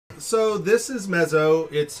So this is Mezo.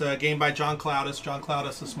 It's a game by John Cloudis. John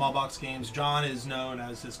Cloudis of Small Box Games. John is known,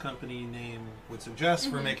 as his company name would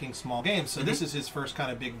suggest, for making small games. So this is his first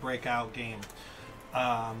kind of big breakout game.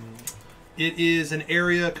 It is an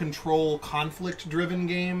area control conflict-driven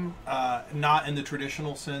game, not in the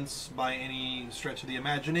traditional sense by any stretch of the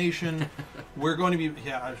imagination. We're going to be,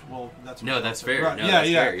 well, that's no, that's fair. Right. No, that's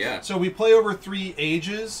fair. Yeah. So we play over 3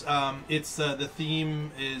 ages. It's the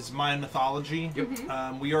theme is Mayan mythology.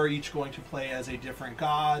 Yep. We are each going to play as a different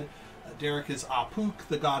god. Derek is Apuk,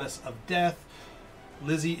 the goddess of death.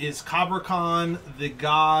 Lizzie is Kabrakan, the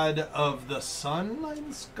god of the sun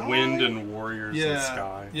and sky? Wind and warriors and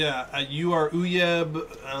sky. Yeah, you are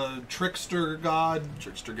Uyeb, trickster god.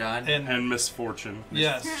 Trickster god. And misfortune.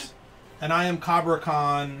 Yes. And I am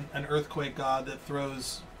Kabrakan, an earthquake god that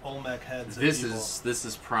throws Olmec heads at evil. This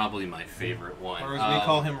is probably my favorite one. Or as we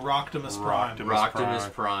call him, Roctimus Prime.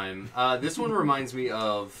 Roctimus Prime. This one reminds me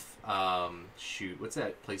of... shoot, what's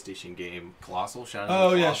that PlayStation game? Colossal? Shadow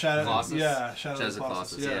of the Colossus? Shadow of the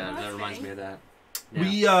Colossus. Yeah, that reminds me of that.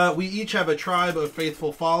 Yeah. We each have a tribe of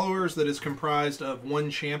faithful followers that is comprised of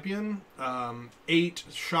 1 champion, 8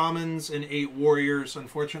 shamans, and 8 warriors.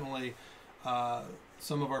 Unfortunately,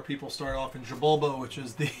 some of our people start off in Jabulba, which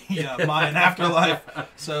is the Mayan afterlife.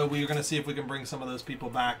 So we're going to see if we can bring some of those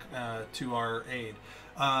people back to our aid.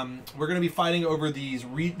 We're going to be fighting over these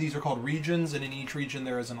are called regions, and in each region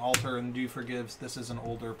there is an altar, and do forgives, this is an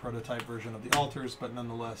older prototype version of the altars, but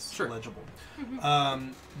nonetheless legible.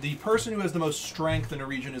 The person who has the most strength in a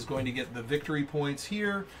region is going to get the victory points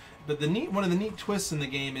here, but one of the neat twists in the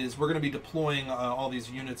game is we're going to be deploying all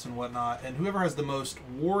these units and whatnot, and whoever has the most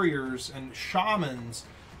warriors and shamans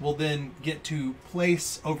will then get to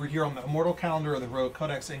place over here on the Immortal Calendar or the Heroic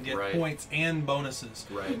Codex and get points and bonuses.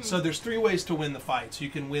 So there's 3 ways to win the fight. So you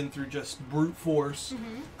can win through just brute force.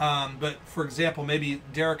 But for example, maybe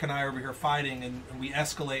Derek and I are over here fighting and we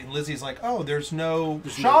escalate and Lizzie's like, oh, there's no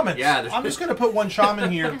shamans. I'm just going to put 1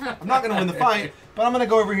 shaman here. I'm not going to win the fight, but I'm going to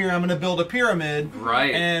go over here. I'm going to build a pyramid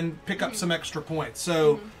and pick up some extra points.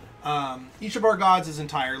 So each of our gods is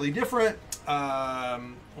entirely different.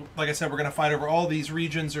 Like I said, we're going to fight over all these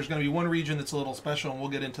regions. There's going to be 1 region that's a little special, and we'll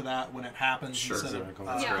get into that when it happens instead of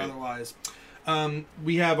otherwise.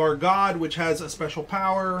 We have our god, which has a special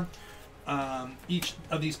power. Each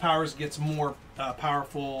of these powers gets more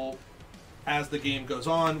powerful as the game goes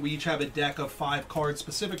on. We each have a deck of 5 cards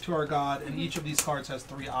specific to our god, and each of these cards has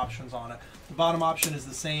 3 options on it. The bottom option is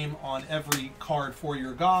the same on every card for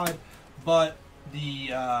your god, but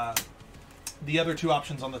the other 2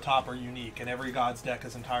 options on the top are unique, and every god's deck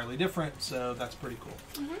is entirely different, so that's pretty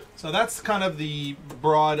cool. So that's kind of the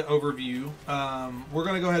broad overview. We're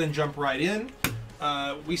going to go ahead and jump right in.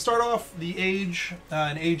 We start off the age,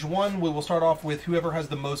 in age 1, we will start off with whoever has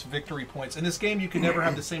the most victory points. In this game, you can never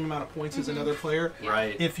have the same amount of points as another player.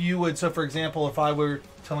 If you would, so for example, if I were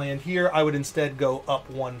to land here, I would instead go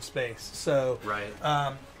up 1 space. So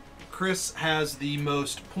Chris has the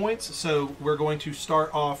most points, so we're going to start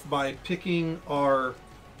off by picking our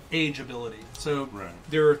age ability. So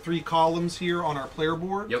there are 3 columns here on our player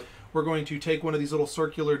board. We're going to take one of these little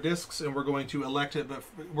circular discs and we're going to elect it, but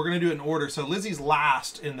we're going to do it in order. So Lizzie's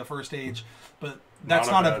last in the first age, but that's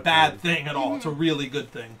not a bad thing at all. It's a really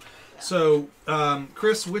good thing. So,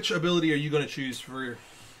 Chris, which ability are you going to choose for?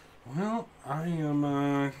 Well, I am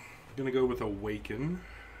going to go with Awaken.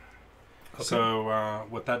 So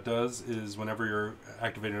what that does is whenever you're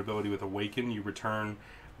activating an ability with Awaken, you return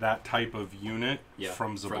that type of unit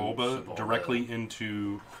from Zabulba directly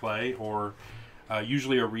into play, or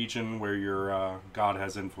usually a region where your god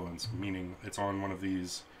has influence, meaning it's on one of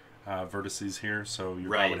these vertices here, so your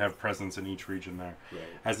god would have presence in each region there.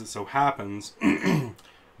 As it so happens,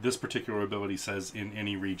 this particular ability says in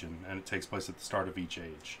any region, and it takes place at the start of each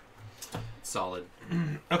age. Solid.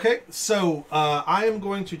 Okay, so I am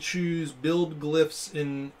going to choose build glyphs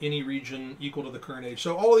in any region equal to the current age.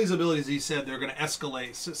 So all of these abilities, he said, they're going to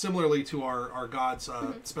escalate similarly to our god's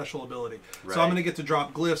special ability. So I'm going to get to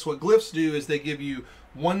drop glyphs. What glyphs do is they give you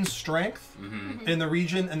 1 strength in the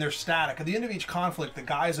region, and they're static. At the end of each conflict, the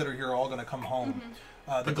guys that are here are all going to come home.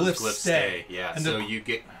 The glyphs stay. And so you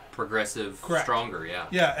get progressive stronger,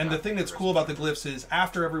 and the thing that's cool about the glyphs is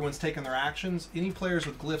after everyone's taken their actions, any players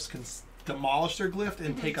with glyphs can demolish their glyph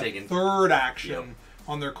and take a 3rd action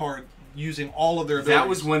on their card using all of their abilities. That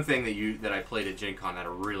was one thing that I played at Gen Con that I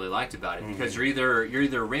really liked about it, because you're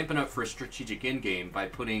either ramping up for a strategic end game by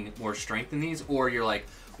putting more strength in these, or you're like,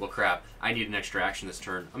 well crap, I need an extra action this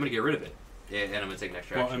turn, I'm going to get rid of it. And I'm going to take an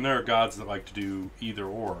extra action. And there are gods that like to do either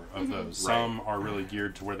or of those. Some are really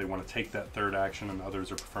geared to where they want to take that 3rd action, and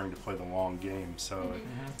others are preferring to play the long game. So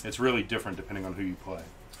it's really different depending on who you play.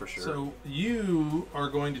 for sure. So you are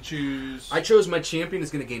going to choose. I chose my champion is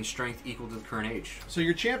going to gain strength equal to the current age. So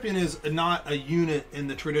your champion is not a unit in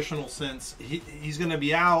the traditional sense. He's going to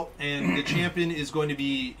be out, and the champion is going to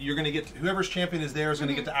be. You're going to get whoever's champion is there is going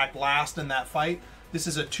to get to act last in that fight. This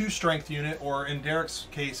is a 2-strength unit, or in Derek's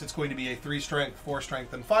case, it's going to be a 3-strength,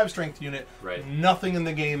 4-strength, and 5-strength unit. Right. Nothing in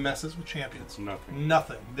the game messes with champions. Nothing.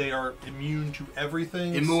 Nothing. They are immune to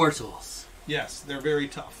everything. Immortals. Yes, they're very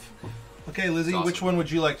tough. Okay, Lizzie, Awesome. which one would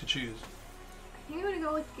you like to choose? I think I'm gonna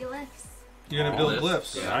go with glyphs. You're going to build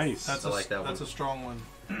glyphs. Yeah. Nice. That's I like that that's one. a strong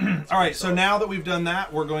one. All right, so now that we've done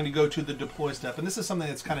that, we're going to go to the deploy step, and this is something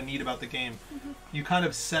that's kind of neat about the game. You kind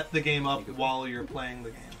of set the game up while you're playing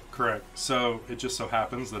the game. Correct. So it just so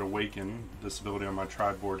happens that Awaken, this ability on my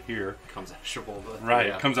tribe board here, Comes out Shabolba. right,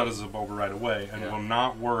 Yeah. comes out as a bulba right away, and Yeah. will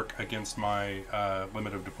not work against my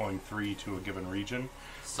limit of deploying 3 to a given region.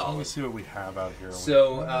 So let me Solid. see what we have out here.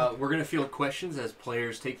 So we're going to field questions as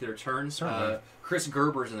players take their turns. Certainly. Chris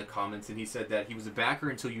Gerber's in the comments, and he said that he was a backer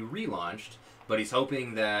until you relaunched, but he's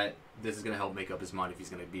hoping that this is going to help make up his mind if he's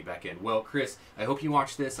going to be back in. Well, Chris, I hope you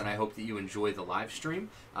watch this, and I hope that you enjoy the live stream.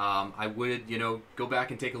 I would, go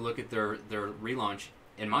back and take a look at their relaunch.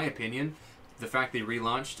 In my opinion, the fact they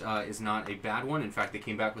relaunched is not a bad one. In fact, they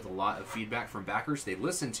came back with a lot of feedback from backers. They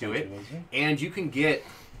listened to it, and you can get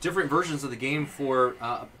different versions of the game for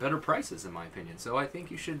better prices, in my opinion. So I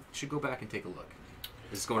think you should go back and take a look.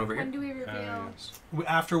 Is this going over When here? do we reveal? Yes.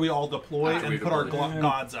 After we all deploy After we and put our deploy.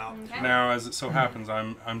 gods out. Okay. Now, as it so happens,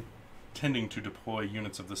 I'm tending to deploy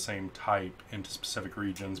units of the same type into specific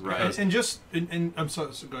regions. Right. Because, And I'm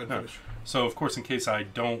sorry, so go ahead and No. finish. So, of course, in case I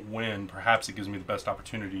don't win, perhaps it gives me the best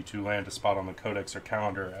opportunity to land a spot on the Codex or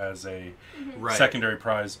calendar as a Right. secondary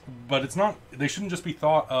prize. But it's not, they shouldn't just be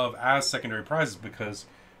thought of as secondary prizes, because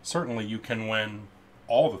certainly you can win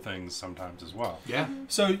all the things sometimes as well. Yeah.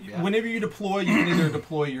 So Yeah. whenever you deploy, you can either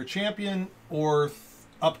deploy your champion or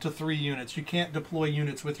up to 3 units. You can't deploy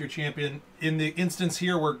units with your champion. In the instance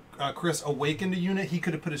here where Chris awakened a unit, he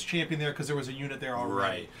could have put his champion there because there was a unit there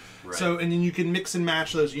already. Right. So, and then you can mix and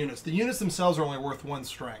match those units. The units themselves are only worth 1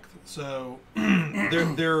 strength. So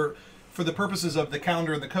they're for the purposes of the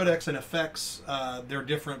calendar and the codex and effects, they're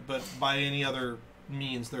different, but by any other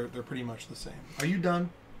means, they're pretty much the same. Are you done?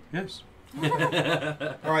 Yes.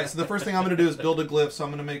 All right, so the first thing I'm going to do is build a glyph. So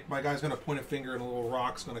I'm going to make, my guy's going to point a finger and a little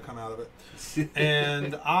rock's going to come out of it.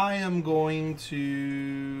 And I am going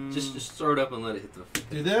to Just throw it up and let it hit the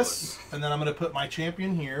do this, and then I'm going to put my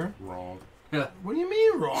champion here. Wrong. What do you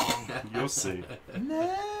mean wrong? You'll see.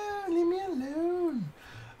 No, leave me alone.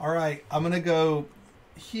 All right, I'm going to go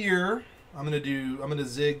here. I'm going to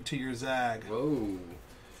zig to your zag. Whoa.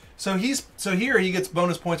 So here he gets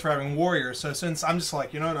bonus points for having warriors. So since I'm just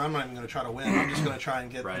like, you know what, I'm not even going to try to win. I'm just going to try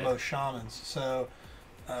and get Right. the most shamans. So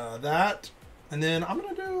that, and then I'm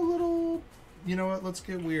going to do a little, you know what, let's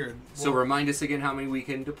get weird. So remind us again how many we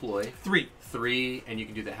can deploy. 3. 3, and you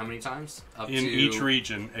can do that how many times? Up In to each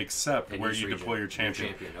region, except In where each you region. deploy your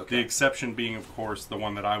champion. Okay. The exception being, of course, the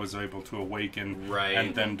one that I was able to awaken Right.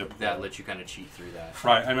 and then deploy. That lets you kind of cheat through that.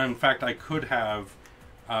 Right, and in fact, I could have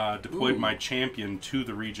deployed Ooh. my champion to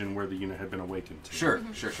the region where the unit had been awakened to. Sure.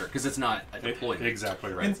 Because it's not a deployment.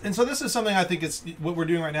 Exactly right. And so this is something I think is what we're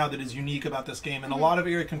doing right now that is unique about this game. In a lot of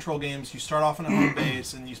area control games, you start off in a home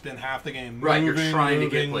base and you spend half the game Right, you're moving, trying to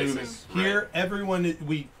get moving, places. moving. Here, everyone,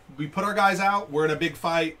 we put our guys out, we're in a big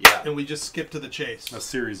fight, Yeah. and we just skip to the chase. A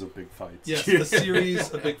series of big fights. Yes, a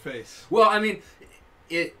series of big face. Well, I mean,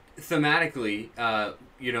 it thematically,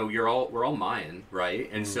 we're all Mayan, right?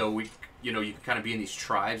 And so we, you can kind of be in these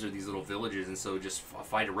tribes or these little villages, and so just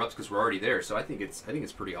fight erupts because we're already there. So I think it's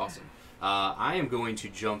pretty awesome. I am going to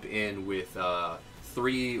jump in with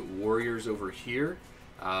 3 warriors over here.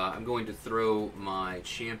 I'm going to throw my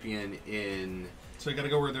champion in. So you got to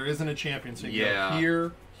go where there isn't a champion. So you Yeah. go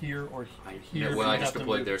here, or here. Well, I You just have to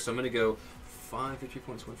deployed move. there, so I'm going to go 5 victory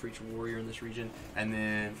points, 1 for each warrior in this region, and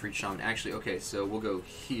then for each shaman. Actually, okay, so we'll go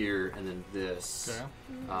here, and then this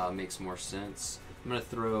makes more sense. I'm going to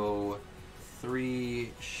throw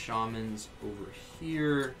 3 shamans over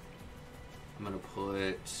here. I'm going to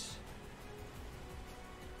put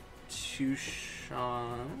 2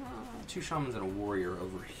 shamans and a warrior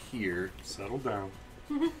over here. Settle down.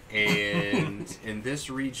 And in this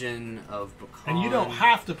region of Bakan, And you don't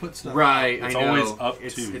have to put stuff. Right, It's I know. always up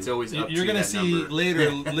it's, to. It's always up You're to gonna that see number.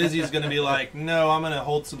 later. Lizzie's gonna be like, "No, I'm gonna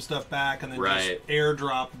hold some stuff back and then Right. just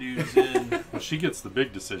airdrop dudes in." Well, she gets the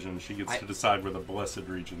big decision. She gets I- to decide where the blessed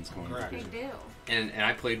region's going Correct. to They be. do. And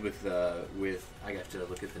I played with I have to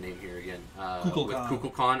look at the name here again. With Kukulkan.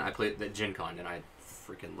 Kukulkan, I played the Gen Con, and I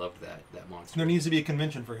freaking loved that monster. There needs to be a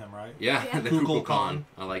convention for him, right? Yeah, Yeah. the Kukulkan. Kukulkan.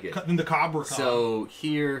 I like it. In the Cobra Con. So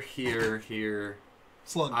here.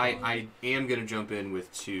 Slug. I am gonna jump in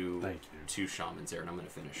with two Thank you. shamans there, and I'm gonna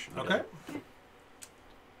finish. Okay.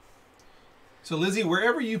 So Lizzie,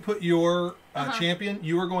 wherever you put your Uh-huh. champion,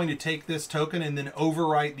 you are going to take this token and then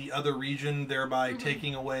overwrite the other region, thereby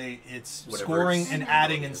taking away its Whatever scoring its and score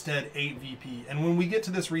adding is. instead 8 VP. And when we get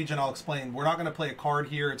to this region, I'll explain. We're not going to play a card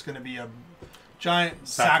here. It's going to be a giant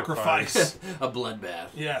sacrifice. A bloodbath.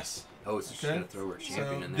 Yes. Oh, it's just Okay. gonna throw our champion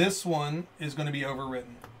So in there. this one is going to be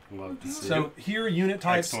overwritten. Love to see So it. here, unit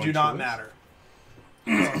types Excellent do not choice. matter.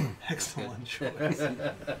 Excellent choice.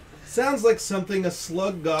 Sounds like something a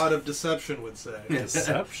slug god of deception would say.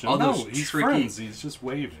 Deception. All No, those he's tricky- friends. He's just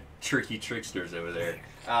waving. Tricky tricksters over there.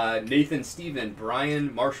 Nathan, Steven,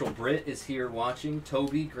 Brian, Marshall, Britt is here watching.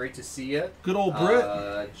 Toby, great to see you. Good old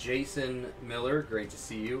Brit. Jason Miller, great to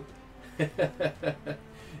see you.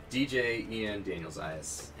 DJ, Ian, Daniel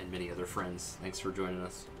Zayas, and many other friends. Thanks for joining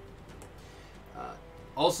us.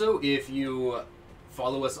 Also, if you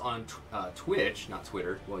follow us on Twitch, not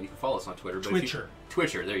Twitter. Well, you can follow us on Twitter. But Twitcher.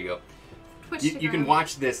 Twitcher, there you go. Twitch You can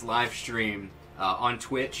watch this live stream on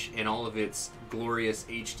Twitch in all of its glorious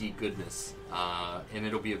HD goodness, and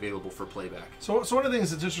it'll be available for playback. So one of the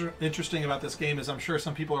things that's just interesting about this game is I'm sure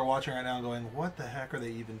some people are watching right now and going, "What the heck are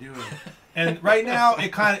they even doing?" And right now,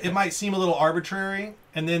 it might seem a little arbitrary,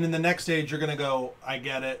 and then in the next stage, you're going to go, "I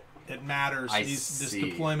get it. It matters. I This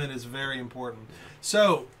see. deployment is very important."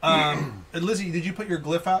 So, Lizzie, did you put your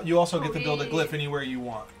glyph out? You also get to build a glyph anywhere you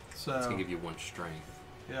want. So It's gonna give you 1 strength.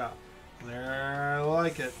 yeah, there, I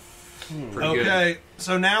like it. Pretty good. Okay,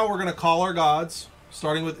 so now we're gonna call our gods,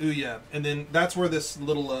 starting with Uyeb, and then that's where this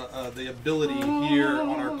little the ability here on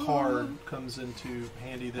our card comes into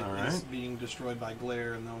handy. That All is right. being destroyed by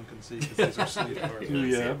glare, and no one can see because these are sleep cards.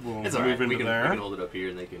 Yeah, we'll It's all right. move into We can there. hold it up here,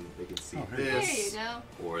 and they can see Oh, There you this go.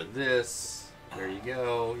 or this. There you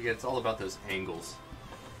go. Yeah, it's all about those angles.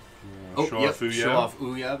 Show off Uyab. Show off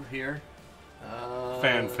Uyab here.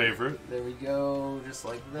 Fan favorite. There we go, just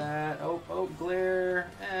like that. Oh, glare.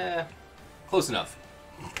 Close enough.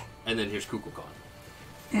 And then here's Kukulkan.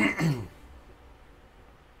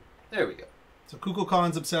 There we go. So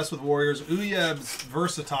Kukulkan's obsessed with warriors. Uyeb's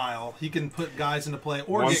versatile. He can put guys into play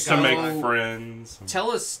or Wants get to guys. make friends. Tell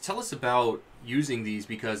us about using these,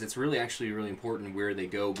 because it's really important where they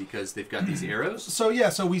go, because they've got these arrows. So yeah,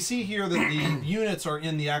 so we see here that the units are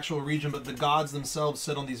in the actual region, but the gods themselves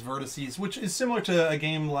sit on these vertices, which is similar to a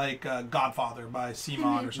game like Godfather by Simon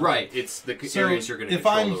or something. Right, it's the So areas you're going to if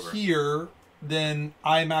control I'm over. here, then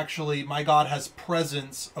I'm actually, my god has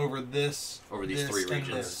presence over this, Over these this, 3 and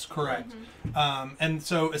regions. this, correct. And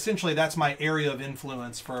so essentially that's my area of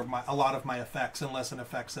influence for a lot of my effects, unless an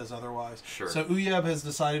effect says otherwise. Sure. So Uyeb has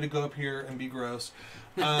decided to go up here and be gross.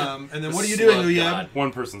 And then The what are you doing, slug Uyeb? god.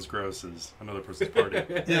 One person's gross is another person's party.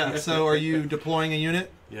 Yeah, so are you deploying a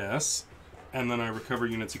unit? Yes. And then I recover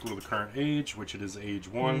units equal to the current age, which it is age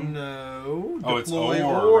 1. No. Oh, it's deploy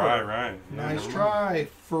or. Right. Yeah, Nice never mind. try,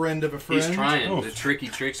 friend of a friend. He's trying. Oh. The tricky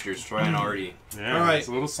trickster's trying already. Yeah, All right. it's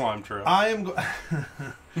a little slime trap.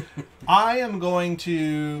 I am going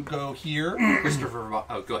to go here.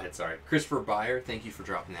 Go ahead. Sorry, Christopher Byer. Thank you for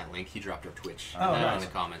dropping that link. He dropped our Twitch Oh, in nice.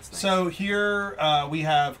 the comments. Thanks. So here we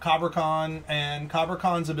have Cabrakan, and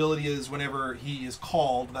Cabrakan's ability is whenever he is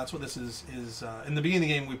called. That's what this is. In the beginning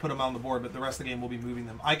of the game, we put him on the board, but the rest of the game we'll be moving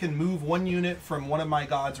them. I can move 1 unit from one of my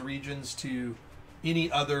gods' regions to any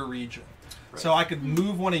other region. Right. So I could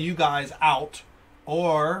move one of you guys out,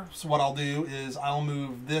 or so what I'll do is I'll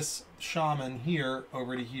move this shaman here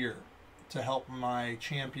over to here to help my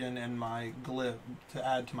champion and my glyph, to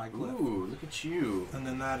add to my glyph. Ooh, look at you. And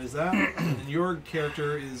then that is that. And your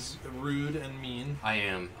character is rude and mean.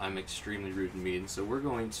 I'm extremely rude and mean. So we're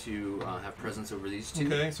going to have presence over these 2.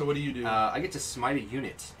 Okay, so what do you do? I get to smite a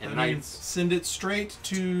unit, and that then means send it straight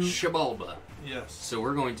to... Shabalba. Yes. So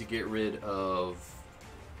we're going to get rid of.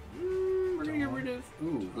 We're going to get rid of.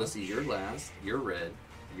 Ooh, let's see. You're last. You're red.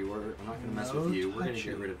 I'm not going to mess with you. We're going to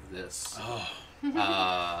get rid of this.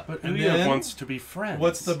 But And Uyab then- wants to be friends.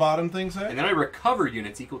 What's the bottom thing say? And then I recover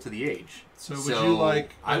units equal to the age. So would you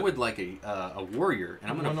like... I would like a warrior, and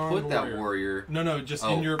I'm going to One-armed put that warrior. warrior. No, just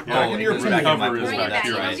Oh. in your... Oh, back in your it goes pool. back in my Cover is pool. Bring it back back.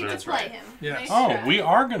 here, You that's don't get right. to play him. Yes. Nice Oh, try. we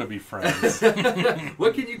are going to be friends.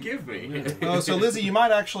 What can you give me? Oh, so Lizzie, you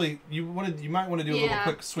might actually... You might want to do a little Yeah.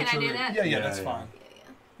 quick Can I switcheroo. do that? Yeah, Yeah, that's yeah. fine.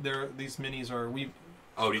 Yeah. These minis are...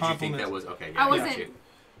 Oh, did you think Compliments. that was okay? I got wasn't you.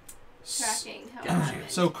 tracking how Got you. much.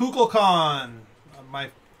 So Kukulkan, my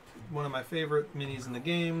one of my favorite minis in the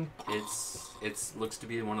game. It's looks to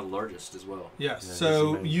be one of the largest as well. Yes. Yeah,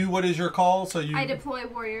 So it's you, what is your call? So you. I deploy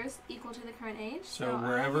warriors equal to the current age. So I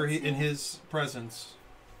wherever get in to- his presence.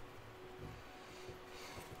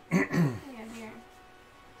 Yeah, here.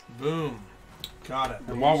 Boom. Got it.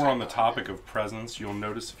 And while we're on the topic of presence, you'll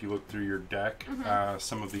notice if you look through your deck, Mm-hmm.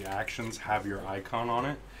 some of the actions have your icon on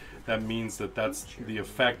it. That means that the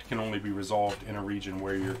effect can only be resolved in a region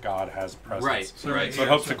where your god has presence. Right. So right. So it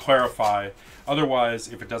helps to clarify. Otherwise,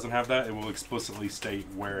 if it doesn't have that, it will explicitly state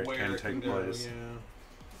where it can take go, place.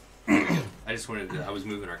 Yeah. I just wanted to, I was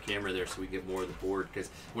moving our camera there so we get more of the board because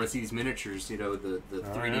I want to see these miniatures, the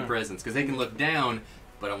 3D yeah. presence, because they can look down,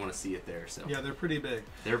 but I want to see it there. So Yeah, they're pretty big.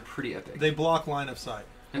 they're pretty epic. They block line of sight.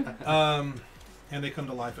 And they come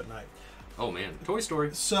to life at night. Oh man, Toy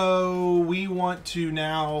Story. So we want to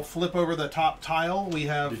now flip over the top tile. We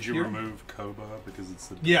have. Did you here. remove Koba because it's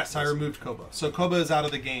the Yes, I removed Koba. So Koba is out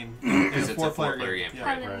of the game. It's it's a four-player game. Yeah.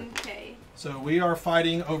 Right. Okay. So we are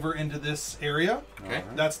fighting over into this area. Okay.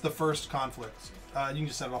 Alright. That's the first conflict. You can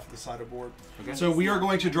just set it off to the side of the board. Okay. So we are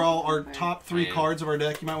going to draw our top 3 I am. cards of our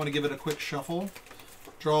deck. You might want to give it a quick shuffle.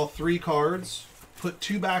 Draw 3 cards. Put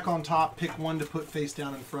 2 back on top. Pick 1 to put face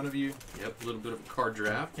down in front of you. Yep, a little bit of a card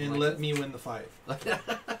draft. And Like let it. me win the fight.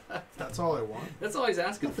 That's all I want. That's all he's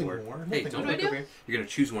asking Nothing for. more. Hey, Nothing don't more. look over here. You're gonna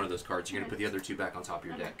choose one of those cards. You're gonna put the other 2 back on top of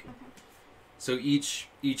your Okay, deck. okay. So each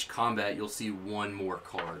combat, you'll see 1 more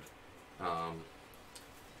card.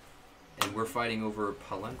 And we're fighting over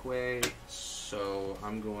Palenque, so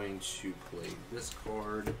I'm going to play this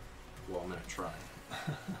card. Well, I'm gonna try.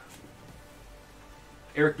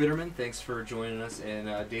 Eric Bitterman, thanks for joining us, and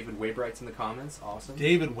David Waybright's in the comments. Awesome.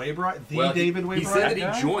 David Waybright? Well, David Waybright? He said that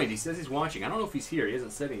guy? he joined. He says he's watching. I don't know if he's here. He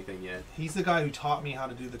hasn't said anything yet. He's the guy who taught me how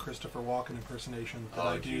to do the Christopher Walken impersonation that Oh,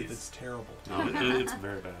 I do jeez. that's terrible. It's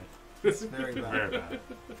very bad. It's very bad. Very bad.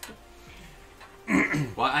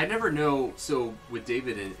 Well, I never know. So with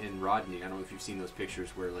David and Rodney, I don't know if you've seen those pictures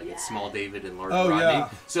where like it's small David and large Oh, Rodney. yeah.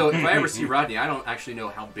 So if I ever see Rodney, I don't actually know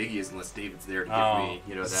how big he is unless David's there to give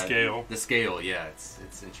me, the that scale. The scale, yeah, it's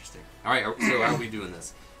interesting. All right, so how are we doing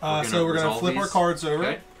this? So we're going to resolve flip our these? cards over.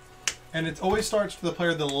 Okay. And it always starts for the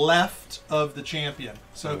player to the left of the champion.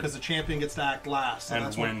 So because the champion gets to act last. So And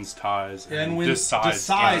that's what- wins ties. And wins- decides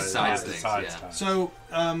decides ties. things, Decides yeah. ties. So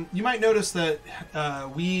you might notice that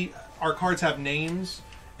our cards have names,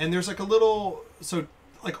 and there's like a little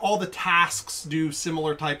like all the tasks do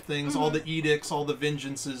similar type things, all the edicts, all the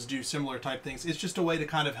vengeances do similar type things. It's just a way to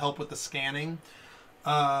kind of help with the scanning.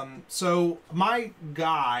 So my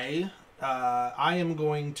guy, I am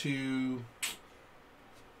going to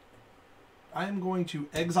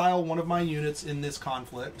exile one of my units in this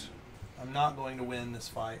conflict. I'm not going to win this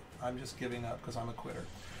fight. I'm just giving up because I'm a quitter.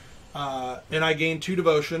 And I gain 2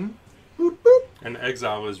 devotion. Boop, boop. And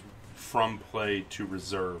exile is from play to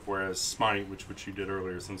reserve, whereas smite, which you did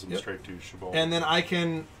earlier, sends them Yep. straight to Shabal. And then I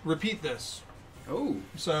can repeat this. Oh,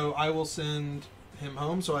 So I will send him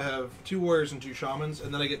home. So I have 2 warriors and 2 shamans,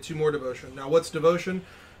 and then I get 2 more devotion. Now, what's devotion?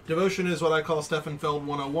 Devotion is what I call Steffenfeld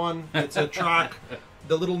 101. It's a track.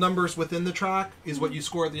 The little numbers within the track is what you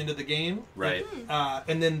score at the end of the game. right.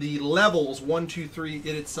 And then the levels 1, 2, 3.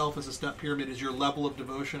 It itself is a step pyramid. Is your level of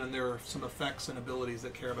devotion, and there are some effects and abilities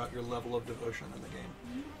that care about your level of devotion in the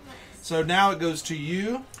game. So now it goes to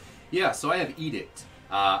you. Yeah, so I have Edict.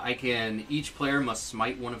 Each player must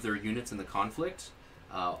smite one of their units in the conflict,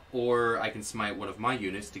 or I can smite one of my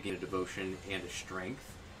units to gain a devotion and a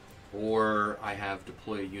strength, or I have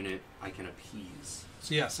deploy a unit I can appease.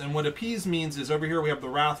 So yes, and what appease means is over here we have the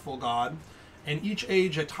wrathful god, and each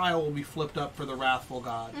age a tile will be flipped up for the wrathful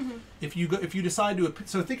god. If you decide to,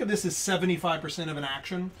 so think of this as 75% of an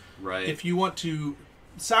action. Right. If you want to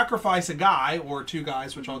sacrifice a guy or 2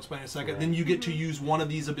 guys, which I'll explain in a second, then you get to use one of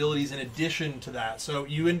these abilities in addition to that. So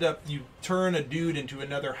you turn a dude into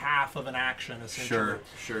another half of an action essentially.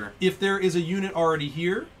 Sure. If there is a unit already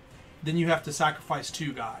here, then you have to sacrifice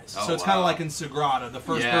 2 guys. Oh, So it's kind of wow. like in Sagrada. The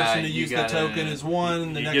first Yeah, person to you use the gotta- token is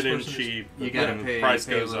 1, the you next get in person is... cheap, You but gotta then pay, price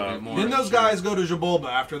pay a goes little up. bit more. Then those Sure. guys go to Jabulba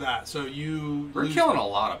after that. So you We're lose- killing a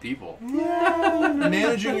lot of people.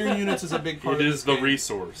 managing your units is a big part It of is this the game.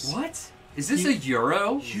 resource. What? Is this a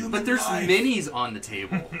euro? Human But there's life. minis on the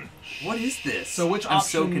table. What is this? So which I'm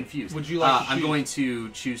so option confused. would you like to I'm choose? going to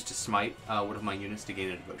choose to smite one of my units to gain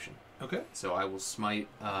a devotion. Okay. So I will smite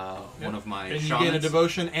one of my And you shamans. gain a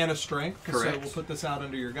devotion and a strength. Correct. So we'll put this out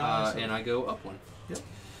under your guys. And I go up 1. Yep.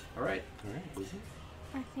 All right.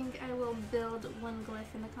 I think I will build 1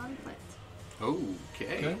 glyph in the conflict.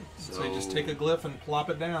 Okay. Okay. So you just take a glyph and plop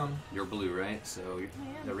it down. You're blue, right? So am.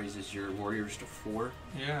 that raises your warriors to 4.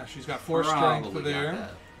 Yeah, she's got 4 Probably strength got there.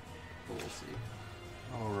 that. But we'll see.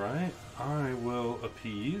 All right, I will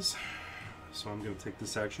appease. So I'm going to take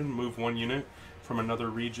this action. Move 1 unit from another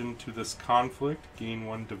region to this conflict. Gain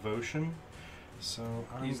 1 devotion. So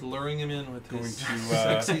I'm He's luring him in with going his to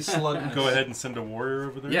sexy slug. go ahead and send a warrior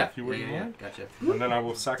over there if you wouldn't mind. Gotcha. And then I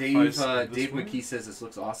will sacrifice Dave one. McKee says this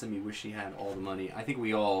looks awesome. You wish he had all the money. I think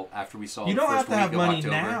we all, after we saw You the don't first have to have week money of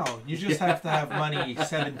October, now. You just have to have money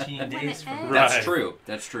 17 days from now. Right. That's true.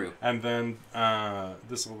 That's true. And then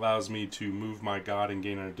this allows me to move my god and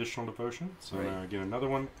gain an additional devotion. So Right. now I gain another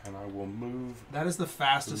one, and I will move. That is the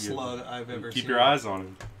fastest Yeah. slug I've ever seen. Keep your eyes on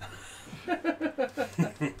him.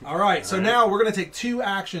 All right, so All right. now we're going to take 2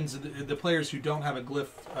 actions. The players who don't have a glyph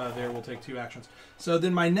there will take 2 actions. So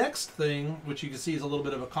then my next thing, which you can see is a little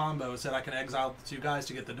bit of a combo, is that I can exile the 2 guys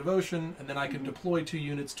to get the devotion, and then I can deploy 2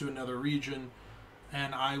 units to another region,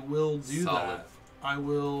 and I will do Solid. that. I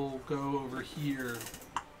will go over here.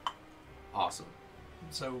 Awesome.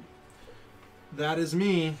 So that is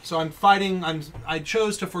me. So I'm fighting. I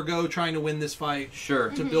chose to forego trying to win this fight Sure.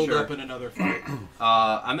 to build Sure. up in another fight.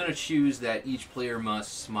 I'm going to choose that each player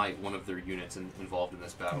must smite one of their units involved in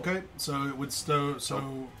this battle. Okay, so it would so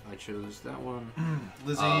I chose that one.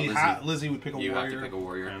 Lizzie Lizzie. Lizzie would pick a You have warrior, to pick a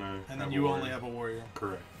warrior. And, and have then a you warrior. only have a warrior.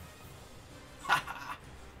 Correct.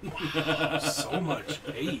 So much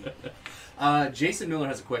hate. Jason Miller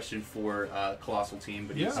has a question for Colossal Team,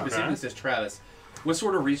 but he Yeah. specifically Okay. says, Travis, what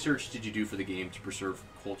sort of research did you do for the game to preserve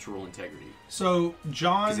cultural integrity? So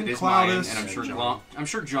John Because it is mine, Cloudus, and John. I'm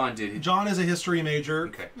sure John did. John is a history major.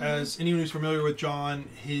 Okay. As anyone who's familiar with John,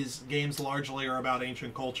 his games largely are about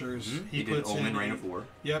ancient cultures. Mhm. He did Omen, Reign of War.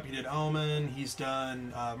 Yep, he did Omen. He's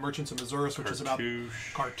done Merchants of Mazuris, which is about Cartouche.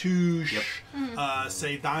 Cartouche, Yep.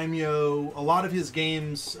 say Daimyo. A lot of his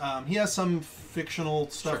games, he has some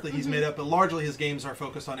fictional stuff Sure. that he's made up, but largely his games are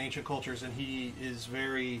focused on ancient cultures, and he is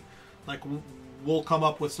very, like, we'll come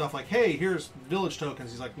up with stuff like, hey, here's village tokens.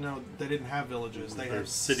 He's like, no, they didn't have villages. They Their have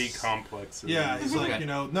city complexes. Yeah, he's like, Okay.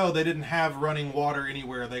 no, they didn't have running water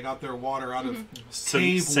anywhere. They got their water out of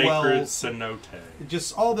cave Sacred wells. cenote.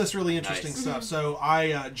 Just all this really interesting Nice. stuff. So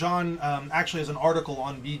John actually has an article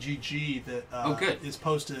on BGG that Oh, good. is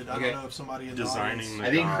posted. I Okay. don't know if somebody in Designing the audience. the I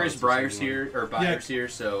think gods Chris or something Breyer's like here, or Byers here,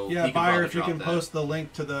 so Yeah, he can Bayer, probably if you drop can that. post the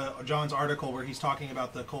link to the John's article where he's talking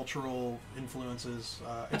about the cultural influences,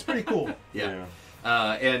 it's pretty cool. Yeah.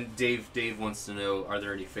 And Dave wants to know: are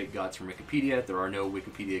there any fake gods from Wikipedia? There are no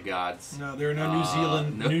Wikipedia gods. No, there are no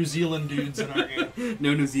New Zealand dudes in our game.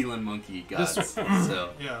 No New Zealand monkey gods.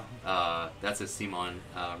 So Yeah. that's a Simon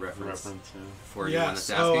reference Yeah. for anyone that's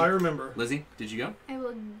Yes. asking. Oh, I remember. Lizzie, did you go? I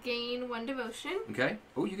will gain 1 devotion. Okay.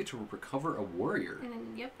 Oh, you get to recover a warrior. And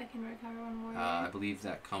then, yep, I can recover 1 warrior. I believe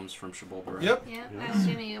that comes from Shabalba. Right? Yep. Yep, Yes. I'm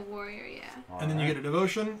getting a warrior, yeah. And then you get a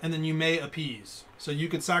devotion, and then you may appease. So you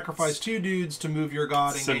could sacrifice 2 dudes to move your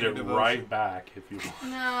god and Send gain a it devotion. right back if you want.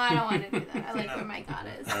 No, I don't want to do that. I like where my god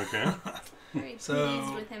is. Okay. Very So-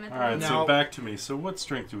 pleased with him at the All right, moment. Now- so back to me. So what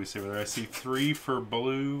strength do we see over there? I see 3 for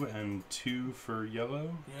blue and 2 for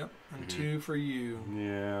yellow. Yep, and 2 for you.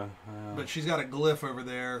 Yeah. But she's got a glyph over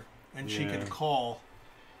there, and she Yeah. can call.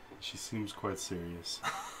 She seems quite serious.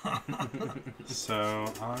 So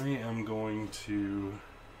I am going to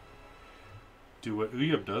do what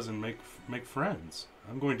Uyab does and make friends.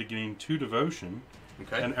 I'm going to gain 2 devotion,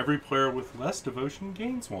 Okay. and every player with less devotion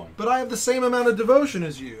gains 1. But I have the same amount of devotion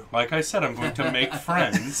as you. Like I said, I'm going to make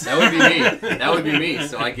friends. That would be me. That would be me.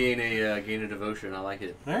 So I gain a devotion. I like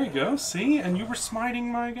it. There you go. See, and you were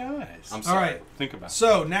smiting my guys. I'm All sorry. right. Think about it.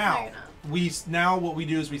 So No, now you're not. what we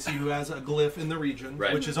do is we see who has a glyph in the region,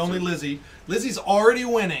 Right. which is only Lizzie. Lizzie's already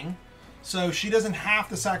winning, so she doesn't have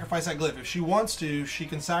to sacrifice that glyph. If she wants to, she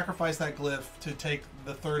can sacrifice that glyph to take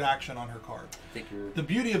the 3rd action on her card. I think you're. The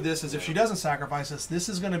beauty of this is if she doesn't sacrifice this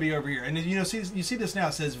is going to be over here. And you see this now.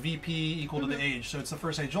 It says VP equal to the age, so it's the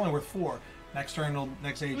first age. It's only worth 4. Next turn,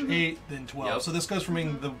 next age 8, then 12. Yep. So this goes from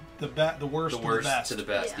being the worst, The worst to to the best. the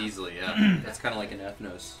best, Yeah. easily, yeah. That's kind of like an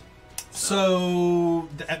ethnos. So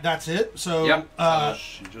that's it. So Yep.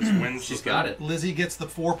 She just wins. She's the got thing. it. Lizzie gets the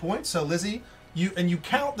 4 points. So Lizzie, you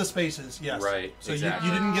count the spaces. Yes. Right, So exactly.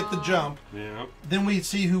 you didn't get the jump. Yeah. Then we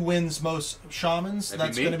see who wins most shamans. That'd be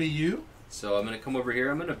That's me. going to be you. So I'm going to come over here.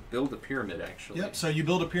 I'm going to build a pyramid, actually. Yep. So you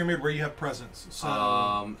build a pyramid where you have presence. So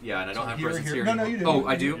Yeah, and I don't So have here, presence here. here. No, no, anymore. you do. Oh,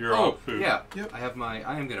 I do? You're oh, all food. yeah. Yep. I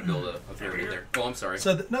am going to build a pyramid there. Oh, I'm sorry.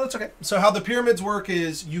 So no, that's okay. So how the pyramids work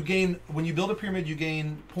is when you build a pyramid, you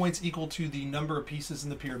gain points equal to the number of pieces in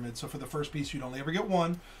the pyramid. So for the first piece, you'd only ever get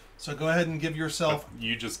 1. So go ahead and give yourself.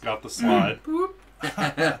 You just got the slide.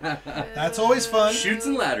 That's always fun. Shoots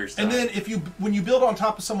and ladders. And time. then when you build on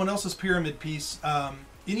top of someone else's pyramid piece,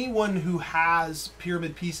 anyone who has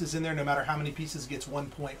pyramid pieces in there, no matter how many pieces, gets 1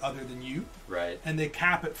 point other than you, Right. and they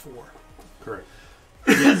cap at 4. Correct.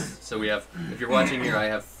 Yes. So we have, if you're watching here, I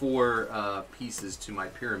have 4 pieces to my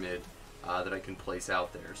pyramid that I can place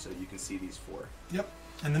out there. So you can see these 4. Yep.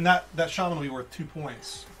 And then that shaman will be worth 2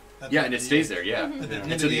 points. Yeah, and it stays there, yeah. At the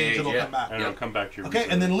end Until of the age, it'll yeah. come back. And it'll come back to your Okay,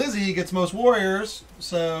 reserve. and then Lizzie gets most warriors,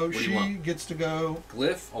 so do you she want? gets to go.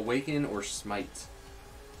 Glyph, Awaken, or Smite?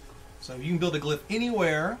 So you can build a glyph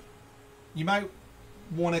anywhere. You might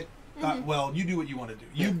want to. Well, you do what you want to do.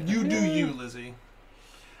 You do you, Lizzie.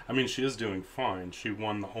 I mean, she is doing fine. She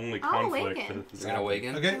won the only I'll conflict awaken. that has You're going to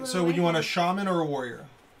happened. Awaken? Okay, so would you want a shaman or a warrior?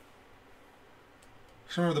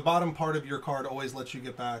 So remember, the bottom part of your card always lets you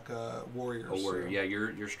get back warriors. A warrior. so- Yeah,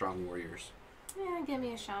 you're strong warriors. Yeah, give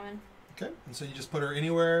me a shaman. Okay, and so you just put her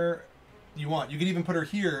anywhere you want. You could even put her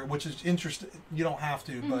here, which is interesting. You don't have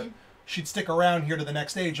to, but she'd stick around here to the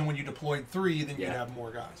next stage, and when you deployed 3, then you'd Yeah. have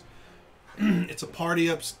more guys. It's a party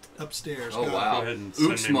upstairs. Oh, Go. wow. Go ahead and send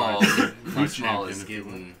me Ooksmall. my Ooksmall champion is if you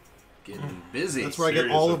want. getting busy. That's where I get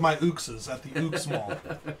Serious. all of my ookses at the Ooks Mall.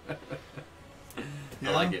 I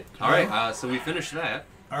like it. All right, so we finished that.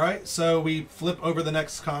 All right, so we flip over the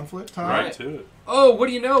next conflict. Time. Right to it. Oh, what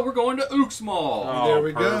do you know? We're going to Ooksmall. Oh, there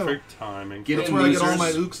we go. perfect timing. Get That's in, where I get all losers.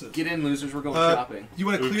 my ookses. Get in, losers. We're going Uh, shopping. You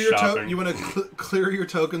want to Ook clear your shopping. you want to clear your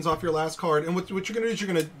tokens off your last card, and what you're going to do is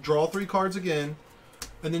you're going to draw 3 cards again,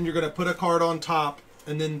 and then you're going to put a card on top,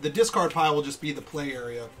 and then the discard pile will just be the play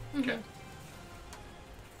area. Okay.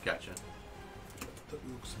 Gotcha. The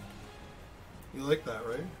Ooks Mall. You like that,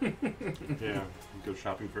 right? Yeah, go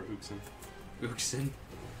shopping for Ookson. Ookson.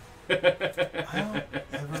 I don't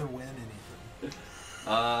ever win anything.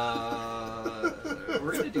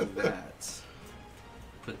 We're gonna do that.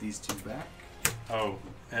 Put these 2 back. Oh,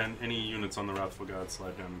 and any units on the Wrathful God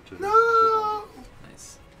slide down to No,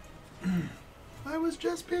 Nice. I was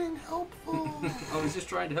just being helpful. I was just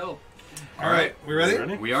trying to help. All right, we ready?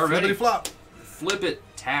 Ready? We are ready. Flippity flop. Flip it.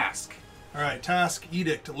 Task. All right, task,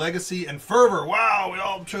 edict, legacy, and fervor. Wow, we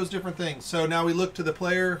all chose different things. So now we look to the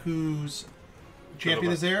player whose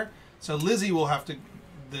champion is there. So Lizzie will have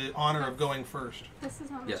the honor of going first. This is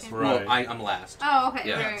not my Yes. champion. Right. Well, I'm last. Oh, okay.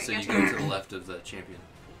 Yeah. Right, So you gotcha. go to the left of the champion.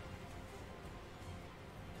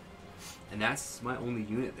 And that's my only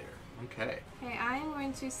unit there. Okay. Okay, I am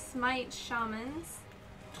going to smite shamans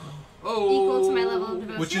Oh. equal to my level of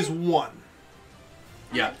devotion. Which is 1.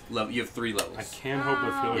 Yeah. Level. You have 3 levels. I can hope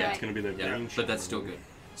I feel like Yeah. it's going to be that Yeah, range. but that's still good.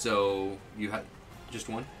 So you have just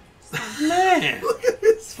 1. Man!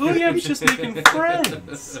 William's just making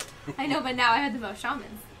friends! I know, but now I have the most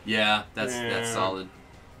shamans. Yeah, that's Yeah. solid.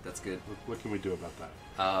 That's good. What can we do about that?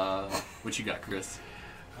 What you got, Chris?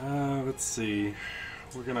 Let's see.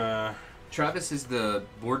 We're going to Travis is the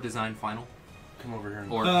board design final, come over here and...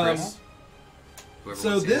 or Um, Chris. Whoever So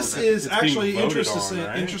wants to this handle is It's being actually voted on,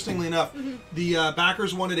 right? interestingly enough, the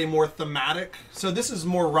backers wanted a more thematic. So this is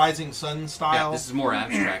more Rising Sun that. style. Yeah, this is more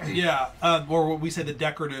abstract. Yeah, or what we say the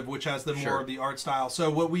decorative, which has the more Sure. of the art style. So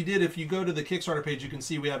what we did, if you go to the Kickstarter page, you can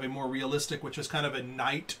see we have a more realistic, which is kind of a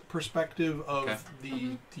knight perspective of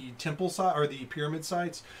Okay. the temple side or the pyramid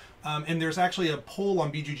sites. And there's actually a poll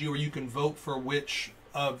on BGG where you can vote for which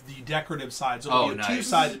of the decorative sides. It'll Oh, be a nice.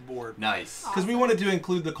 two-sided board Nice. because we wanted to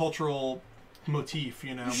include the cultural motif,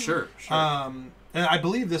 you know. Sure. Sure. And I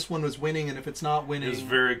believe this one was winning, and if it's not winning, It's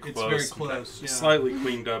very close. It's very close. Yeah. Slightly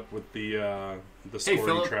cleaned up with the Hey story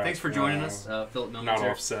Philip, track. thanks for joining us. Philip Millman's not here.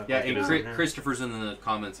 offset Yeah, like it and is in here. Christopher's in the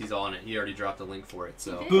comments. He's on it. He already dropped a link for it.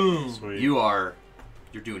 So He did. Boom. Sweet. you're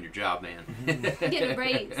doing your job, man. Get a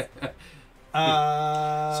raise.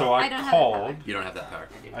 So I I don't have that called. You don't have that power.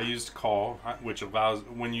 I used call, which allows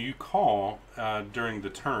when you call during the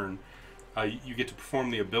turn, you get to perform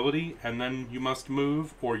the ability, and then you must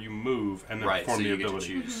move, or you move and then Right, perform so the you get to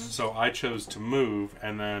ability. choose. So I chose to move,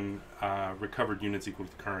 and then recovered units equal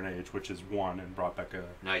to the current age, which is 1, and brought back a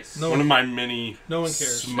Nice. No one of my many No one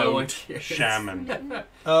cares. smoked No one cares. shaman.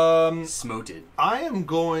 Smoted. I am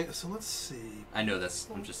going. So let's see. I know that's.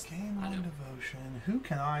 I'm just. Game I one know. devotion. Who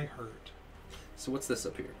can I hurt? So what's this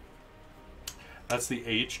up here? That's the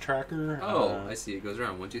age tracker. Oh, I see. It goes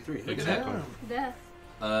around 1, 2, 3. Exactly. Yeah.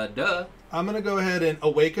 Death. Duh. I'm gonna go ahead and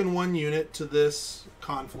awaken 1 unit to this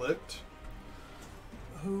conflict.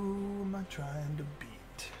 Who am I trying to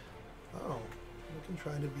beat? Oh, I can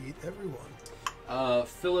try to beat everyone.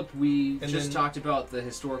 Philip, we And just then- talked about the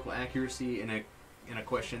historical accuracy in a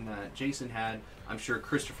question that Jason had. I'm sure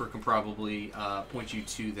Christopher can probably point you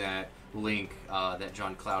to that link that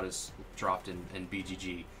John Cloud has dropped in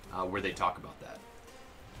BGG where they talk about that.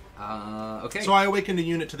 Okay. So I awakened a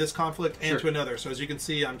unit to this conflict and Sure. to another. So as you can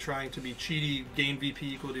see, I'm trying to be cheaty, gain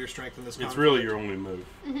VP equal to your strength in this conflict. It's really your only move.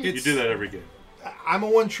 You do that every game. I'm a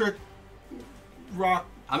one-trick rock.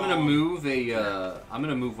 I'm gonna move I'm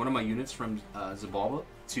gonna move one of my units from Zabalba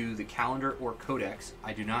to the calendar or codex.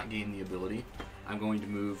 I do not gain the ability. I'm going to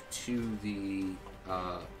move to the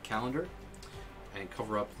calendar and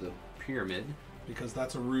cover up the pyramid. Because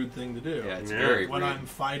that's a rude thing to do. Yeah, it's Yeah. very When rude. I'm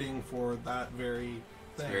fighting for that very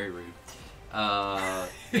It's thing. very rude.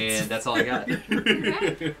 And that's all I got.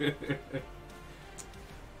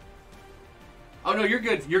 Oh no, you're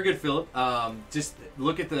good. You're good, Philip. Just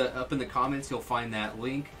look at up in the comments. You'll find that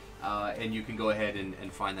link, and you can go ahead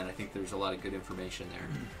and find that. I think there's a lot of good information there.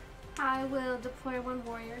 I will deploy 1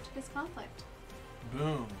 warrior to this conflict.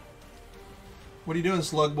 Boom. What are you doing,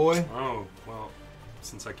 slug boy? Oh, well,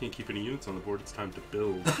 since I can't keep any units on the board, it's time to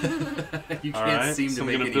build. You All can't right, seem so to I'm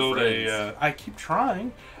make gonna any build friends. I keep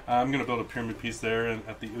trying. I'm going to build a pyramid piece there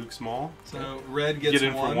at the Ooks Mall. So red gets Get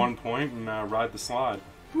in one. for 1 point and ride the slide.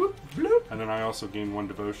 Bloop, bloop. And then I also gain 1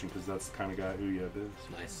 devotion because that's the kind of guy Uyeb is.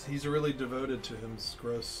 Nice. He's really devoted to his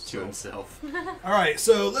gross To himself. All right,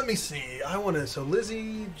 so let me see. I want to. So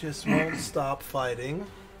Lizzie just won't stop fighting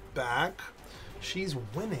back. She's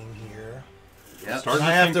winning here. Yep. Start- And I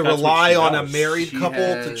I have think to that's what rely she on a does. married She couple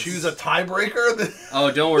to has- choose a tiebreaker.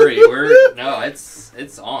 Oh, don't worry.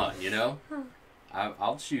 It's on. You know.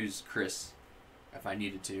 I'll choose Chris if I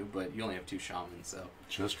needed to, but you only have 2 shamans, so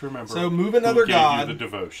Just remember. So move another who gave god. You the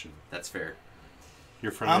devotion. that's fair.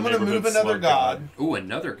 Your friend. I'm gonna move another god. Ooh,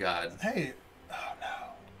 another god. Hey, oh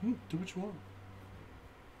no. Do what you want.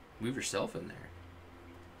 Move yourself in there.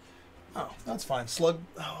 Oh, that's fine. Slug.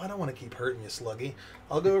 Oh, I don't want to keep hurting you, Sluggy.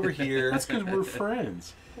 I'll go over here. That's because we're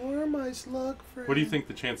friends. Where are my slug friends? What do you think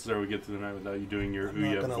the chances are we get through the night without you doing your I'm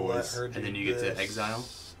not Uyeb gonna voice? let her do And then you get to this. exile?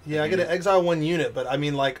 Yeah, I get to exile 1 unit, but I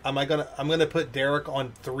mean, like, I'm gonna put Derek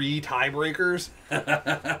on 3 tiebreakers.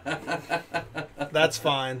 That's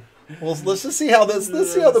fine. Well, let's just see how let's see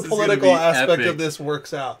how the This is gonna political be aspect epic. of this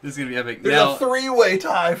works out. This is gonna be epic. There's Now, a 3-way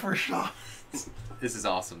tie for Sean. this is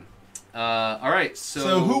awesome. All right,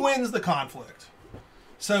 So who wins the conflict?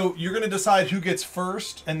 So you're going to decide who gets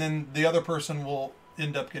first, and then the other person will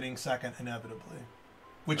end up getting second inevitably,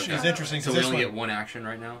 which Okay. is interesting. So 'cause we this only one- get 1 action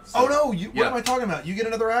right now. Oh So- no! What Yeah. am I talking about? You get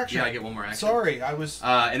another action. Yeah, I get 1 more action. Sorry, I was.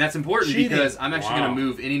 And that's important Cheating. because I'm actually Wow. going to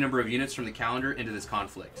move any number of units from the calendar into this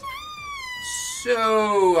conflict.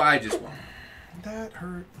 So I just won. That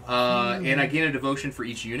hurt. And I gain a devotion for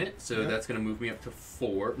each unit, so Yep. that's going to move me up to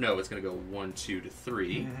 4. No, it's going to go 1, 2 to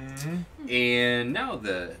 3. Mhm. And now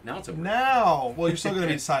it's over. Now, well, you're still going to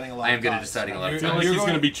be deciding a lot. I am of gonna be times. deciding a lot of You're- Not like you're he's going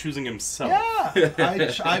to going- be choosing himself. Yeah,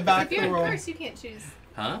 I back If you're the in roll. first, you can't choose.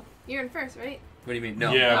 Huh? You're in first, right? What do you mean?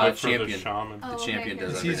 No, Yeah, but for champion. the shaman. Oh, The okay, champion okay.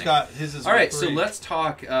 does He's everything. got his is All right, with so 3. let's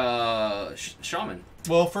talk shaman.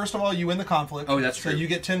 Well, first of all, you win the conflict. Oh, that's so true. you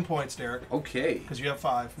get 10 points, Derek, Okay. because you have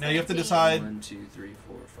 5. Now you have to 17. decide. 1, 2, 3,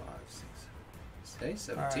 4, 5, 6, 7.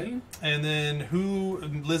 Stay 17. And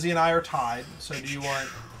then Lizzie and I are tied. So do you want me,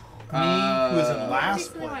 who is in last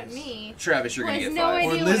Obviously, they want place, me. Travis, you're Well, going to get there's no 5. or idea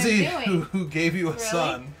what I'm Lizzie, doing. who gave you a Really?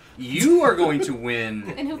 son? You are going to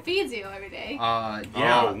win. And who feeds you every day? Yeah,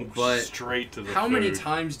 Oh, but straight to the how many food.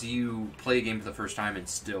 times do you play a game for the first time and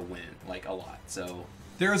still win? Like a lot. So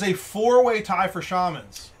There is a 4-way tie for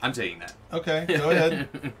shamans. I'm taking that. Okay, go ahead.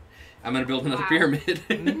 I'm going to build another Wow. pyramid.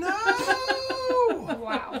 No.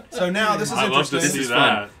 Wow. So now this is I'd love to interesting. This see is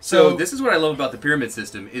that. fun. So- So this is what I love about the pyramid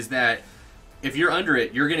system is that if you're under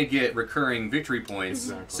it, you're going to get recurring victory points.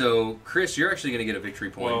 Exactly. So Chris, you're actually going to get a victory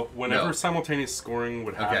point. Well, whenever No. simultaneous scoring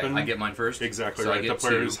would Okay, happen, I get mine first. exactly So I right. The get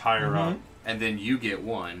player 2, who's higher up, and then you get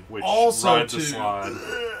 1, which Also rides the 2. slide.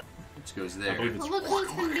 which goes I there. believe it's Well, look who's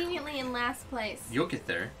conveniently in last place. You'll get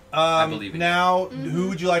there. I believe in now, who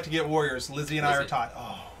would you like to get warriors? Lizzie and I are Lizzie. tied.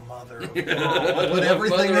 Oh, mother of pearl. I put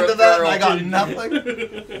everything Mother into of that, and pearl. I got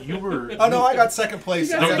nothing. You were. Oh no, I got second place.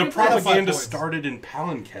 You I got got The second 5 propaganda points. started in You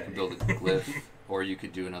Palanque. can build a glyph, or you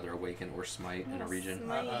could do another awaken or smite in a region.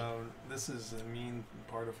 Smite. This is a mean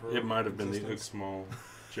part of her. It might have been the existence. small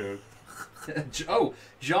joke. Oh,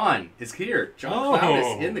 John is here. John Oh.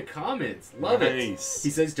 Cloudis in the comments. Love it. Nice. He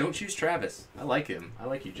says, "Don't choose Travis." I like him. I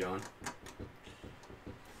like you, John.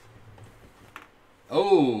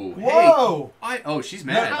 Oh, Whoa! hey. She's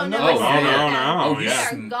mad. Oh, no, no, no, I said no, that. no, Oh, They yeah.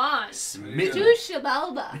 are gone. Smitten. To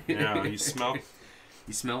Shabalba. Yeah, you smell.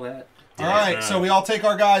 You smell that? All right, Yeah. so we all take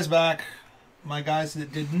our guys back. My guys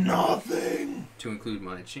that did nothing. To include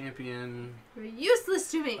my champion. You're useless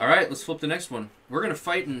to me. All right, let's flip the next one. We're gonna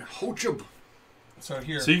fight in Hochub. So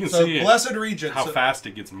here. So you can see Blessed Regent. how fast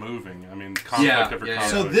it gets moving. I mean, conflict over conflict.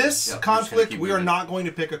 So this conflict, we are moving. not going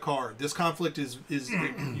to pick a card. This conflict is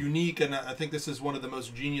unique, and I think this is one of the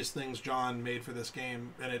most genius things John made for this game,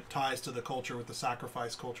 and it ties to the culture with the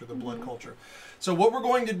sacrifice culture, the blood culture. So what we're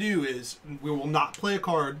going to do is we will not play a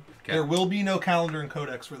card. Okay. There will be no calendar and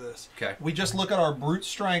codex for this. Okay. We just look at our brute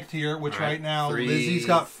strength here, which All right now 3, Lizzie's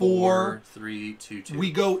got 4. 3, 2, 2.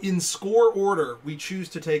 We go in score order. We choose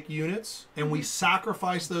to take units, and we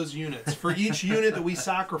sacrifice those units. For each unit that we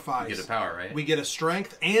sacrifice, You get a power, right? we get a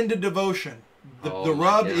strength and a devotion. The Oh my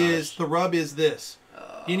rub gosh. is this.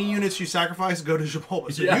 Any units you sacrifice go to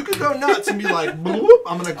Jabulba. So Yeah. you could go nuts and be like, "Bloop,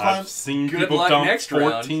 I'm going to climb." I've seen Good people luck dump next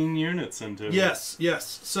 14 units into it.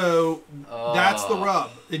 Yes. So that's the Oh.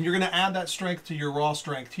 rub, and you're going to add that strength to your raw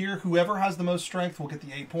strength here. Whoever has the most strength will get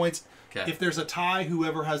the 8 points. Okay. If there's a tie,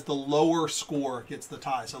 whoever has the lower score gets the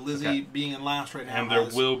tie. So Lizzie Okay. being in last right now. And there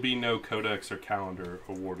has- will be no codex or calendar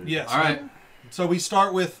awarded. Yes. All right. So we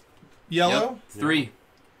start with yellow. Yep. 3.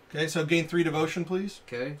 Okay, so gain 3 devotion, please.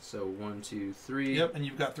 Okay, so 1, 2, 3. Yep, and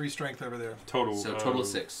you've got 3 strength over there. Total. So total of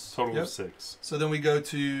 6. Total Yep. of 6. So then we go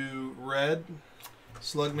to red,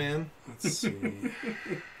 Slugman. Let's see.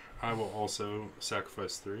 I will also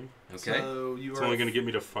sacrifice 3. Okay. So you It's are only going to get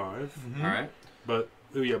me to 5. Mhm. All right. But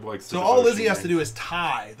but like So all Lizzie has to do is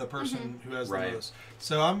tie the person who has Right. the most.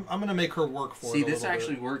 So I'm going to make her work for See, it. this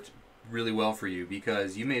actually worked really well for you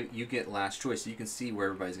because you get last choice, so you can see where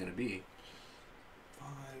everybody's going to be. 5.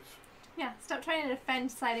 Yeah, stop trying to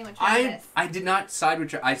defend siding with Travis. I did not side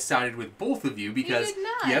with I sided with both of you because You did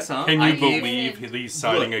not. yes, huh? Can I you gave- believe he's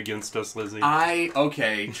siding against us, Lizzie?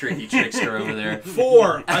 okay, tricky trickster over there.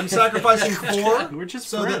 4. I'm sacrificing 4 We're just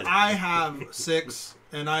so that friends. I have 6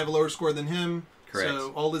 and I have a lower score than him. Correct.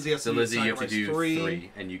 So all Lizzie has So to do Lizzie, is you have to sacrifice do 3.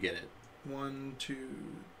 3, and you get it. 1, 2,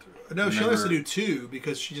 3. No, she only has to do 2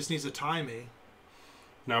 because she just needs to tie me.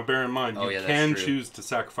 Now, bear in mind, Oh, you yeah, that's can true. choose to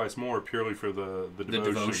sacrifice more purely for the The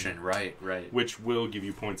devotion, devotion, right, which will give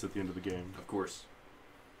you points at the end of the game. of course.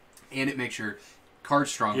 And it makes your card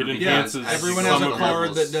stronger. It because enhances as you Everyone go has up a the card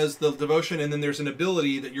levels- that does the devotion, and then there's an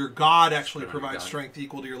ability that your god actually Spend on your provides god. strength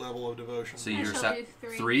equal to your level of devotion. So I you're shall do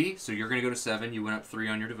 3. 3, so you're going to go to 7. You went up 3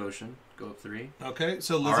 on your devotion. Go up 3. Okay,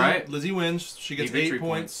 so Lizzie, All right. Lizzie wins. She gets 8 victory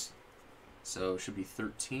points. So it should be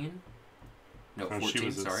 13. No, Oh, 14, she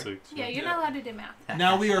was at sorry. 6. Yeah, you're not allowed to do math.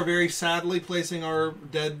 Now we are very sadly placing our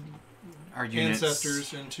dead Our units.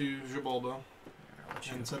 ancestors into Jabulba,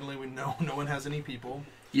 and suddenly we know no one has any people.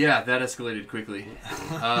 Yeah, that escalated quickly.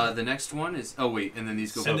 The next one is... Oh, wait, and then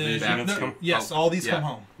these go So these back units to... come- Yes, oh, all these yeah, come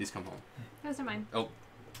home. These come home. Those are mine.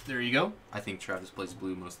 There you go. I think Travis plays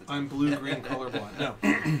blue most of the time. I'm blue, green, colorblind. No.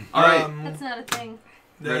 All right. That's not a thing.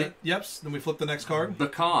 Ready? Yep. Then we flip the next card.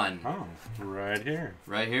 Bakan. Oh, right here.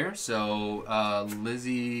 Right here. So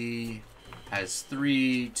Lizzie has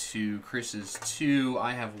 3 to Chris's 2.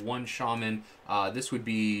 I have 1 shaman. This would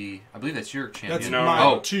be... I believe that's your champion. That's No. mine.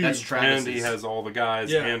 Oh, 2. that's Travis's. And he has all the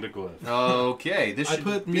guys Yeah. and a glyph. Okay, this I should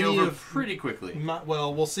put be many over of- pretty quickly.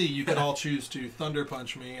 Well, we'll see. You can all choose to thunder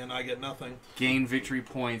punch me, and I get nothing. Gain victory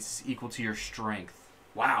points equal to your strength.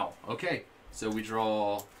 Wow. Okay. So we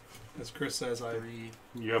draw As Chris says, 3.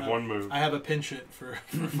 You have one move. I have a penchant for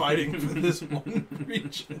fighting for this one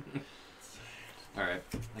region. All right.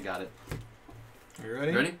 I got it. Are you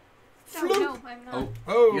ready? Ready? Oh, Floop. no, I'm not. Oh.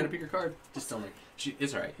 Oh, You gotta pick your card. Just tell me.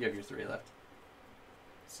 It's alright. You have your 3 left.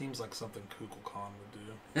 seems like something Kukulkan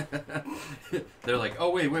would do. They're like, oh,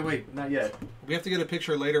 wait. Not yet. We have to get a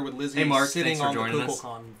picture later with Lizzie Hey, Mark, sitting thanks for on the joining us.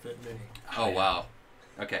 Kukulkan mini. Oh, wow.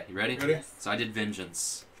 Okay, you ready? Ready? So I did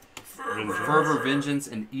Vengeance. Vengeance. Fervor, Vengeance,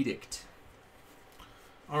 and Edict.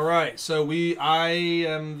 All right, so I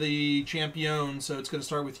am the champion, so it's going to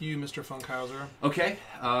start with you, Mr. Funkhauser. Okay,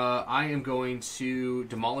 I am going to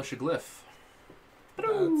demolish a glyph.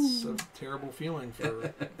 That's a terrible feeling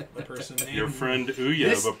for a person named... Your friend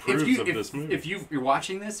Uyev approves of this move. If you're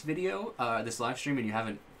watching this video, this live stream, and you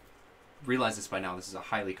haven't realized this by now, this is a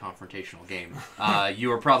highly confrontational game. You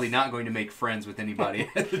are probably not going to make friends with anybody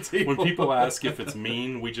at the table. When people ask if it's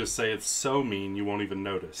mean, we just say it's so mean you won't even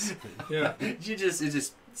notice. Yeah. it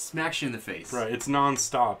just smacks you in the face. Right, it's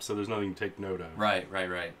non-stop, so there's nothing to take note of. Right.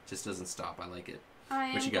 Just doesn't stop. I like it.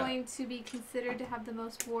 I What am you got? going to be considered to have the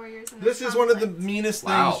most warriors in This is one of the conflict. meanest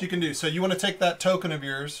Wow. things you can do. So you want to take that token of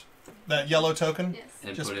yours, that yellow token, Yes.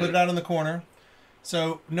 And just put it out in the corner.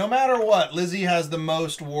 So no matter what, Lizzie has the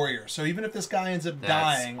most warriors. So even if this guy ends up That's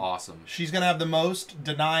dying, awesome. she's going to have the most,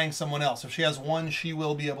 denying someone else. If she has 1, she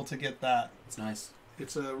will be able to get that. It's nice.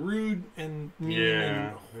 It's a rude and mean Yeah,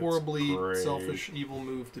 and horribly it's great. selfish, evil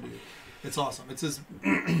move to do. It's awesome. It's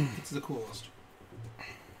it's the coolest.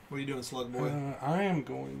 What are you doing, Slug Boy? I am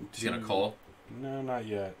going to... She's gonna call. No, not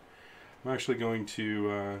yet. I'm actually going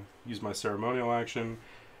to use my ceremonial action,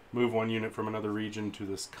 move 1 unit from another region to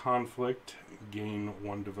this conflict, gain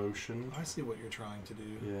 1 devotion. I see what you're trying to do.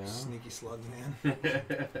 Yeah. Sneaky slug man.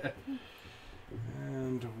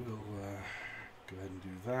 And we'll go ahead and do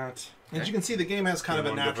that. As you can see, the game has kind of a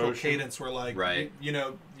Gain 1 natural devotion. cadence where, like, Right. you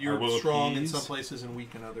know, I you're will strong in appease. some places and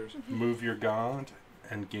weak in others. Move your god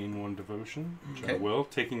and gain 1 devotion, which I Okay. will,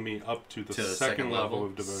 taking me up to the, To the second level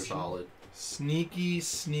of devotion. Solid. Sneaky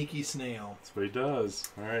snail. That's what he does.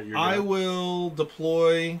 All right, you're I good. will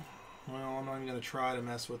deploy. Well, I'm not even going to try to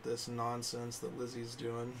mess with this nonsense that Lizzie's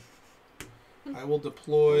doing. I will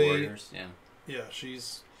deploy. Warriors, yeah. Yeah,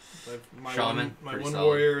 she's. My Shaman, my pretty one solid.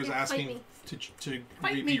 warrior is Yeah, fight asking me. to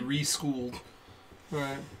Fight be me. reschooled. All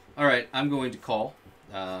right. All right, I'm going to call.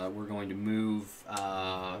 We're going to move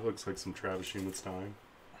That looks like some Travasheen with time.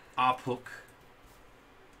 Apuk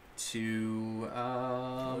to. If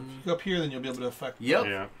you go up here, then you'll be able to affect. Yep,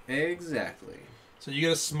 Yeah. exactly. So you get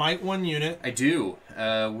to smite 1 unit. I do.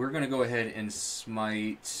 We're going to go ahead and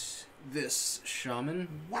smite this shaman.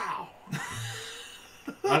 Wow.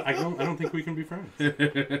 I don't think we can be friends.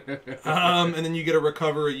 And then you get to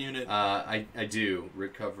recover a unit. I do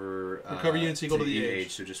recover. Recover units equal to the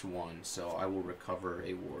age. so just 1. So I will recover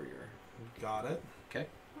a warrior. Got it. Okay.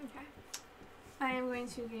 I am going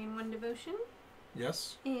to gain 1 devotion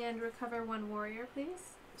Yes. and recover 1 warrior,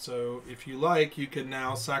 please. So if you like, you can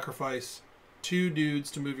now sacrifice 2 dudes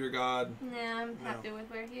to move your god. Nah, I'm happy with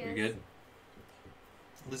where he is. You're good.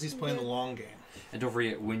 Lizzie's playing the long game. And don't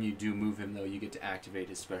forget, when you do move him, though, you get to activate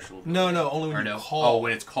his special ability. No, only when Or you no. call. Oh,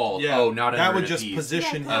 when it's called. Yeah, Oh, not that under would an just appease.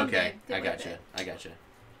 position Yeah, him. Okay, Good I with gotcha. it. I gotcha.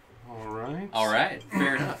 All right. All right,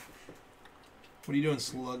 fair enough. What are you doing,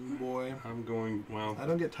 slug boy? I'm going, well, I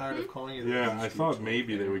don't get tired of calling you. yeah, that. I thought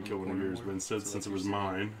maybe they would kill 1 of yours, but instead, since it was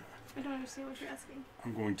mine, I don't understand what you're asking.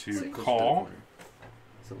 I'm going So to close the call, corner.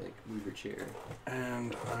 So, like, move your chair.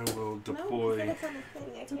 and I will No, deploy. it's on the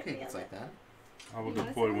thing. I It's can't okay, be it's on like that. I will You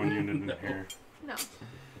deploy wanna 1 say unit in here. No. I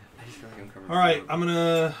just feel like I'm covering. All right, I'm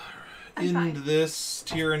gonna I'm end fine. this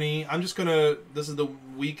tyranny. I'm just gonna. This is the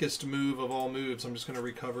weakest move of all moves. I'm just gonna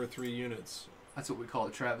recover 3 units. That's what we call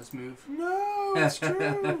a Travis move. No, it's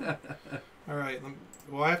true. All right.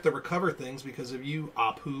 Well, I have to recover things because of you,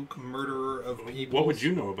 Apuk, murderer of people. What would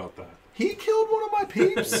you know about that? He killed one of my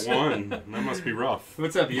peeps. 1. That must be rough.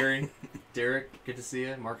 What's up, Yuri? Derek, good to see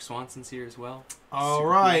you. Mark Swanson's here as well. All Super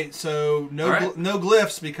right. So no, All right. no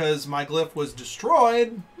glyphs because my glyph was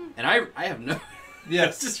destroyed. And I have no.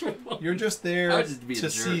 Yes. Just- You're just I there would just be a to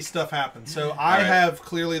see jerk. stuff happen. So I right. have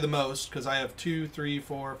clearly the most because I have 2, 3,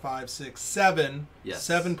 4, 5, 6, 7. Yes.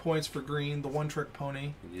 7 points for green. The one-trick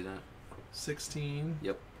pony. Can you do that? 16.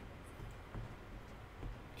 Yep.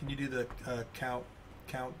 Can you do the count?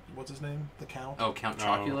 Count. What's his name? The count. Oh, Count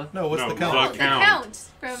Chocula? No. What's No, the count? the count. Count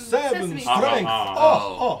from 7 Sesame strength. Street.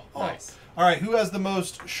 Oh. Nice. All right. Who has the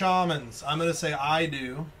most shamans? I'm gonna say I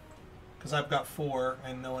do. Because I've got 4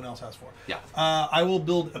 and no one else has 4. Yeah. I will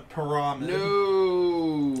build a pyramid. No.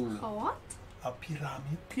 A what? A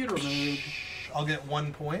pyramid. Pyramid. I'll get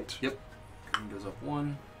 1 point. Yep. Green goes up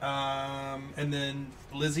 1. And then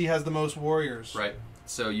Lizzie has the most warriors. Right.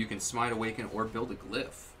 So you can smite, awaken, or build a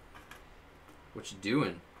glyph. What you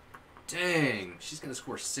doing? Dang. She's gonna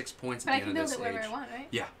score 6 points But at I the can end build of this it wherever I stage. want, right?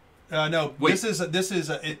 Yeah. No, Wait.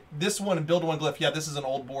 this one and build 1 glyph. Yeah, this is an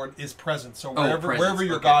old board. Is present. So Oh, wherever presence,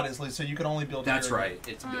 your okay. god is, Lizzie, so you can only build. That's here. right.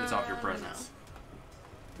 It's off your no. presence.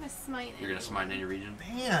 I'm gonna smite You're gonna smite in any region.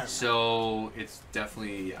 Man. So it's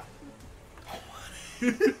definitely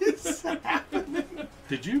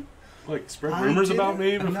Did you, like, spread I rumors didn't. about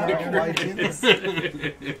me No, before? I didn't.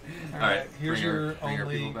 All right, right. here's bring our- your bring our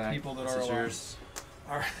only people back. people that This are is alive. yours.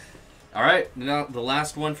 All right. All right. Now the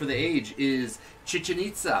last one for the age is Chichen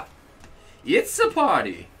Itza. It's a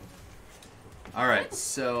party. All right.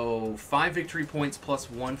 So 5 victory points plus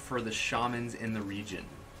 1 for the shamans in the region.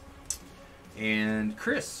 And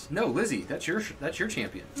Lizzie, that's your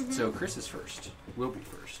champion. So Chris is first. Will be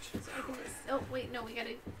first. So I can just, oh, wait, no, we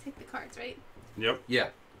gotta take the cards, right? Yep. Yeah.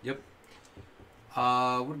 Yep.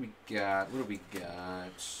 What do we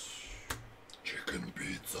got? Chicken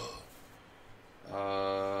pizza. Do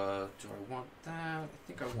I want that? I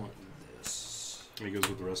think I want this. And he goes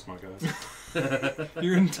with the rest of my guys.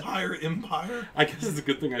 Your entire empire. I guess it's a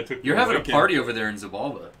good thing I took. You're the having a Awaken. party over there in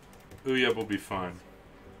Zabalba. Uyeb will be fine.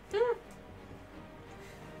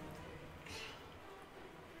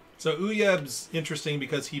 So Uyeb's interesting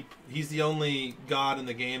because he's the only god in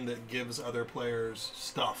the game that gives other players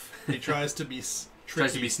stuff. He tries to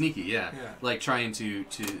Tries to be sneaky, yeah. Yeah. Like trying to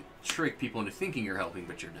trick people into thinking you're helping,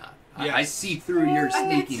 but you're not. Yes. I see through your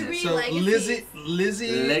sneakiness. So Legacies.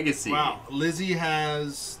 Lizzie. Legacy. Wow. Lizzie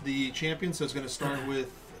has the champion, so it's going to start with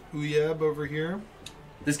Uyeb over here.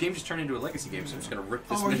 This game just turned into a legacy game, so I'm just gonna rip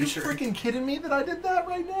this Oh, are you miniature. freaking kidding me that I did that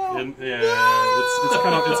right now?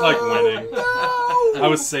 It's like winning. No! I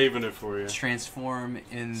was saving it for you. Transform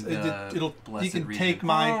in the blessed you can region. take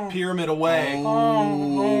my pyramid away.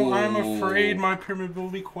 Oh, I'm afraid my pyramid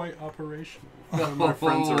will be quite operational. My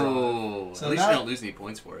friends are on. So at least that- you don't lose any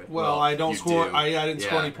points for it. Well, I don't you score. do. I didn't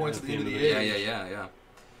score Yeah. any points at the end of the Yeah, age. yeah.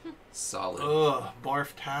 Solid. Ugh,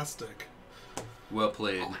 barf-tastic. Well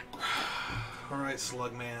played. All right,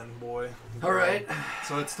 Slugman boy. All right.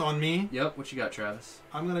 So it's on me. Yep. What you got, Travis?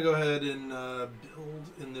 I'm gonna go ahead and build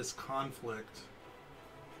in this conflict.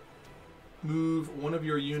 Move one of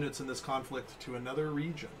your units in this conflict to another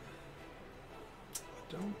region. I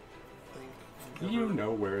don't think. I'm You ever-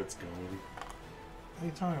 know where it's going. What are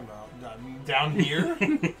you talking about? Down here?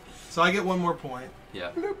 So I get one more point.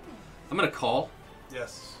 Yeah. I'm gonna call.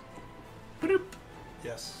 Yes.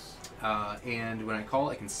 Yes. And when I call,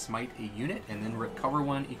 I can smite a unit and then recover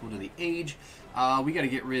one equal to the age. We got to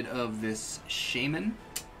get rid of this shaman.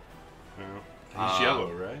 He's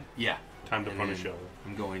yellow, right? Yeah. Time to And punish then yellow.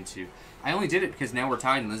 I'm going to. I only did it because now we're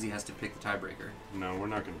tied and Lizzie has to pick the tiebreaker. No, we're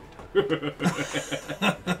not going to be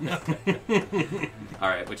tied. All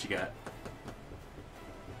right, what you got?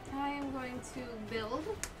 I am going to build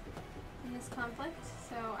in this conflict.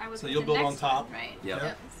 So I would. So pick you'll the build next on top? one, right?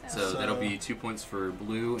 Yep. So So- that'll be 2 points for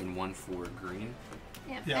blue and 1 for green.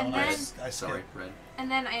 Yep. Yeah, and I then skip. Sorry, red.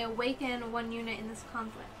 I awaken one unit in this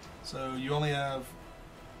conflict. So you only have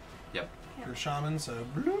Yep. your shaman, so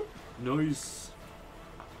bloop. Nice.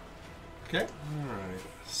 Okay. Alright,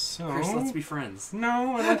 so... Chris, let's be friends.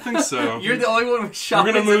 No, I don't think so. You're the only one with We're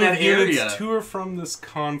shamans going to in move that units area. to or from this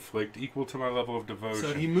conflict equal to my level of devotion.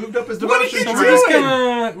 So he moved up his What are devotion. you So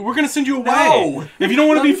track. we're gonna send you away. No. If you don't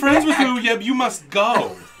want to be Come friends with back. Uyeb, you must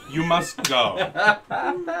go. You must go. I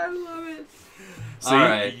love it. See, All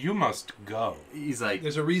right. you must go. He's like,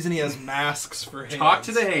 There's a reason he has masks for hands. talk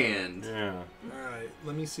to the hand. Yeah. All right.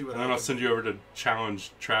 Let me see what. And then I'll send you over to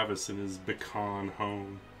challenge Travis in his beacon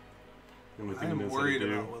home. The only I thing he am knows how to worried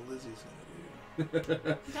do. about what Lizzie's gonna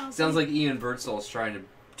do. Don't Sounds say- like Ian Birdsall's trying to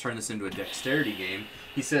turn this into a dexterity game.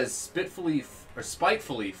 He says, spitefully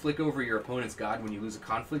flick over your opponent's god when you lose a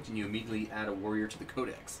conflict, and you immediately add a warrior to the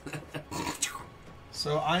codex.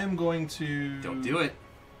 So I am going to. Don't do it.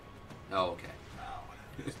 Oh, okay.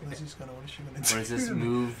 Lizzie's gonna. What is she gonna do? What is this?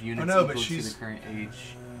 Move units no, but equal to she's- the current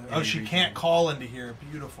age. Oh, she can't call into here.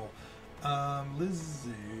 Beautiful.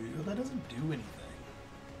 Lizzie. Oh, that doesn't do anything.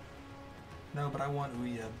 No, but I want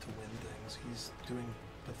Uyeb to win things. He's doing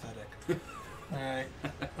pathetic. Alright,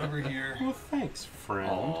 over here. Well, thanks, friend.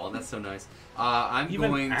 Oh, that's so nice. I'm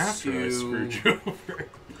Even going after I to. screwed you over.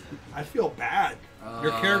 I feel bad.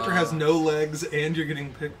 Your character has no legs and you're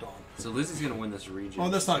getting picked on. So Lizzie's gonna win this region. Oh,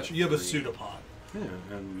 that's not She's true. You have a got 3. pseudopod.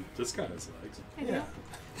 Yeah, and this guy has legs. Yeah.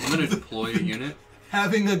 I'm gonna deploy a unit.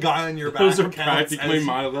 Having a guy on your back. Those are counts practically as-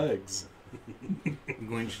 my legs. I'm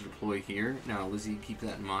going to deploy here. Now, Lizzie, keep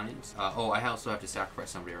that in mind. I also have to sacrifice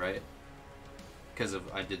somebody, right? Because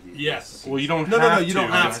I did the. Yes. Well, you don't No, have no, to. you don't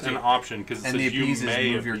have It's to. an option because it And the says you appease is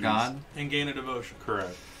may move your appease. god. And gain a devotion.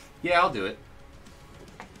 Correct. Yeah, I'll do it.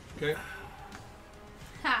 Okay.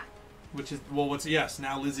 Ha! Which is, well, what's, yes,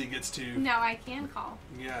 now Lizzie gets to, No, I can call.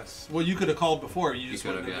 yes. Well, you could have called before. You just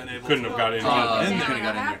could wouldn't have, have been yeah. able Couldn't to. have got in. Uh, in you there. could've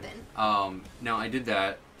got in What there. happened? Now, I did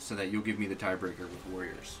that so that you'll give me the tiebreaker with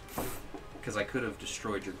warriors. Because I could have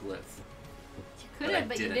destroyed your glyph. You could have,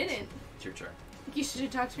 but you didn't. It's your turn. You should have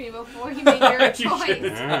talked to me before you made your choice.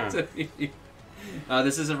 Yeah.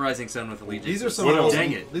 This isn't Rising Sun with Allegiance. These are some What of the a most,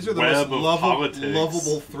 dang it. these are the web most of politics.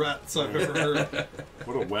 lovable threats I've ever heard.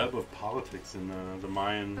 What a web of politics in the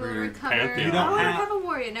Mayan We'll Weird recover. pantheon. You don't Oh, I have- have a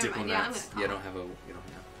warrior. Never mind. Yeah, I'm gonna Diplomats. call. Yeah, don't have a. You don't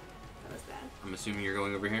have. That was bad. I'm assuming you're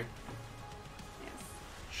going over here. Yes.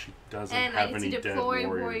 She doesn't And I have get any to dead deploy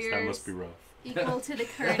warriors. That warriors. must be rough. Equal to the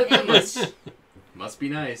current age. Must be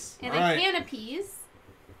nice. And Alright. I can appease.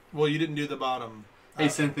 Well, you didn't do the bottom. Hey,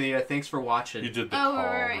 Cynthia, thanks for watching. You did the Oh, call,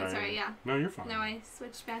 right. Sorry, yeah. No, you're fine. No, I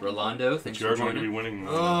switched back. Rolando, But thanks you're for going to be joining. winning.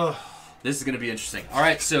 Ugh. This is going to be interesting. All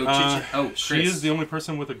right, so Chris. she is the only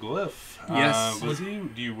person with a glyph. Yes. Lizzie,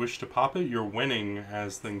 do you wish to pop it? You're winning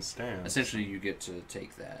as things stand. Essentially, you get to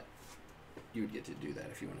take that. You would get to do that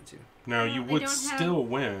if you wanted to. Now, Well, you I would don't still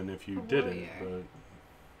win if you a didn't, warrior.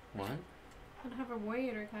 What? I don't have a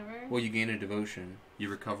warrior to recover. Well, you gain a devotion. You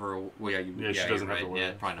recover. Well, yeah, you. Yeah, she you're doesn't have right. the Yeah,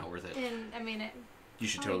 word. probably not worth it. And I mean, it. You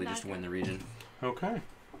should Probably totally just not win the region. but okay.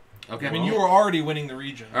 Okay. I mean, you were already winning the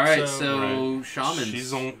region. All right, so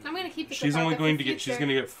shamans. I'm gonna keep the She's clip only out going for to get. She's future. going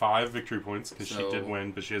to get 5 victory points because she So- did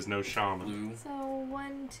win, but she has no shaman. Blue. So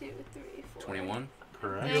 1, 2, 3, 4. 21.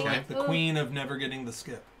 Correct. you're Okay. like the queen of never getting the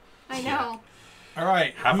skip. I know. All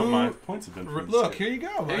right. Half of who- my points have been. for the Look, skip. here you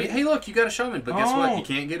go. Hey, Right? hey, look, you got a shaman, but guess what? Oh. You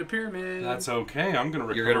can't get a pyramid. That's okay. I'm going to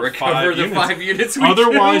recover. You're gonna 5 recover the units. 5 units. We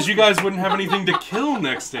Otherwise, killed. you guys wouldn't have anything to kill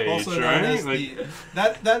next stage, Also known right? as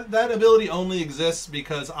that ability only exists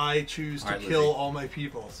because I choose to All right, kill Lizzie. all my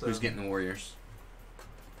people. So. Who's getting the warriors?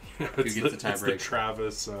 it's, gets the it's the tiebreaker?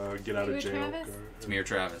 Travis get out of You or jail. Travis? card. It's me or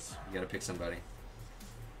Travis. You got to pick somebody.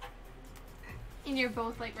 And you're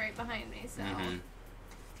both like right behind me, so. Mhm.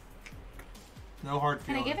 No hard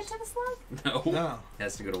Can I feelings. give it to the slug? No. No. It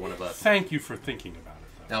has to go to one of us. Thank you for thinking about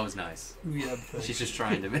it, though. That was nice. Ooh, yeah, thanks. She's just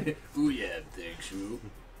trying to make. Ooh yeah, thanks you.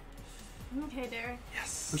 Okay, Derek.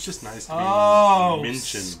 Yes. It was just nice to be Oh,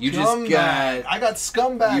 mentioned. You just scumbag. got- I got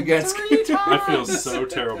scumbag You got 3 times. I feel so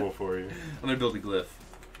terrible for you. I'm gonna build a glyph.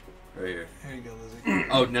 Right here. There you go, Lizzie.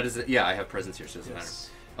 Oh, no, does it? Yeah, I have presents here, so it doesn't Yes.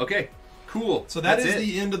 matter. Okay, cool. So that That's is it.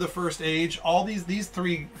 the end of the first age. All these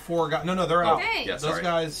 3, 4 guys. No, they're Oh, out. Hey. yeah, Those sorry.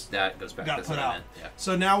 guys That goes back. got That's put what I out. meant. Yeah.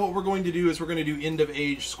 So now what we're going to do is we're going to do end of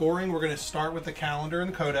age scoring. We're going to start with the calendar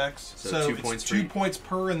and the codex. So 2 it's points for 2 you. points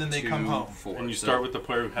per, and then they come 2, home. 4. And you So- start with the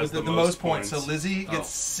player who has With the most points. So Lizzie Oh. gets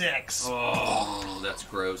 6. Oh, that's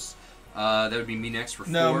gross. That would be me next for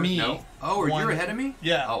 4. No, me. No. Oh, or One- you're ahead of me?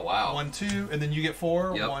 Yeah. Oh, wow. 1, 2, and then you get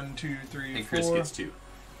 4. Yep. 1, 2, 3, And Chris 4. gets 2.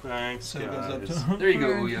 Thanks, So it goes up guys. to There you go,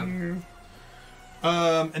 Ouya.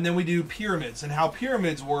 And then we do pyramids. And how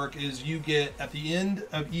pyramids work is you get, at the end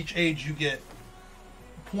of each age, you get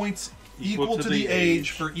points equal to the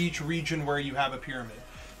age for each region where you have a pyramid.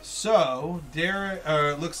 So, Derek,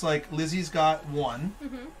 looks like Lizzie's got 1,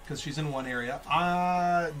 because she's in 1 area.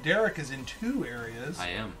 Derek is in 2 areas. I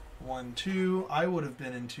am. 1, 2. I would have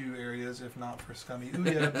been in 2 areas if not for Scummy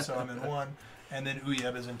Uyeb, so I'm in 1. And then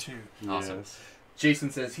Uyeb is in 2. Awesome. Yes.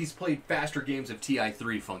 Jason says he's played faster games of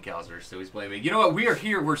TI3 Funkhauser, so he's blaming. You know what? We are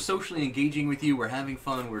here. We're socially engaging with you. We're having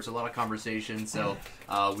fun. There's a lot of conversation, so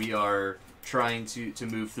we are trying to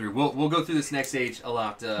move through. We'll go through this next stage a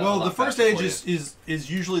lot. Well, the first faster stage for you. is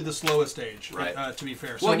usually the slowest stage, Right. to be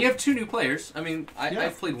fair. Well, and you have 2 new players. I mean, Yeah.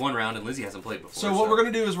 I've played 1 round, and Lizzie hasn't played before. So what we're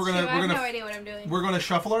gonna do is I have no idea what I'm doing. we're gonna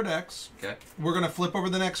shuffle our decks. Okay. We're gonna flip over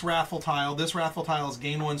the next raffle tile. This raffle tile is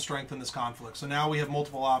gain 1 strength in this conflict. So now we have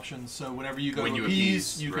multiple options. So whenever you go When to you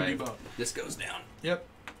appease, appease, you can do right. both. This goes down. Yep.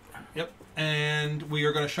 And we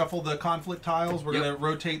are going to shuffle the conflict tiles. We're Yep. going to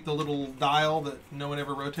rotate the little dial that no one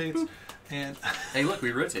ever rotates. And Hey, look,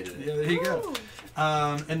 we rotated it. yeah, there you go.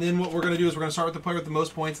 And then what we're going to do is we're going to start with the player with the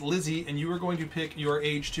most points, Lizzie, and you are going to pick your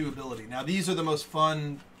age 2 ability. Now, these are the most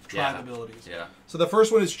fun tribe Yeah. abilities. Yeah. So the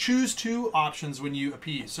first one is choose 2 options when you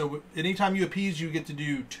appease. So anytime you appease, you get to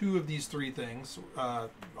do 2 of these 3 things.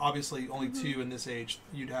 Obviously, only 2 in this age.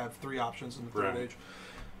 You'd have 3 options in the third Right. age.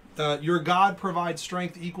 Your god provides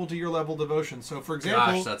strength equal to your level of devotion. So, for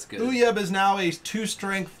example, Gosh, that's good. Uyeb is now a 2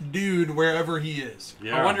 strength dude wherever he is.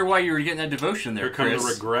 Yeah. I wonder why you were getting that devotion there, Here come Chris.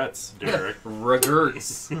 the regrets, Derek.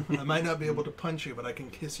 Regrets. I might not be able to punch you, but I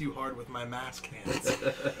can kiss you hard with my mask hands.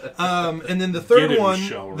 And then the third Get him, one,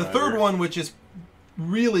 Shell the Rider. third one, which is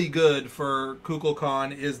really good for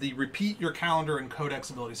Kukulkan, is the repeat your calendar and codex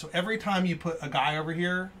ability. So every time you put a guy over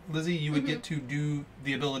here, Lizzie, you would get to do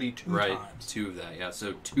the ability 2 right. times. 2 of that, yeah.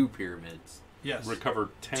 So 2 pyramids. Yes. Recover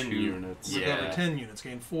 10 2. units. Yeah. Recover 10 units,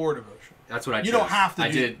 gain 4 devotion. That's what I chose. You don't have to I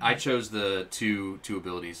do- did. I chose the two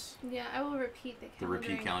abilities. Yeah, I will repeat the calendar. The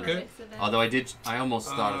repeat and calendar. codex event. Although I almost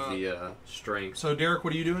thought of the strength. So, Derek,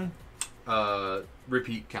 what are you doing?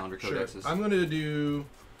 Repeat calendar codexes. I'm going to do...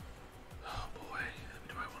 Oh, boy.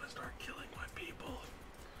 Do I want to start killing my people?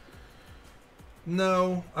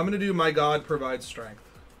 No. I'm going to do my god provides strength.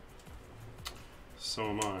 So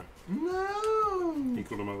am I. No.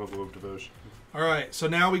 Equal to my level of devotion. All right, so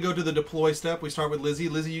now we go to the deploy step. We start with Lizzie.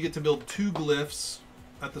 Lizzie, you get to build 2 glyphs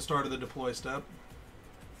at the start of the deploy step,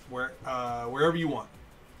 wherever you want.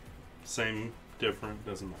 Same, different,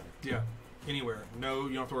 doesn't matter. Yeah, anywhere. No,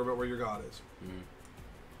 you don't have to worry about where your god is.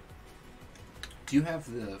 Do you have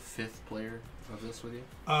the 5th player of this with you?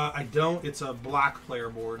 I don't. It's a black player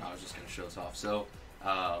board. I was just going to show us off. So,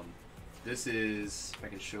 this is, if I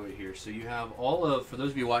can show it here. So you have all of, for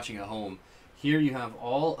those of you watching at home, here you have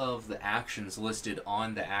all of the actions listed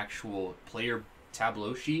on the actual player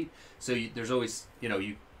tableau sheet. So there's always,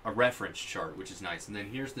 a reference chart, which is nice. And then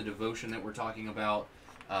here's the devotion that we're talking about.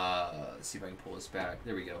 Let's see if I can pull this back.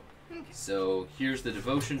 There we go. So here's the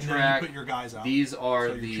devotion And then track. you put your guys out. These are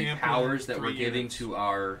So your the champion, powers that 3 we're giving units. to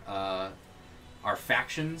our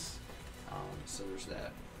factions. So there's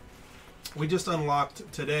that. We just unlocked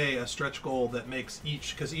today a stretch goal that makes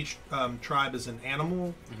each, because each tribe is an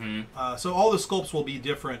animal. Mm-hmm. So all the sculpts will be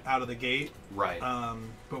different out of the gate. Right.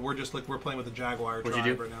 But we're just we're playing with the jaguar What'd tribe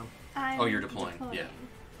you do? right now. I'm Oh, you're deploying.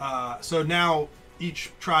 Yeah. So now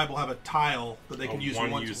each tribe will have a tile that they can use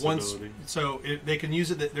once. So they can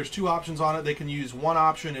use it. There's two options on it. They can use one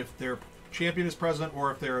option if their champion is present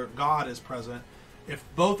or if their god is present. If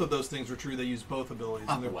both of those things are true, they use both abilities,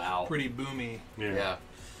 and they're pretty boomy. Yeah.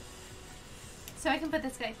 So I can put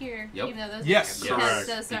this guy here, Yep. even though those Yes. Correct.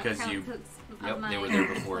 those don't Because count you- 'cause of Yep, my they were there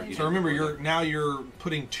before. player. So remember, you're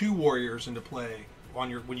putting 2 warriors into play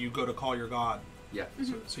on when you go to call your god. Yeah.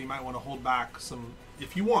 So you might want to hold back some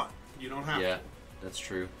if you want. You don't have Yeah, to. that's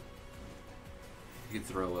true. You could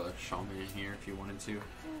throw a shaman in here if you wanted to.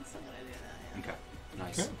 I'm still gonna do that. Yeah. Okay.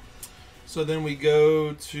 Nice. Okay. So then we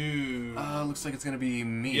go to. Looks like it's gonna be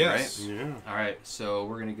me, Yes. right? Yeah. All right. So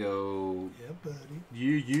we're gonna go. Yeah, buddy.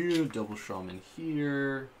 You double shaman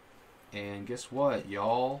here, and guess what,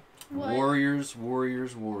 y'all? What? Warriors,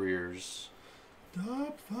 warriors, warriors.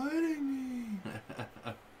 Stop fighting me.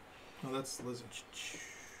 No, that's Lizzie.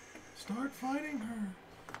 Start fighting her.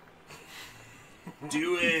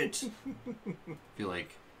 Do it. Feel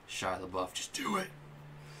like Shia LaBeouf. Just do it.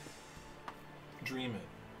 Dream it.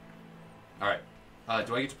 All right.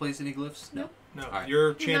 Do I get to place any glyphs? No. No, All right.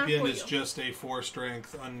 your champion for is you. just a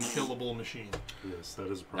 4-strength, unkillable machine. Yes, that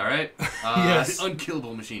is a All problem. right. Yes.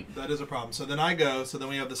 Unkillable machine. That is a problem. So then I go. So then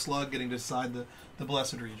we have the slug getting to decide the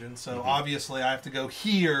blessed region. So Mm-hmm. obviously I have to go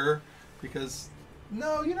here because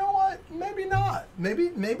no, you know what? Maybe not.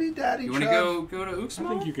 Maybe Daddy. You want to Trev- go to I Uxmal?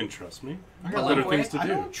 think you can trust me. I I got got better away. things to I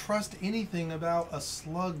do. don't trust anything about a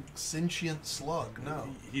slug, sentient slug. No.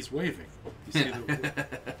 He's waving.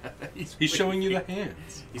 You see he's showing you the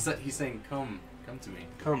hands. He's saying, "Come to me."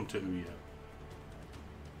 Come to Uya.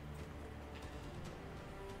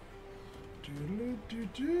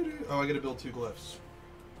 Oh, I got to build 2 glyphs.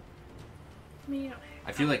 Me, you don't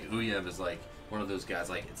I feel like Uyab is like one of those guys.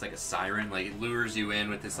 Like it's like a siren. Like it lures you in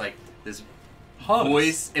with this this Hugs.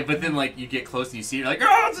 voice, but then like you get close and you see it, you're like,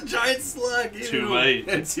 oh, it's a giant slug. Ew. Too late.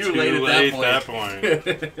 It's Too late late at that point.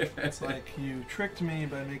 It's like you tricked me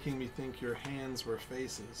by making me think your hands were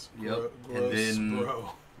faces. Yep. And Gross, then- bro.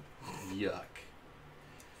 Yuck.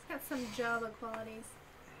 It's got some Java qualities.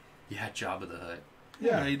 Yeah, Jabba the Hutt.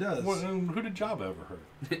 Yeah, he does. Well, who did Jabba ever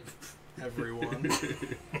hurt? Everyone.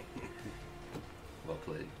 Well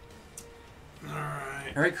played. All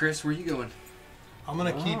right. All right, Chris, where you going? I'm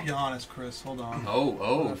gonna Wow. keep you honest, Chris. Hold on.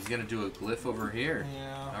 Oh, he's gonna do a glyph over here.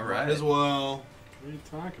 Yeah. All right. might as well. What are you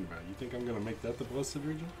talking about? You think I'm going to make that the blessed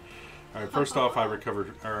region? All right. First off, I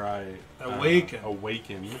recovered, or I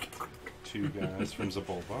awaken 2 guys from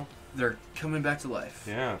Zabulba. They're coming back to life.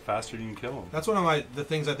 Yeah, faster you can kill them. That's one of the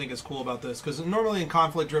things I think is cool about this, because normally in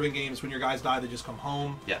conflict-driven games, when your guys die, they just come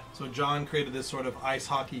home. Yeah. So John created this sort of ice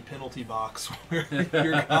hockey penalty box where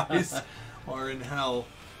your guys are in hell,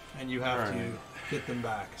 and you have All to right. get them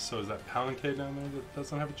back. So is that Palanque down there that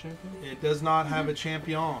doesn't have a champion? It does not have a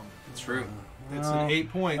champion. It's true. It's Well, an 8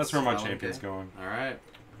 points. That's where my Palanque. champion's going. All right.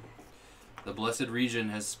 The blessed region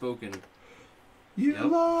has spoken. You Yep.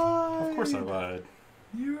 lied. Of course I lied.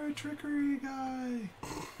 You're a trickery guy.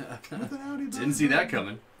 With an outie Didn't see that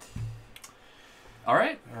coming. All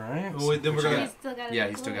right. All right. Oh, wait, then we're What you gonna. He's still got Yeah,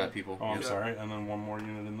 he's still got people. Oh, I'm Yep. sorry. And then one more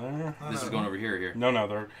unit in there. This is going over here.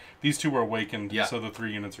 No, these 2 were awakened, Yeah. so the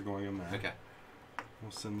 3 units are going in there. Okay.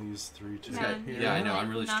 We'll send these 3 to Yeah. here. Yeah, I know. I'm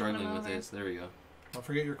really Knock them struggling with over. this. There we go. Don't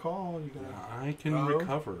forget your call. You're gonna. I can Oh.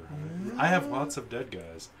 recover. I have lots of dead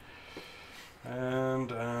guys.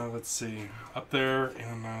 And let's see, up there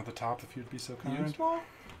in the top, if you'd be so kind. All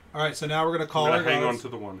right, so now we're gonna call I'm our gonna hang on gods. to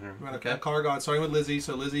the one here. We're gonna Okay. call our god. Starting with Lizzie.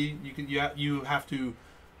 So Lizzie, you have to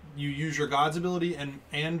use your god's ability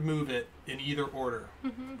and move it in either order.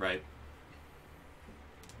 Right.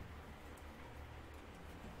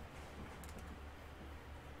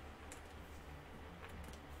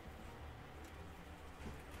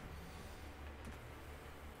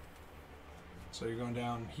 So you're going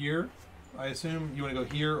down here. I assume you want to go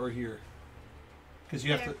here or here, because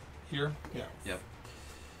you have There. to here. Yeah. Yep.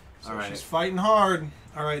 So All right. she's fighting hard.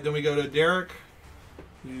 All right, then we go to Derek,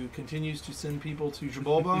 who continues to send people to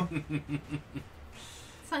Jabulba.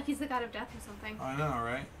 It's like he's the god of death or something. I know,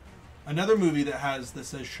 right? Another movie that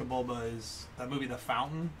says Jabulba is that movie, The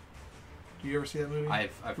Fountain. Do you ever see that movie?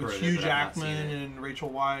 I've heard With of Hugh it, but I've not seen Jackman it. and Rachel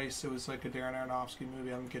Weisz. It was like a Darren Aronofsky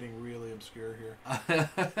movie. I'm getting really obscure here.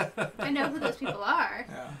 I know who those people are,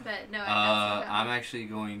 Yeah. but no, I've not seen I'm them. actually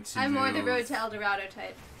going to. I'm more the move Road to El Dorado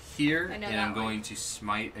type. here, I know and that I'm one. going to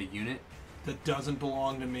smite a unit that doesn't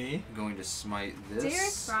belong to me. I'm going to smite Derek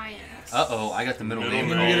this. Bryan. Uh-oh, I got the middle name And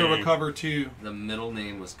Middle you get called. a recover 2. The middle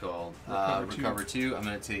name was called. Recover 2. I'm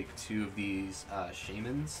going to take 2 of these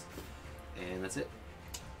shamans, and that's it.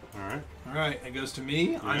 Alright. Alright, it goes to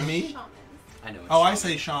me. I'm me. Shaman. I know it's Oh, I shaman.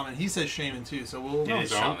 say shaman. He says shaman too, so we'll... It is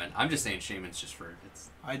don't. shaman. I'm just saying shaman's just for...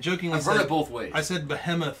 I jokingly I've heard said... it both ways. I said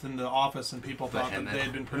behemoth in the office, and people thought Behemoth. that they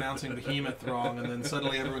had been pronouncing behemoth wrong, and then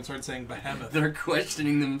suddenly everyone started saying behemoth. They're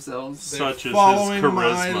questioning themselves. They're Such is his following charisma.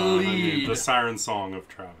 my I mean, lead. the siren song of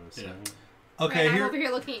Travis. Yeah. Okay, Right, I'm here... over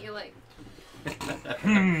here looking at you like,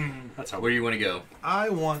 That's how Where do you want to go? I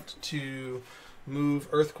want to move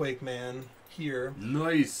Earthquake Man here,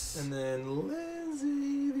 Nice. and then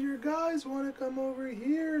Lizzie, your guys want to come over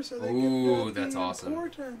here so they Ooh, can that's be awesome.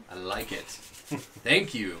 important. I like it.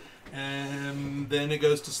 Thank you. And then it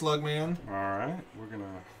goes to Slugman. Alright, we're gonna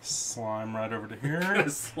slime right over to here.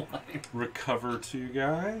 Slime. Recover 2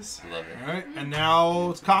 guys. Love it. All right, and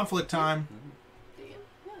now it's conflict time. do you?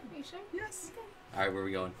 Yeah, are you sure? Yes. All right, where are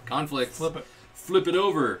we going? Conflict. Flip it. Flip it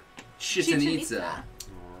over. Chichen Itza.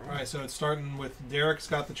 All right, so it's starting with Derek's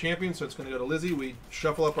got the champion, so it's going to go to Lizzie. We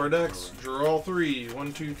shuffle up our decks, draw all 3.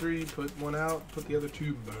 1, 2, 3. Put one out. Put the other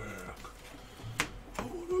 2 back. I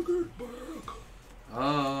want to get back.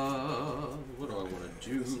 What do I want to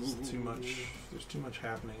do? This is too much. There's too much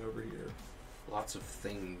happening over here. Lots of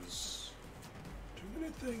things. Too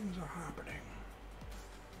many things are happening.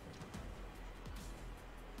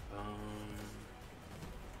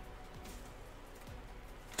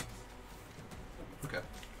 Okay.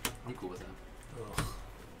 I'm cool with that.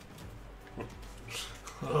 Ugh.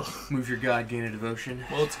 Ugh. Move your god, gain a devotion.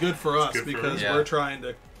 Well, it's good for us good for because us. Yeah. we're trying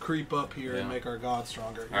to creep up here and Yeah. make our god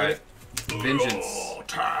stronger. All right. Vengeance. Oh,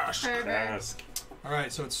 task. Perfect. Task. All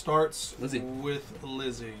right, so it starts Lizzie. with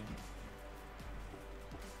Lizzie.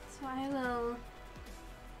 So I will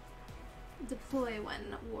deploy 1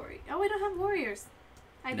 warrior. Oh, I don't have warriors.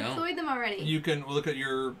 I No. deployed them already. You can look at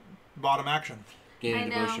your bottom action. Gain I a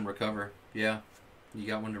know. devotion, recover. Yeah. You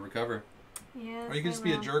got one to recover. Yes, Or you can I just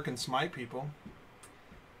be a will. jerk and smite people.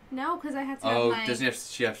 No, because I have to have Oh, my... doesn't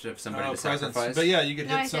she have to have somebody to Presence. sacrifice? But yeah, you could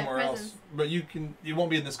No, I hit said somewhere else. presence. But you won't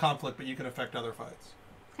be in this conflict, but you can affect other fights.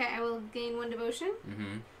 Okay, I will gain 1 devotion.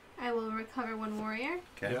 Mm-hmm. I will recover 1 warrior.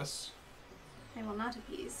 Okay. Yes. I will not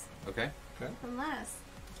appease. Okay. Unless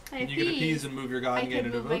I And you can appease and move your god I and gain a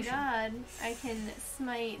can move my devotion. god. I can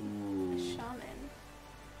smite Ooh. shaman.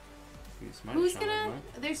 You smite Who's shaman, gonna?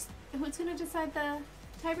 what? Who's gonna decide the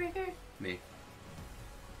tiebreaker? Me.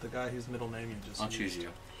 The guy whose middle name you just I'll used choose you.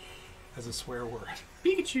 as a swear word.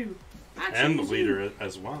 Pikachu. And the leader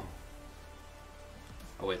as well.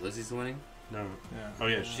 Oh wait, Lizzie's winning? No. Yeah. Oh,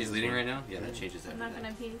 yeah, She's leading right now? Yeah, that changes I'm everything. not gonna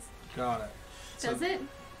appease. Got it. So, Does it?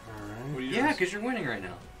 What Alright. do you Yeah, do? because you're winning right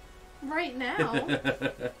now. Right now.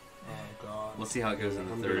 Oh god. We'll see how it goes in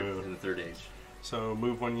I'm the third gonna- in the third age. So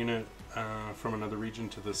move 1 unit from another region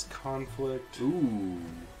to this conflict. Ooh.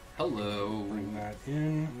 Hello. Bring that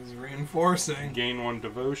in. He's reinforcing. Gain 1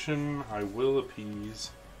 devotion. I will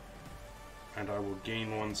appease. And I will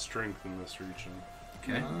gain 1 strength in this region.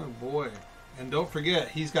 Okay. Oh boy. And don't forget,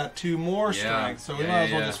 he's got 2 more Yeah. strength, so we Yeah, might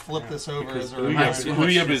as well yeah, just flip this over Because as a Uyab- reminder.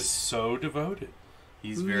 Uyab- Uyab is so devoted.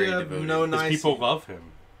 He's very Uyab, devoted. no, Because nice. people love him.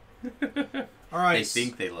 All right. They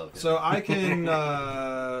think they love him. So I can.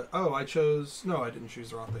 I chose. No, I didn't choose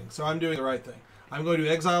the wrong thing. So I'm doing the right thing. I'm going to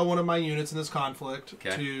exile 1 of my units in this conflict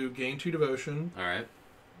Okay. to gain 2 devotion. All right.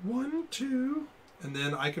 1, 2, and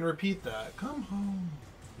then I can repeat that. Come home.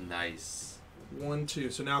 Nice. 1, 2.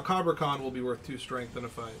 So now Cabracon will be worth 2 strength in a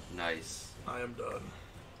fight. Nice. I am done.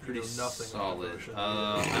 Pretty You know nothing of solid. devotion.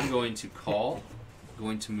 I'm going to call.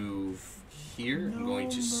 Going to move here. I'm going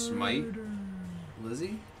to smite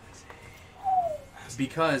Lizzie.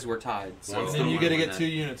 Because we're tied. So Once And then you I'm get to gonna get win 2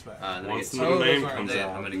 that. units back. Then I Once get the two. middle those name aren't comes there.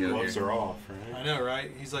 out, I'm gonna go gloves here. are off, I right? know,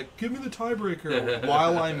 right? He's like, give me the tiebreaker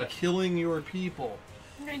while I'm killing your people.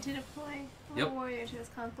 I'm going to deploy 1 Yep. warrior to this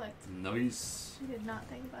conflict. Nice. I did not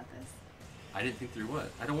think about this. I didn't think through what.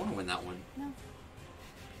 I don't want to win that one. No.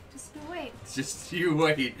 Just you wait. It's just you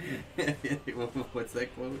wait. What's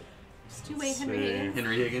that quote? Just you wait, Henry Say- Higgins.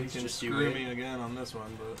 Henry You Higgins. can Just you screw wait. me again on this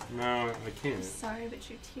one, but No, I I'm can't. sorry, but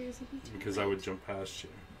your tears will be too Because I would jump past you.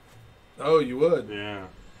 oh, you would. Yeah.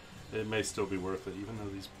 It may still be worth it, even though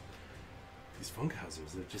these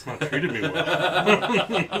funkhouses, they've just not treated me well.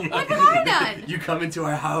 What have I done? You come into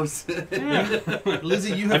our house.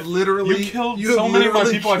 Lizzie, you have literally You killed you have so many of my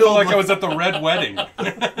literally people, I feel killed like my- I was at the Red Wedding.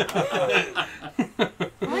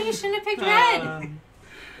 Well, you shouldn't have picked red.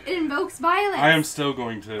 It invokes violence. I am still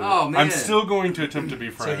going to. Oh, man. I'm still going to attempt to be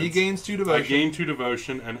friends. So he gains 2 devotion. I gain 2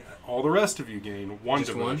 devotion, and all the rest of you gain 1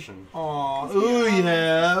 Just one? devotion. Aw,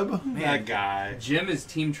 Uyab. Man. That guy. Jim is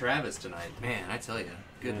Team Travis tonight. Man, I tell you.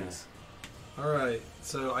 Goodness. All right,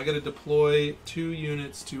 so I got to deploy 2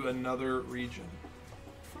 units to another region.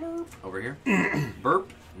 Over here.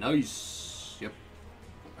 Burp. Nice. Yep.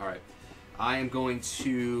 All right. I am going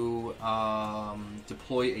to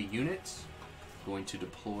deploy a unit. Going to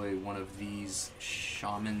deploy one of these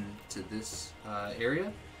shaman to this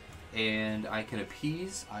area. And I can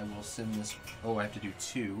appease. I will send this... Oh, I have to do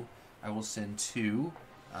 2. I will send 2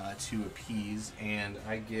 to appease. And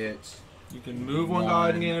I get... You can move one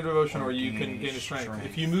god and gain a devotion, or you can gain a strength.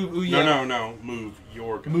 If you move Uyab... No. Move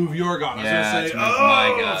your god. Move your god. I was Yeah, going to to say, move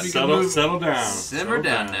my god. if you can move- Settle down. Simmer Settle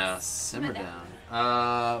down now. Simmer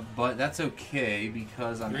down. But that's okay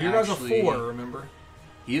because I'm Your guy's a actually... 4, remember?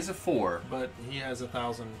 He is a 4. But he has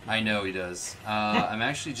 1,000 people. I know he does. I'm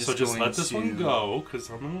actually just So just going let this to... one go, because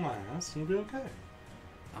I'm in last, and it'll be okay.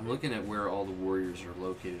 I'm looking at where all the warriors are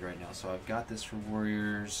located right now. So I've got this for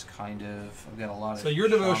warriors, kind of. I've got a lot of... So your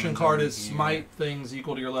devotion shamans card over is here. smite things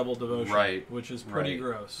equal to your level of devotion. Right. Which is pretty Right.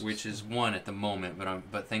 gross. Which is 1 at the moment,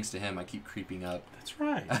 but thanks to him, I keep creeping up. That's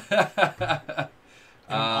right.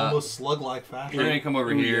 In almost slug-like fashion. We're going to come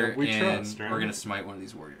over Ooh, yeah, here, we and trust, right? we're going to smite one of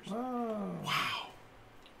these warriors. Oh. Wow.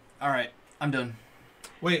 All right. I'm done.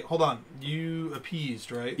 Wait, hold on. You appeased,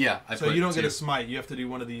 right? Yeah. So you don't get a smite. You have to do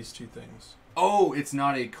one of these 2 things. Oh, it's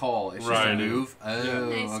not a call. It's just Right. a move. Oh,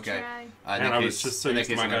 Nice okay. try. In And that I was case- just so in that used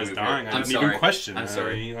to case, my I'm gonna guys move dying. here. I I'm didn't sorry. even question. I'm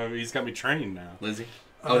sorry. He's got me trained now. Lizzie?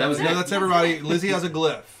 Oh, that was no, it? that's everybody. Lizzie has a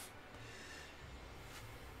glyph.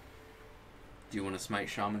 Do you want to smite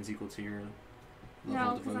shamans equal to your level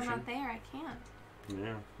No, of because I'm devotion? not there. I can't.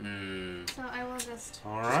 Yeah. So I will just...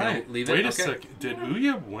 All right. leave it? Wait a Okay. second. Did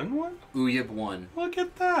Uyab win one? Uyab 1. Look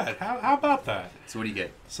at that. How about that? So what do you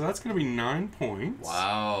get? So that's going to be 9 points.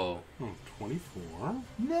 Wow. Oh, 24.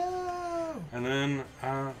 No. And then,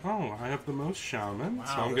 I have the most shaman. Wow,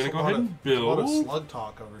 so I'm there's going to go a lot ahead of- and there's a lot of build. slug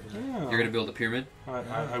talk over here. Yeah. You're going to build a pyramid?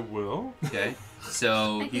 I will. Okay.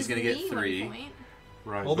 So that he's gives going to me get 1 3. point.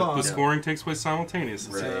 Right. Hold but on. the scoring takes place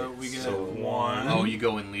simultaneously. Right. So we get So 1. Oh, you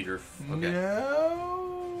go in leader. Okay. No.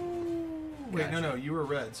 Wait, Gotcha. no. You were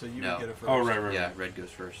red, so you No. would get it first. Oh, right. Yeah, red goes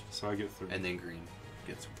first. So I get 3. And then green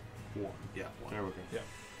gets 1. Yeah, 1. There we go. Yeah.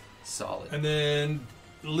 Solid. And then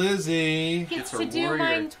Lizzie Gets a to do warrior.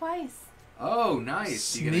 mine twice. Oh,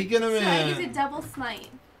 nice. You sneaking him So I in. use a double smite.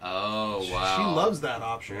 Oh, wow. She loves that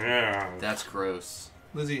option. Yeah. That's gross.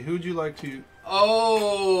 Lizzie, who'd you like to?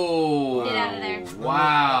 Oh! Get out of there.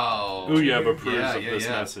 Wow. Uyab approves Yeah, of yeah, this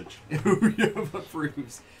yeah. message. Uyab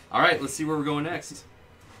approves. All right, let's see where we're going next.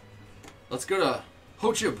 Let's go to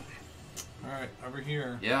Hochib. All right, over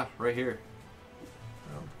here. Yeah, right here.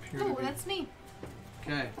 Appear to Oh, be- that's me.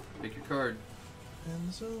 Okay, pick your card. In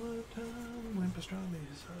the summertime, when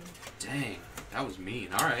pastrami's hot. Dang, that was mean.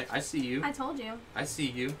 All right, I see you. I told you. I see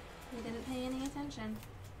you. You didn't pay any attention.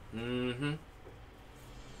 Mm-hmm.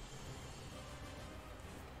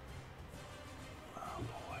 Oh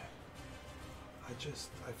boy.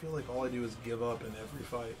 I feel like all I do is give up in every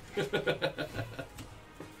fight.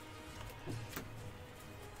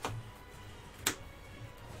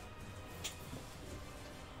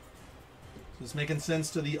 Is this making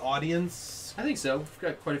sense to the audience? I think so. We've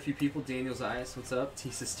got quite a few people. Daniel's Eyes, what's up?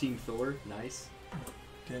 Tisa's Team Thor, nice.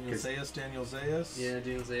 Daniel Zayas, Daniel Zayas. Yeah,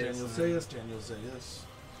 Daniel's Eyes. Daniel Zayas, Daniel Zayas.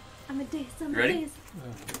 I'm a days. I'm Ready? a days.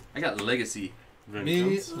 I got Legacy. Me,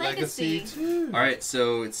 Vengeance. Legacy Legacy. too. All right,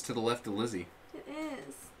 so it's to the left of Lizzie. It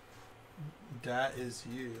is. That is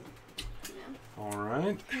you. Yeah. All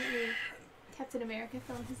right. Captain America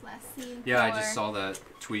filmed his last scene. Yeah, I for- just saw that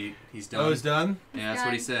tweet. He's done. Oh, it's done? Yeah, that's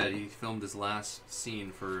what he done. said. He filmed his last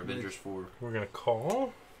scene for Avengers 4. We're going to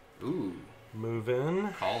call, Ooh, move in,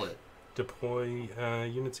 call it. deploy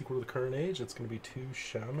units equal to the current age. That's going to be 2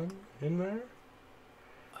 shaman in there.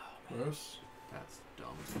 Gross. That's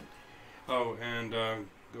dumb. Oh, and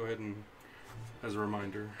go ahead and, as a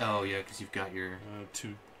reminder, Oh, yeah, because you've got your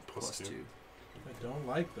 2 plus 2. 2. I don't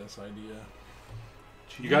like this idea.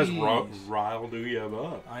 You guys Jeez. riled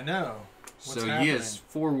Uyab up. I know. What's So happening? he has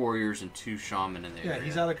 4 warriors and 2 shaman in there. Yeah,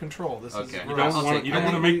 he's out of control. This Okay. is You gross. don't wanna- you don't I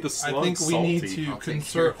wanna think make we- the I slug think we need salty. to I'll take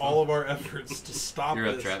concert care of all of our efforts to stop You're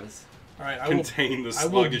up, this. Travis. All right, I will. Contain the I will-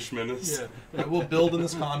 sluggish menace. Yeah, I will build in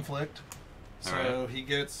this conflict. So All he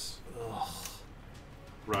gets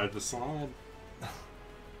Ride the slide.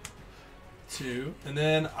 2, and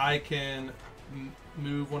then I can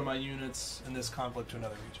move one of my units in this conflict to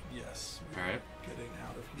another region. Yes. All right. Getting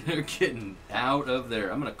out of here. They're getting out of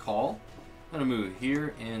there. I'm going to call. I'm gonna move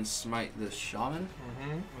here and smite this shaman.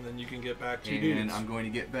 Mm-hmm. And then you can get back 2 And dudes. I'm going to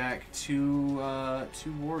get back two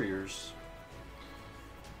warriors.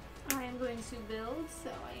 I am going to build, so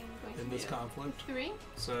I am going to in this do conflict. 3.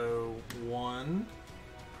 So 1,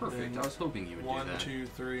 Perfect. Then I was hoping you would 1, do that. 2,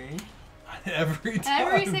 3. Every time.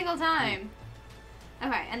 Every single time.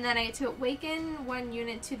 Okay, and then I get to awaken 1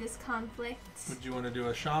 unit to this conflict. Would you want to do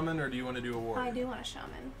a shaman or do you want to do a warrior? I do want a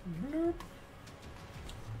shaman. Nope.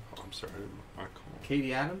 Oh, I'm sorry, my call.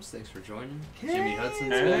 Katie Adams, thanks for joining. Jimmy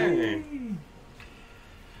Hudson's Hey.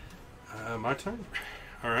 back. My turn.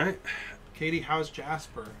 All right. Katie, how's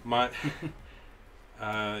Jasper? My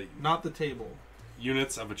Not the table.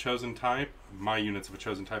 units of a chosen type. My units of a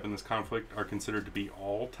chosen type in this conflict are considered to be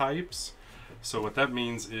all types. So what that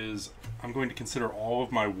means is I'm going to consider all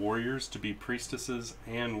of my warriors to be priestesses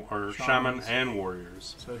or shaman Shamans. and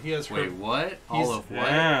warriors. So he has Wait, what? All of what?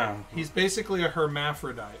 Yeah. He's basically a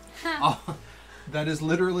hermaphrodite. Oh, That is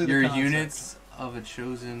literally the your concept. units of a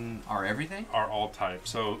chosen are everything? Are all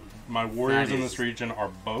types. So my warriors That in is this region are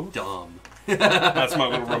both. Dumb. That's my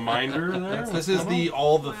little reminder there. This is the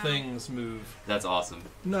all the Wow. things move. That's awesome.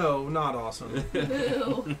 No, not awesome.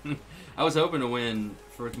 Boo. I was hoping to win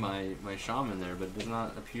for my shaman there, but it does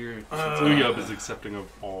not appear. Uyub is accepting of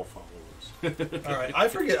all followers. All right, I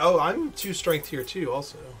forget. Oh, I'm 2 strength here too,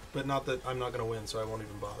 also, but not that I'm not going to win, so I won't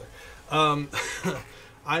even bother.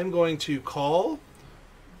 I'm going to call,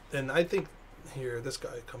 and I think here this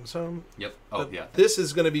guy comes home. Yep. Oh, But yeah. This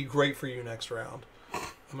is going to be great for you next round.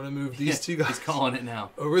 I'm going to move these two guys He's calling it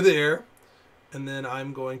now. over there, and then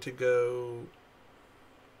I'm going to go.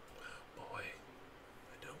 Oh boy,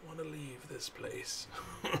 I don't want to leave this place.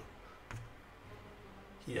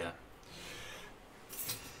 Yeah.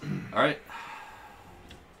 All right.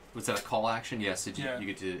 Was that a call action? Yes. Did you? Yeah. You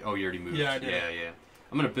get to? Oh, you already moved. Yeah, I did. Yeah.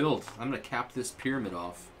 I'm gonna build. I'm gonna cap this pyramid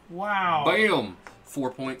off. Wow. Bam!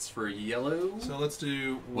 4 points for yellow. So let's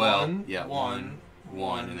do well, one, yeah, one,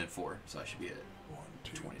 one, and then 4. So I should be at 1,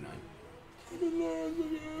 2,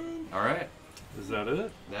 29. All right. Is that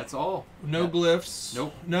it? That's all. No Yeah. glyphs.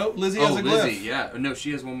 Nope. No, Lizzie has Oh, a glyph. Lizzie. Yeah. No,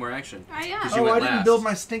 she has one more action. Oh, yeah. 'Cause you Oh, I went didn't last. build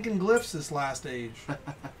my stinking glyphs this last age.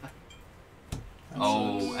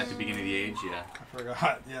 Oh, at the beginning of the age, yeah. I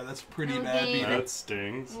forgot. Yeah, that's pretty Okay. bad. Beating. That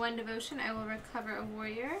stings. 1 devotion. I will recover a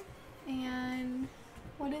warrior. And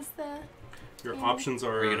what is the... Your Yeah. options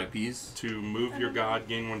Are you are gonna appease? to move your god,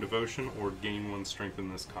 gain 1 devotion, or gain 1 strength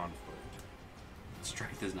in this conflict.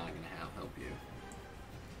 Strength is not gonna help you.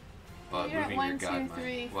 But You're at moving 1, your 2, god might.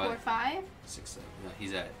 3, What? 4, 5. 6, 7. No,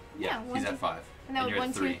 he's at. Yeah, Yeah, one, he's two- at 5. And that And was you're 1,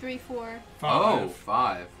 at 2, 3. 3, 4. Oh, 5.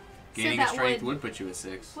 5. Gaining a that strength would- would put you at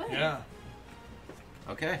 6. What? Yeah.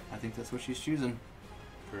 Okay, I think that's what she's choosing.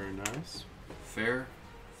 Very nice. Fair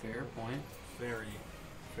point. Very,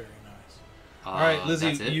 very nice. All right, Lizzie,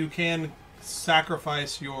 that's it? you can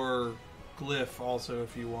sacrifice your glyph also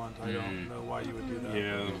if you want. I don't Mm. know why you would do that. Yeah.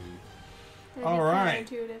 Mhm. That'd All be right.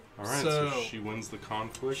 counterintuitive. All right, so So- she wins the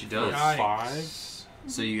conflict. She does. for Yikes. 5.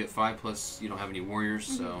 So you get 5 plus you don't have any warriors,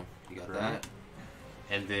 so you got Correct. that.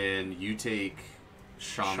 And then you take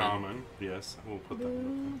shaman, Shaman. Yes, we'll put that.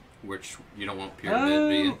 Boo. which you don't want pyramid,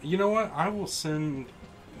 do you? You know what? I will send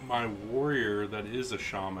my warrior that is a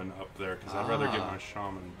shaman up there because I'd rather get Ah. my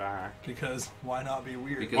shaman back. Because why not be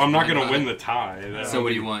weird? Because- Well, I'm not why going to not? win the tie. That So would what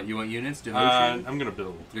do be- you want? You want units? Devotion? I'm going to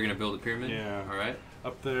build You're gonna build a pyramid? Yeah. Alright.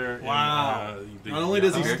 up there. Wow. And, Not only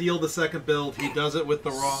does he Okay. steal the second build, he does it with the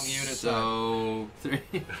wrong unit. So 3.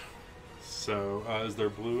 So, is there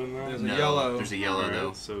blue in that? There's a No, yellow. There's a yellow Alright,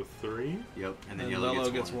 though. So 3. Yep. And then And yellow, yellow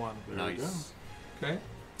gets gets one. one. There we Nice. Okay.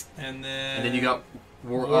 And then And then you got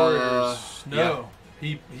warriors. No,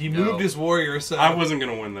 he No. moved his warrior. So I wasn't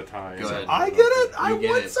going to win the tie. Go so- ahead. I get it. I You get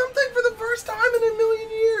won it. something for the first time in a million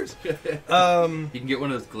years. You can get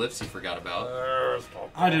one of those glyphs you forgot Uh, about.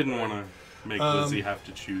 I didn't want to make Um, Lizzie have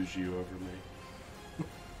to choose you over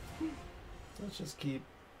me. Let's just keep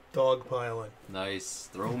dogpiling. Nice.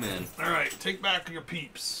 Throw them in. All right, take back your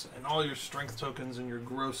peeps and all your strength tokens and your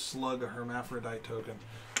gross slug hermaphrodite token.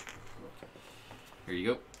 Here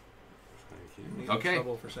you go. Thank You you. get in Okay.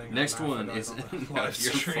 trouble for saying Next one hermaphrodite is on the no, live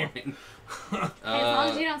you're stream. fine. As long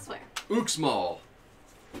as you don't swear. Uxmal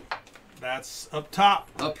That's up top.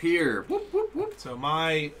 up here. Whoop, whoop, whoop. So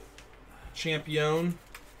my champion.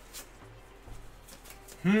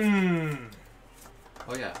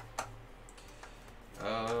 Oh yeah.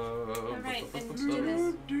 Alright,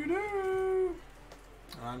 then do this.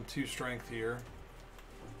 I'm 2 strength here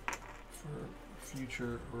for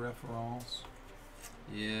future referrals.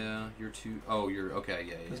 Yeah, you're too. Oh, you're okay.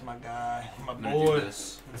 Yeah, This is yeah. my guy, my I'm gonna do boy,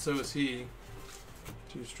 this. and so is he.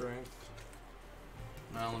 2 strength.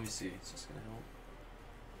 Well, let me see. Is this gonna help?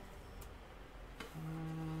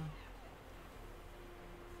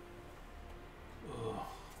 Ugh.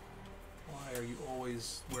 Why are you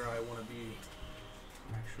always where I want to be?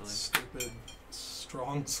 Actually. Stupid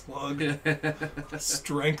strong slug.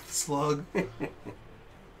 Strength slug.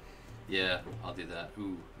 Yeah, I'll do that.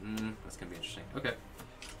 Ooh, that's gonna be interesting. Okay,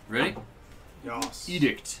 ready? Yes.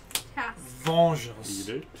 Edict. Pass. Vengeance.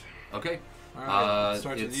 Edict. Okay. Alright,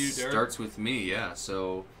 starts it with you, Derek. starts with me. Yeah.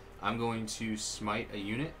 So I'm going to smite a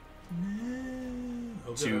unit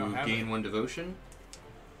Oh, good, I to don't have gain it. 1 devotion.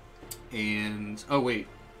 And oh wait,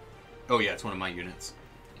 oh yeah, it's one of my units.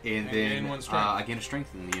 And And then gain 1 strength. I gain a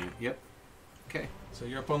strength in the unit. Yep. Okay, So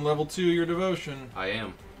you're up on level 2, your devotion. I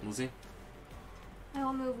am. Lizzie. I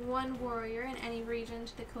will move 1 warrior in any region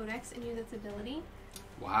to the codex and use its ability.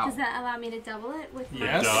 Wow. Does that allow me to double it with my...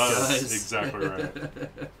 Yes. It does. It does. Exactly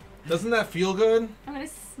right. Doesn't that feel good? I'm going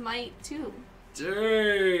to smite 2.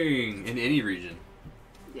 Dang! In any region.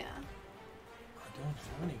 Yeah. I don't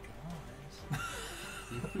have any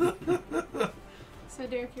guys. So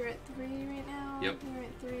Derek, you're at 3 right now. Yep. You're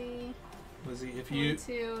at 3. Lizzie, if 1, you...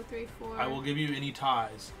 2, 3, 4. I will give you any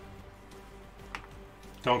ties.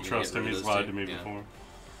 Don't You trust get him. rid of He's those lied two, to me yeah. before.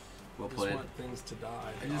 Well I just played. want things to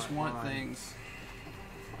die. I just not want mine. things.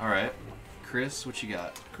 All right, Chris, what you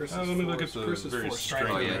got? Chris is Let me look force. at the Chris is very force strength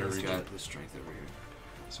Oh Right yeah, there he's we got go. the strength over here.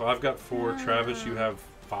 So I've got 4. Travis, you have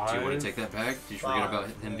 5. Do you want to take that back? Did you forget 5, about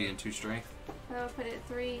him yeah. being 2 strength? I would put it at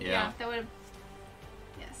 3. Yeah. That would have...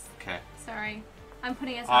 Yes. Okay. Sorry. I'm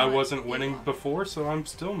putting us I on wasn't winning equal. before, so I'm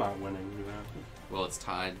still not winning. with that. Well, it's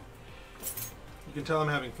tied. You can tell I'm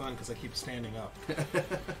having fun because I keep standing up.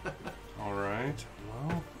 All right.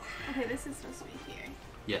 Well, Okay, this is supposed to be here.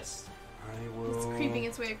 Yes. I will. It's creeping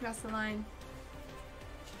its way across the line.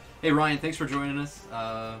 Hey Ryan, thanks for joining us.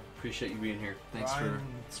 Appreciate you being here. Thanks Ryan,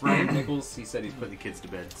 for Ryan Nichols. He said he's putting the kids to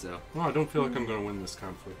bed. So Well, I don't feel like I'm going to win this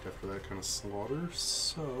conflict after that kind of slaughter,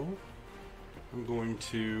 so I'm going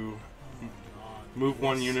to Oh my God. move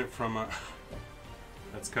 1 Yes. unit from a.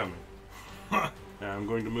 That's coming. Yeah, I'm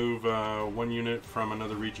going to move 1 unit from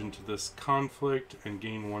another region to this conflict and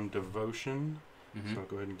gain 1 devotion. Mhm. So I'll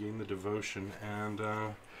go ahead and gain the devotion. And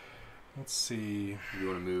let's see. you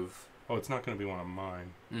want to move? Oh, it's not going to be one of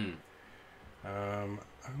mine.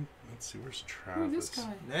 Let's see. Where's Travis?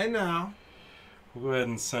 And now, We'll go ahead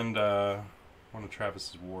and send one of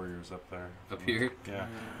Travis's warriors up there. Up here? Yeah.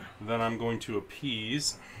 Then I'm going to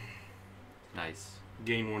appease, Nice.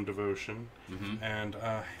 gain 1 devotion, Mm-hmm. and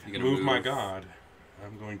You gonna move my move? god.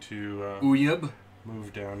 I'm going to Ooyub.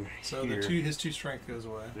 move down so here. his 2 strength goes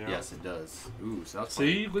away. Yeah. Yes, it does. Ooh, so that's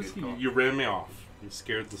See, fine. Good listen, call. you ran me off. You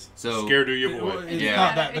scared the So- scared of your Well, boy. it's Yeah.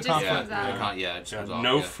 not that, It the just conflict. comes out. Yeah, it just Yeah, comes off.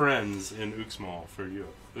 no yeah. friends in Uxmal for you.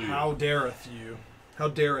 Ooh. How dareth you? How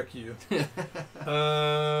dareth you?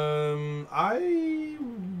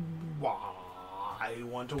 I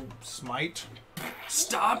want to smite.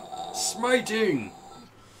 Stop smiting!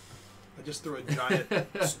 I just threw a giant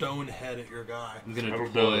stone head at your guy. I'm gonna That'll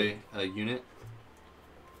do deploy a unit,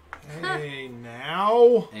 Hey,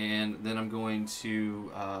 now. and then I'm going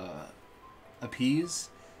to appease,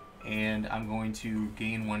 and I'm going to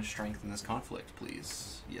gain 1 strength in this conflict,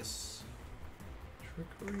 please. Yes.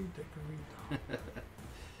 Trickery, dickery, dog.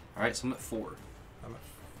 All right, so I'm at 4, I'm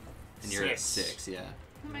and you're at 6. Yeah.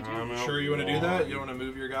 Am I doing? I'm sure you want to do that? You don't out. want to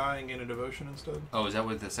move your guy and gain a devotion instead? Oh, is that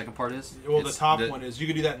what the second part is? Well, It's the top one is you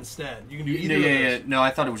can do that instead. You can do either Yeah, yeah, of yeah. those. No,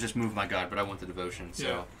 I thought it was just move my god, but I want the devotion, so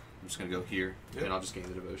Yeah. I'm just gonna go here, Yep. and I'll just gain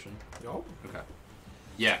the devotion. Yup. Okay.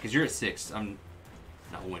 Yeah, because you're at 6. I'm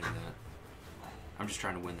not winning that. I'm just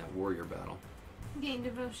trying to win that warrior battle. Gain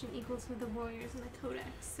devotion equals with the warriors in the codex.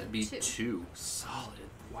 So That'd be 2. 2. Solid.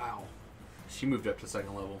 Wow. She moved up to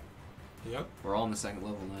 2nd level. Yep. We're all in the 2nd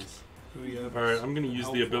level. Nice. Who you have? All right, I'm going to use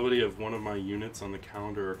the Helpful. ability of one of my units on the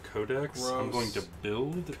calendar or codex. I'm going Gross. to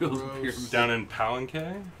build Build Gross. pyramid. down in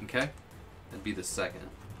Palanque. Okay. That'd be the 2nd,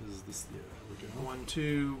 This is this. Yeah, there we go. 1,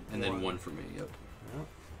 2, and then 1 for me. Yep. Yep.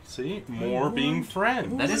 See, more being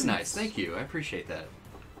friends. That is nice. Thank you. I appreciate that.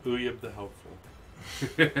 Uyab the helpful.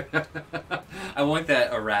 I want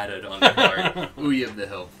that errated on the card. Ooh, you have the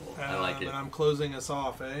helpful. I like it. And I'm closing us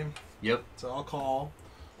off, eh? Yep. So I'll call.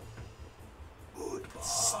 Goodbye.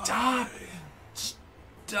 Stop.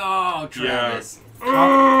 Stop, Travis. Cobra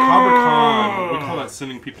Khan, we call that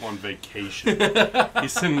sending people on vacation.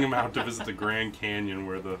 He's sending them out to visit the Grand Canyon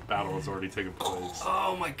where the battle has already taken place.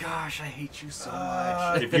 Oh my gosh, I hate you so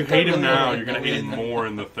much. If you hate him now, you're going to hate him more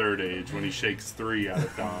in the Third Age when he shakes 3 out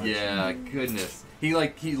of dodge. Yeah, goodness. He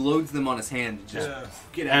loads them on his hand and just Yeah.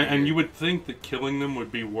 get out of here. And you would think that killing them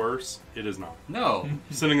would be worse. It is not. No.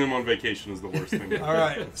 Sending them on vacation is the worst thing. All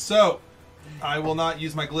right. So I will not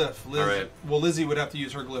use my glyph. All right. Well, Lizzie would have to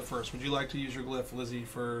use her glyph first. Would you like to use your glyph, Lizzie,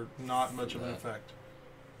 for not much of an effect?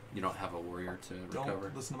 You don't have a warrior to recover.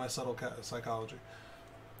 Don't listen to my subtle psychology.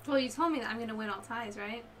 Well, you told me that I'm going to win all ties,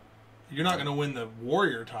 right? You're not going to win the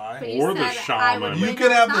warrior tie. But you Or the said I would shaman. You win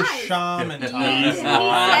could all have the ties. shaman He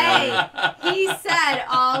tie. he said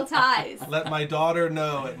all ties. Let my daughter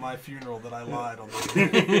know at my funeral that I lied on this. What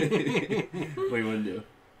do you want to do?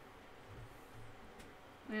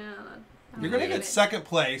 Yeah, You're going to get second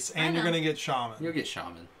place, and you're know. going to get shaman. You'll get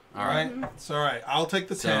shaman. All right? It's all right. I'll take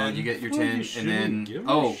the 10. So you get your Well, 10, you and then shouldn't give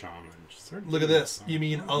oh, a shaman. Look at this. You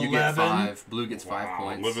mean 11? you get 5. Blue gets 5 Wow,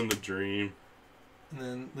 points. Living the dream. And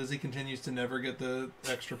then Lizzie continues to never get the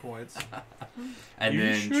extra points. And You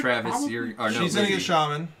then should Travis, probably- you're. Or no, She's going to get Lizzie.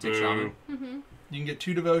 shaman. Take shaman. Mm-hmm. You can get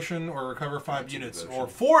 2 devotion or recover 5 2 units. devotion. Or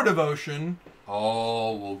 4 devotion.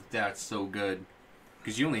 Oh, well, that's so good.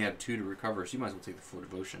 Because you only have 2 to recover, so you might as well take the 4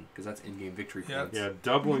 devotion. Because that's in-game victory Yeah. points. Yeah,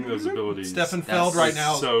 doubling those abilities. Stefan That's Feld right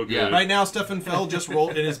now. So good. Yeah. Right now, Stefan Feld just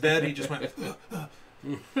rolled in his bed. He just went.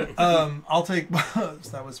 I'll take.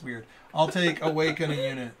 That was weird. I'll take awaken a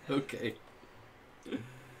unit. Okay.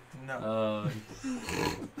 No.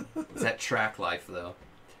 It's that track life, though.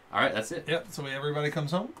 All right, that's it. Yep. So everybody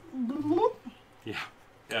comes home. Yeah,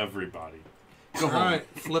 everybody. Go All home. right,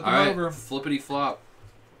 flip it All right, over. flippity flop.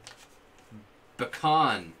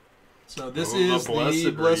 Pecan. So this Oh, is the the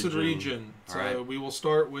blessed blessed region. region. So All right. we will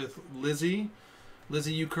start with Lizzie.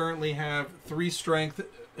 Lizzie, you currently have 3 strength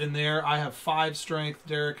in there. I have 5 strength.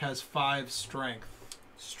 Derek has 5 strength.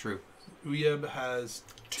 It's true. Uyeb has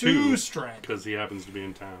 2 2. strength. Because he happens to be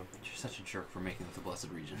in town. You're such a jerk for making it the blessed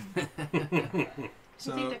region.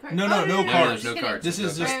 So take the card. no Oh, no no, no, cards. no cards. This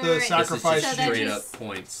is No just Right, the right, right. sacrifice. This is So that just straight just- up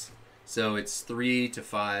points. So it's 3 to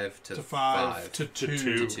 5 to, to 5 5 to 2.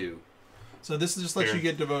 two. to 2. So this is just lets Here. you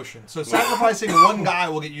get devotion. So sacrificing 1 guy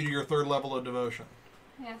will get you to your 3rd level of devotion.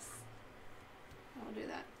 Yes. I'll do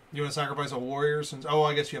that. You want to sacrifice a warrior since? Oh,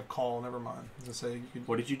 I guess you have call. Never mind. I was gonna say you could.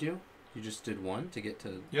 What did you do? You just did 1 to get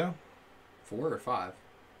to Yeah. 4 or 5?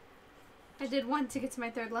 I did 1 to get to my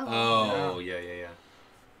 3rd level. Oh, yeah.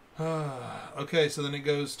 Okay, so then it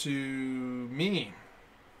goes to me.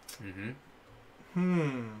 Mm-hmm.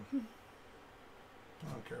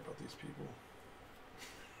 I don't care about these people.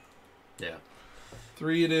 Yeah.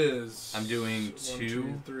 3 it is. I'm doing 1, 2.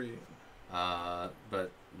 2, 3.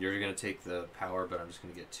 But you're going to take the power, but I'm just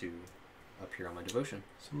going to get 2 up here on my devotion.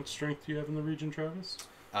 So much strength do you have in the region, Travis?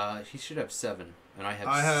 He should have 7, and I have...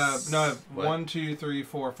 I have what? 1, 2, 3,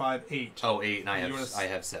 4, 5, 8. Oh, 8, and I You have wanna I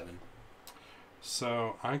have 7.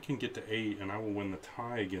 So I can get to 8, and I will win the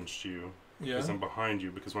tie against you. Yeah. Because I'm behind you.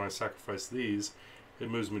 Because when I sacrifice these, it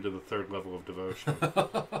moves me to the 3rd level of devotion.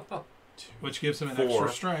 Which gives him an 4. extra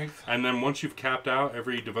strength. And then once you've capped out,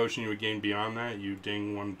 every devotion you would gain beyond that, you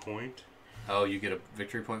ding 1 point. Oh, you get a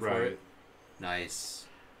victory point for Right. it? Nice.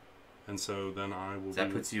 And so then I will That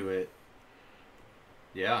be... puts you at...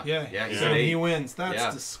 Yeah. Yeah. Yeah, he's So at 8. he wins. That's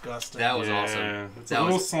Yeah. disgusting. That was yeah, awesome. It's That a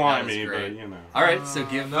little was- slimy, that was but great. you know. All right, so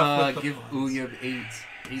give enough with the points. Uyeb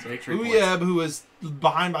 8 victory points. Uyeb, who is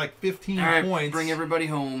behind by like 15 All right, points. bring everybody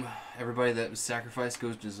home. Everybody that was sacrificed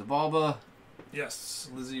goes to Zabalba. Yes,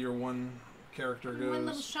 Lizzie, your 1 character One little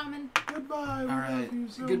goes. shaman. Goodbye. All we right, love you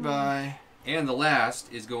so goodbye. And the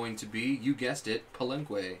last is going to be, you guessed it, Palenque.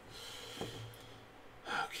 much.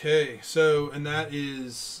 Okay, so and that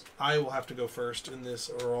is I will have to go first in this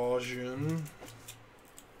erosion.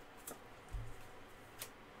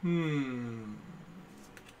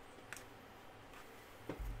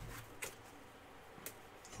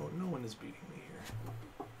 Oh, no one is beating me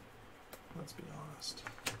here. Let's be honest.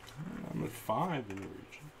 I'm at 5 in the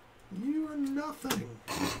region. You are nothing.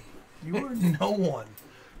 You are no one.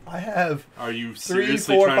 I have Are you 3,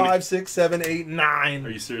 seriously 4, trying 5, 6, 7, 8, 9. to...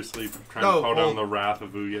 Are you seriously trying No, to call down hold- the wrath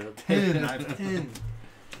of Uyeb? 10. I have 10.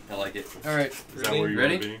 I like it. All right. Is that where you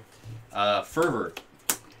Ready? want to be? Fervor.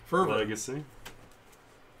 Fervor. Legacy?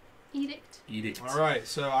 Edict. Edict. All right,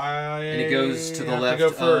 so I And it goes to the have left go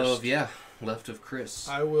first. of, yeah, left of Chris.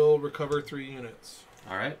 I will recover 3 units.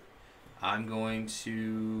 All right. I'm going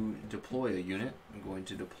to deploy a unit. I'm going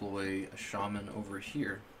to deploy a shaman over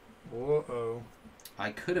here. Uh-oh.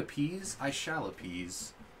 I could appease. I shall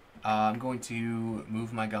appease. I'm going to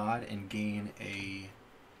move my god and gain a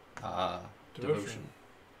devotion.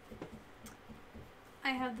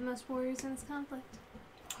 I have the most warriors in this conflict.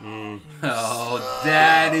 Mm. Oh,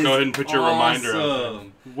 that is Go ahead and put your reminder up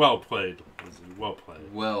awesome. there. Well played. Lizzie. Well played.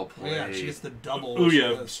 Well played. Yeah, she gets the double.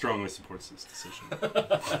 Ouya strongly supports this decision.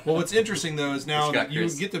 Well, what's interesting though is now Scott you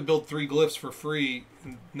Chris. get to build 3 glyphs for free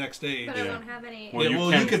next age. But Yeah. I don't have any. Well,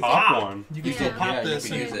 Yeah, you can pop one. You can Yeah. still pop Yeah, this.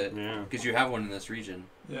 you can use and- it. Yeah. Because you have one in this region.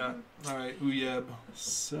 Yeah. All right, Uyeb.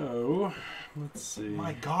 So, let's see.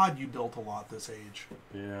 My God, you built a lot this age.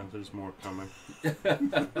 Yeah, there's more coming. This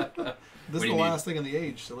What is do the you last thing in the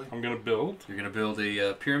age, silly. I'm gonna build. You're going to build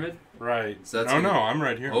a pyramid? Right. So that's no, gonna- no, I'm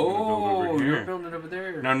right here. I'm gonna build Oh, over you're here. building it over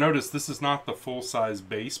there. Now notice this is not the full-size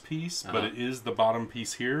base piece, but Uh-huh. it is the bottom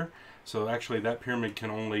piece here. So actually, that pyramid can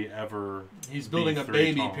only ever He's be building a 3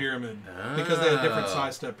 baby tall. pyramid because they have different Ah.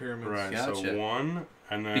 size step pyramids. Right. Gotcha. So 1,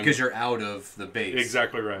 and then Because you're out of the base.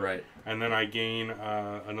 exactly right. Right. And then I gain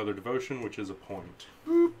another devotion, which is a point.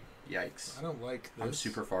 Yikes. I don't like this. I'm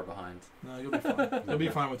super far behind. No, you'll be fine. You'll be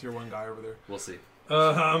fine with your one guy over there. We'll see.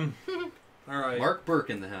 All right. Mark Burke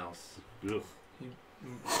in the house. Ugh.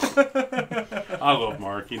 I love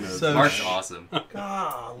Mark. He knows. So- Mark's awesome.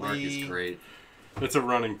 Golly. Mark is great. It's a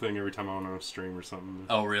running thing every time I'm on a stream or something.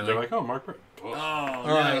 Oh, really? They're like, "Oh, Mark." Oh, All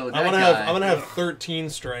right. no, I'm that gonna guy. have 13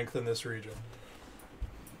 strength in this region.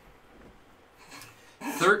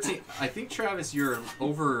 13. I think, Travis, you're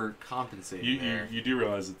overcompensating You there. do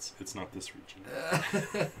realize it's not this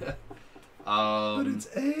region. But it's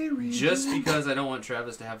a region. Just because I don't want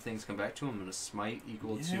Travis to have things come back to him, I'm going to smite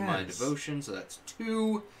equal to my Yes. devotion, so that's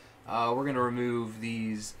 2. We're going to remove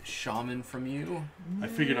these shaman from you. I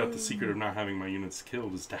figured out the secret of not having my units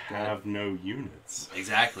killed is to have no units.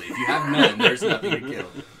 Exactly. If you have none, there's nothing to kill.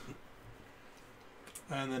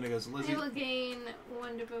 And then it goes Lizzie. I will gain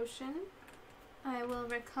 1 devotion. I will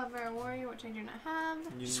recover a warrior, which I do not have.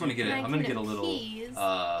 Just want to get it. And I I'm going to can get a little. appease.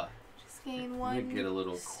 Just gain 1. I'm gonna get a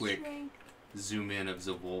little quick strength. zoom in of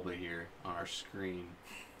Zavolba here on our screen.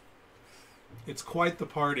 It's quite the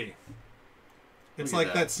party. It's Look at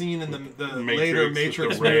like that. that scene in the later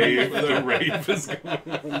Matrix the rave, movies. the rave is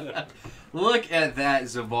going on. Look at that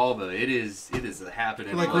Zavolba. It is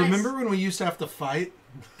happening. Like, Nice. remember when we used to have to fight?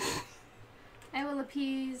 I will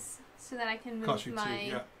appease so that I can Cost move you 2, my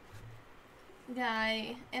yeah.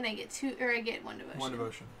 guy, and I get 2, or I get 1 devotion. 1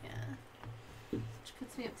 devotion. Yeah. Which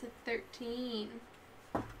puts me up to 13.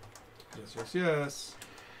 Yes, yes, yes.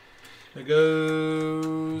 It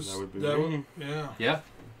goes. That would be that me. one- yeah. Yeah.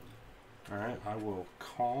 All right, I will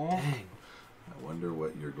call. Dang. I wonder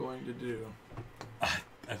what you're going to do.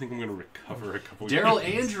 I think I'm going to recover a couple. Daryl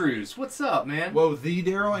units. Andrews, what's up, man? Whoa, the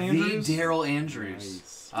Daryl Andrews? The Daryl Andrews.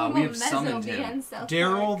 Nice. We Will have Mezo summoned be him. on South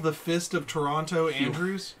Daryl, Park? the Fist of Toronto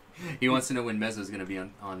Andrews? He wants to know when Mezo's going to be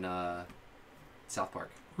on South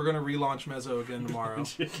Park. We're going to relaunch Mezo again tomorrow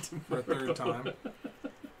for a 3rd time.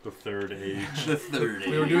 The 3rd age. The 3rd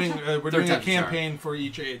We were age. doing we're Third doing a time's a charm. campaign for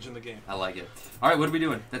each age in the game. I like it. All right, what are we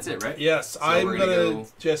doing? That's it, right? Yes, I'm we're gonna, gonna go-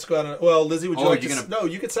 just go out and well, Lizzie, would you Oh, like you're to? gonna- No,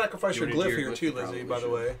 you could sacrifice You your wanna do glyph your here glyph? too, You Lizzie. probably By the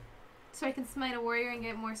should. way, So I can smite a warrior and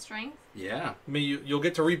get more strength? Yeah. I mean, you'll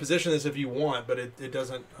get to reposition this if you want, but it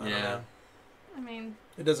doesn't. I don't Yeah. know. I mean,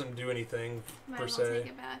 It doesn't do anything might per as well se, take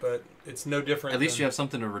it back. but it's no different. At least than- you have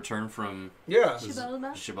something to return from Yeah.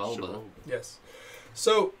 Shibalba? Shibalba. Yes.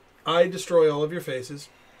 So I destroy all of your faces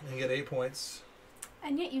and get 8 points.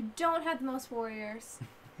 And yet you don't have the most warriors.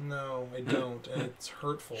 No, I don't, and it's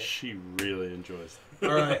hurtful. She really enjoys that.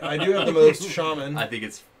 All right, I do have the most shaman. I think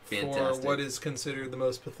it's fantastic. For what is considered the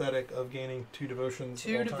most pathetic of gaining 2 devotions. of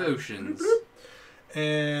 2 all time. devotions.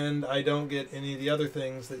 And I don't get any of the other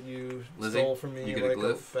things that you Lizzie, stole from me, you get a like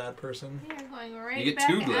glyph? bad person. You're going right You get back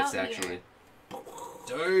 2 out glyphs, here. actually.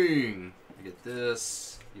 Dang. I get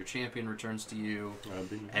this. Your champion returns to you.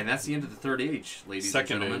 And that's the end of the 3rd age, ladies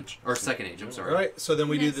Second and gentlemen. age. Or 2nd age, I'm sorry. All right, so then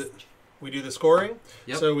we Next. do the scoring.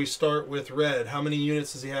 Yep. So we start with red. How many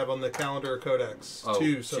units does he have on the calendar or codex? Oh,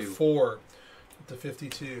 2, so 2. 4 to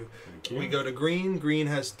 52. Thank you. We go to green. Green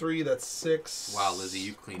has 3. That's 6. Wow, Lizzie,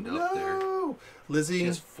 you cleaned up there. No, She Lizzie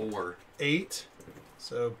has 4. 8.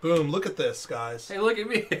 So boom, look at this, guys. Hey, look at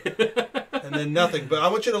me. And then nothing. But I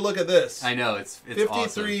want you to look at this. I know, it's 53,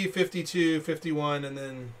 awesome. 52, 51, and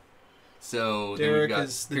then So Derek then we've got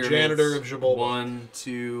is the pyramids. janitor of Jabolba. 1,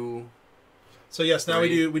 2. So yes, now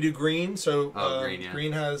Three. we do green. So Oh, green, yeah.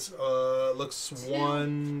 green has looks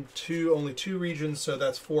 1, 2, only 2 regions, so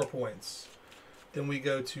that's 4 points. Then we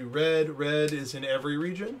go to red. Red is in every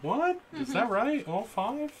region. What? Is that right? All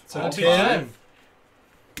 5? So All 10.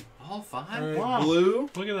 All 5? All right, Wow. blue.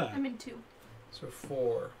 Look at that. I'm in 2. So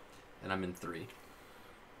 4. And I'm in 3.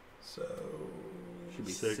 So Should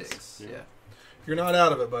be 6, 6. yeah. Yeah. you're not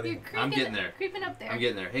out of it, You're buddy. creeping, I'm getting there. Creeping up there. I'm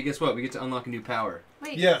getting there. Hey, guess what? We get to unlock a new power.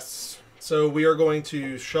 Wait. Yes. So we are going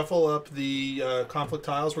to shuffle up the conflict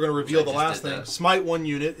tiles. We're going to reveal I the just last did thing. that. Smite 1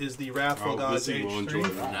 unit is the Wrathful God's Lizzie will enjoy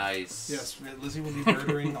H3. that. Nice. Yes, Lizzie will be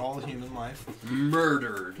murdering all human life.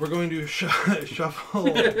 Murdered. We're going to shuffle.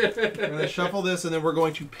 We're going to shuffle this, and then we're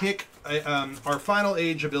going to pick our final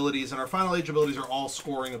age abilities, and our final age abilities are all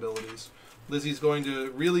scoring abilities. Lizzie's going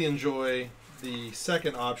to really enjoy the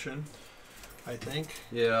second option, I think.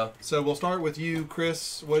 Yeah. So we'll start with you,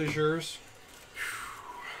 Chris. What is yours?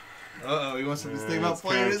 Uh-oh, he wants to think about It's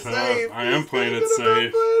playing kinda it tough. safe. I am He's playing it thinking about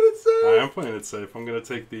safe. playing it safe. I am playing it safe. I'm going to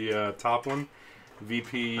take the top one.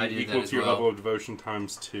 VP I did that equal as to your well. level of devotion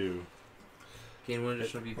times 2. Gain 1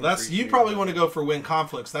 additional VP. Well, that's you probably want to go for win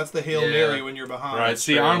conflicts. That's the Hail Yeah. Mary when you're behind. Right, that's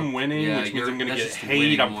see, true. I'm winning, Yeah, which means I'm going to that's get just hate.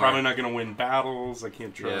 winning I'm more. probably not going to win battles. I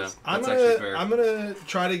can't trust. I'm That's actually fair. gonna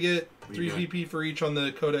try to get What are 3 you doing? VP for each on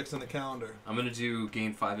the codex and the calendar. I'm gonna do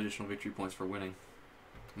gain 5 additional victory points for winning.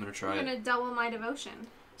 I'm gonna try I'm it. gonna double my devotion.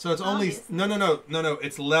 So it's only Obviously. no.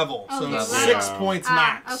 It's level. Oh, So it's it's level. 6 Yeah. points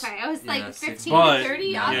max. Okay, I was Yeah, like 6 15 But- to 30.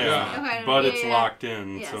 Yeah. Obviously. Yeah. Okay, But yeah, it's yeah. locked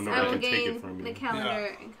in, Yes, so I nobody will can take gain it from the me.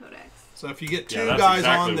 calendar and codex. So if you get 2 Yeah, that's guys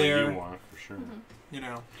exactly on what there, you want, for sure. you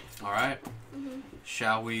know. All right.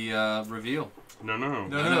 Shall we reveal? No. No.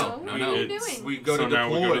 No. What are you It's- doing? We go so to now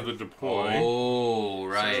deploy. we go to the deploy. Oh,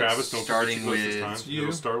 right. Travis, don't starting forget to with this time. you.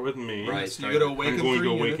 It'll start with me. right. So you go to starting with- awaken I'm going 3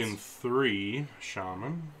 to awaken units. 3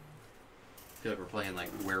 shaman. I feel like we're playing like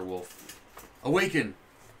werewolf. Awaken.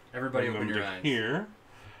 Everybody, Bring open them your to eyes. here.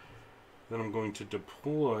 Then I'm going to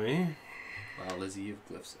deploy. Wow, Lizzie, you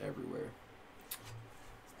have glyphs everywhere.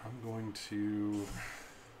 I'm going to...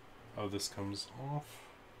 Oh, this comes off.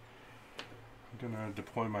 I'm going to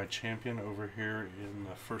deploy my champion over here in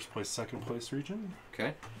the first place, second place region.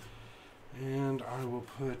 Okay. And I will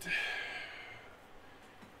put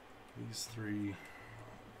these 3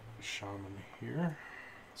 shaman here.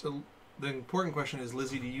 So the important question is,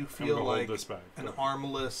 Lizzie, do you I'm feel going to hold like this back. an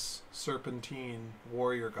armless serpentine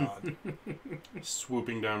warrior god?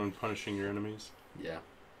 Swooping down and punishing your enemies. Yeah.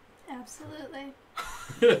 Absolutely.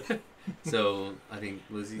 So I think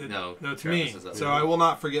Lizzie. No. No, it's Travis me. is up. So I will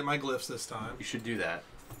not forget my glyphs this time. You should do that.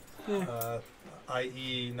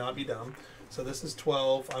 I.e. not be dumb. So this is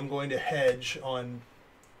 12. I'm going to hedge on...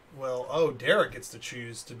 Well, oh, Derek gets to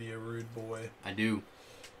choose to be a rude boy. I do.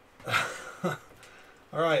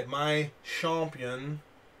 All right, my champion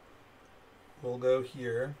will go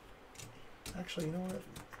here. Actually, you know what?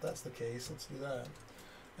 If that's the case, let's do that.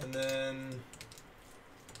 And then...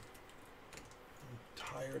 I'm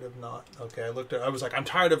tired of not... Okay, I was like, I'm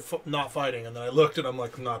tired of not fighting. And then I looked and I'm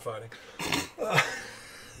like, I'm not fighting.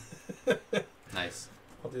 Nice.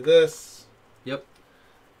 I'll do this. Yep.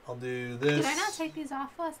 I'll do this. Did I not take these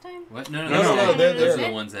off last time? What? No. No, Those they're- are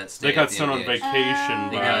the ones that stay. They at got the sent on end of the age. vacation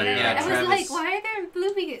They by... got- yeah, I was Travis- like, why are there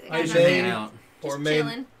blue beacons? I Just may- hanging out. or Just may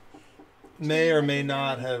chilling. or may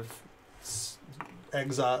not have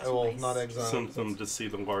exile. Well, Nice. not exile. Sent them to see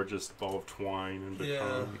the largest ball of twine and Yeah.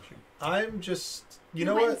 become... I'm just. You We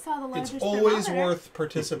know went what? and saw the It's largest always thermometer. worth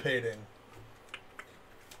participating.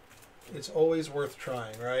 It's always worth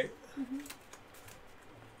trying, right?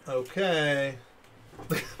 Okay.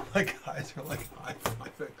 My guys are like high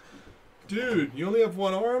fiving. Dude, you only have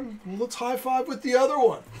one arm? Well, let's high five with the other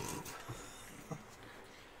one.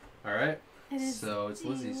 All right. It is So it's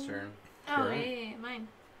Lizzie's you. turn. Oh, Correct. yeah, mine.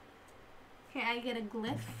 Okay, I get a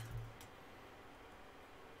glyph.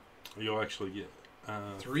 You'll actually get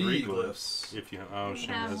 3 3 glyphs. if you have... Oh, We she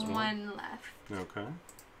have has one. one left. Okay.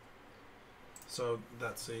 So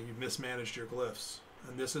that's you mismanaged your glyphs,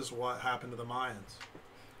 and this is what happened to the Mayans.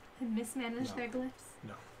 I mismanaged No. their glyphs.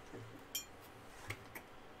 No.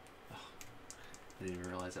 I didn't even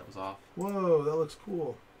realize that was off. Whoa, that looks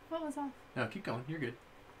cool. What was off? No, keep going. You're good.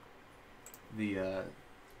 The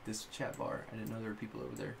this chat bar. I didn't know there were people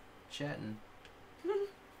over there chatting.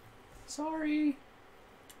 Sorry.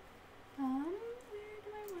 Where do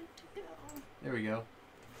I want to go? There we go.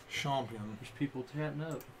 Champion. There's people chatting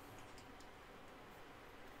up.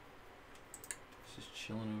 It's just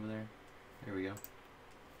chilling over there. There we go.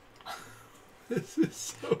 This is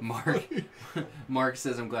so Mark. Mark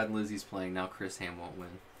says, "I'm glad Lizzie's playing now. Chris Ham won't win."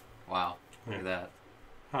 Wow. Look at that.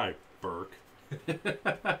 Hi, Burke.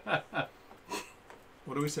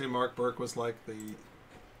 What do we say? Mark Burke was like the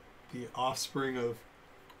offspring of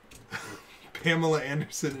Pamela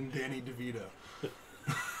Anderson and Danny DeVito.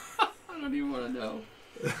 I don't even want to know.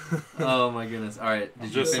 Oh my goodness! All right, did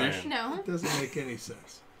you Just finish? saying. No. It doesn't make any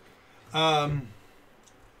sense. Oh,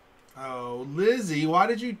 Lizzie, why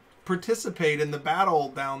did you participate in the battle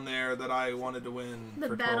down there that I wanted to win The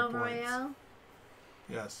for 12 Battle points? Royale.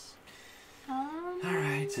 Yes. All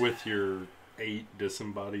right. With your 8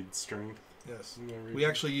 disembodied strength. Yes. You wanna read We this?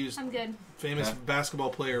 actually used I'm good. famous Okay. basketball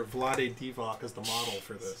player Vlade Divac as the model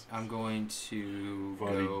for this. I'm going to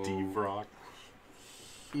Buddy go D-Rock.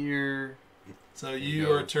 here. So you you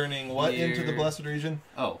go are turning what into the here. blessed region?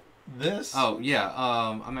 Oh. This? Oh, yeah.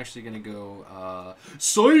 I'm actually going to go,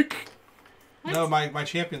 Psych! What? No, my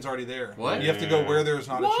champion's already there. What? You have to go where there's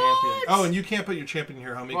not What? a champion. Oh, and you can't put your champion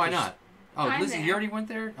here, homie. Why 'cause- not? Oh, I'm Lizzie, there. you already went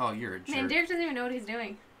there? Oh, you're a jerk. Man, Derek doesn't even know what he's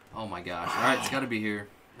doing. Oh my gosh. Alright, it's gotta be here.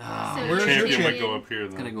 Ah, So Where's your Champion would champion? go up here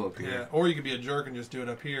it's then. gonna go up Yeah, here. or you could be a jerk and just do it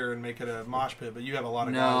up here and make it a mosh pit, but you have a lot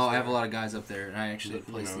of No, guys I have a there. lot of guys up there, and I actually You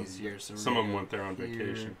placed know, these here. So we're Some of gonna them go went there on here.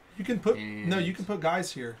 vacation. You can put no, And- you can put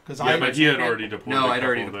guys here because Yeah, I. but he had already deployed. No, a I'd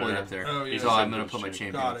already couple deployed there. up there. Oh, yeah. So I'm He's gonna a put my good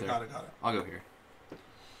champion got up it, there. got it, got it. I'll go here.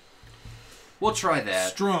 We'll try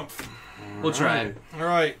that. Strumpf. We'll try it. All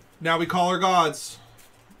right, now we call our gods.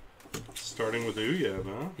 Starting with Uyeb,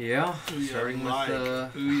 huh? Yeah. Ooh, Starting with like. Ooh,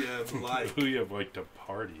 yeah, like. Uyeb liked to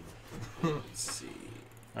party. Let's see.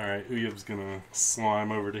 Alright, Uyeb's gonna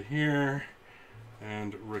slime over to here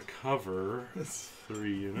and recover This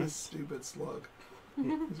 3 units. stupid slug. He's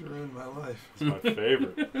ruined my life. It's my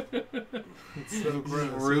favorite. It's so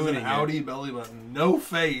gross. It's ruining an it. Audi belly button. No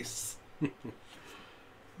face.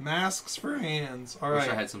 Masks for hands. All Wish I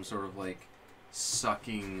right. had some sort of like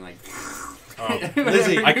sucking like.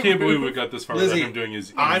 Lizzie. I can't believe we got this far without Lizzie, him doing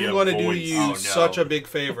his I'm Uyeb going to do voice. you Oh, no. such a big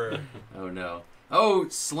favor. Oh no. Oh,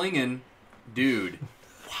 slinging, dude.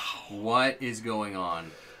 What is going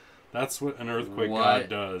on? That's what an earthquake What god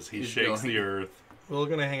does. He is shakes going- the earth We're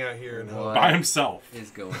going to hang out here and help. What by himself. is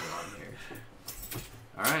going on here?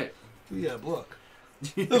 All right. Yeah, look.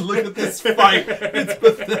 Look at this fight. It's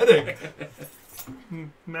pathetic.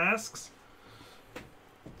 Masks?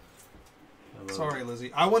 Sorry,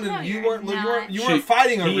 Lizzie. I wanted No, you you're weren't not. you weren't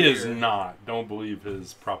fighting over He here. is not. Don't believe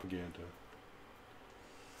his propaganda.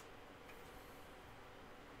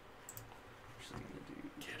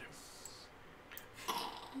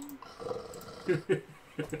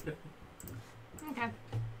 Okay.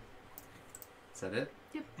 Is that it?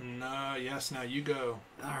 No, yes, now you go.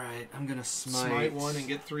 All right. I'm gonna Smite one and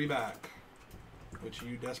get 3 back. Which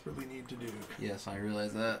you desperately need to do. Yes, I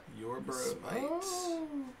realize that. Your bro. Smite. Oh.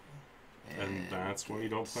 And that's when you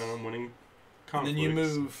don't plan on winning And conflicts. then you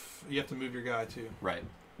move. You have to move your guy too. Right.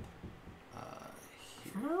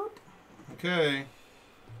 Here. Okay.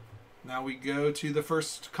 Now we go to the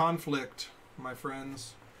first conflict, my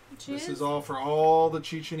friends. This is all for all the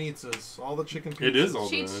Chichen Itzas, all the chicken pizzas. It is all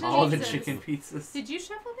Cheech good. All the Jesus. chicken pizzas. Did you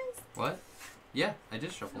shuffle these? What? Yeah, I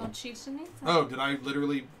did shuffle Oh, them. Cheech and Nathan. Oh, did I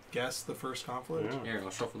literally guess the first conflict? Yeah. Here, I'll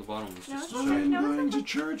shuffle the bottom ones No, just to it's show okay. you. No, I'm it's going to okay.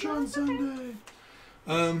 church No, on it's okay.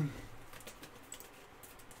 Sunday.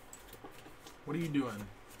 What are you doing?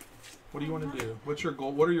 What do you want to do? What's your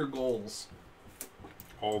goal? What are your goals?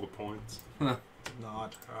 All the points.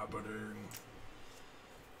 Not happening.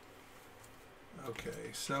 Okay,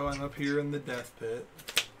 so I'm up here in the death pit.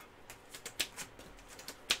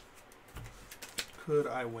 Could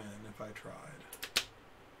I win if I tried?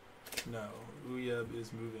 No, Uyeb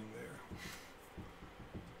is moving there.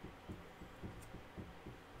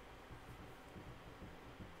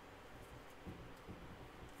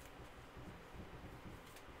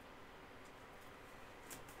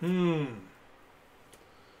 Hmm.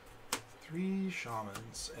 3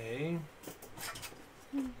 shamans, eh?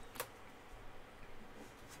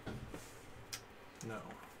 No.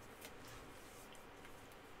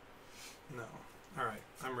 No. Alright,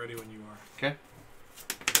 I'm ready when you are. Okay.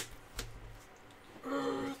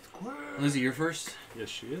 Earthquake! Lizzie, you're first. Yes,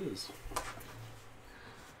 she is.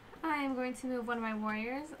 I am going to move one of my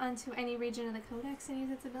warriors onto any region of the codex and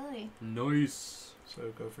use its ability. Nice. So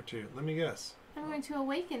go for 2. Let me guess. I'm going to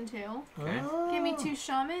awaken 2. Okay. Give me 2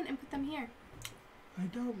 shaman and put them here. I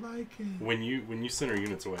don't like it. When you send her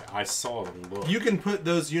units away, I saw them look. You can put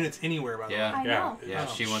those units anywhere, by the Yeah. way. I know. Yeah,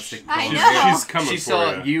 Oh, she wants to. I she's, know. she's coming She for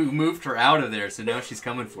saw you. you moved her out of there, so now she's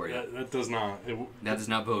coming for you. That does not. That does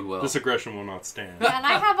not bode well. This aggression will not stand. Yeah, and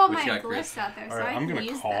I have all What my you got, Chris? glyphs out there, so All right, I I'm can gonna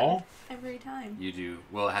use call. them every time. You do.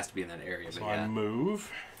 Well, it has to be in that area, but So yeah. I move.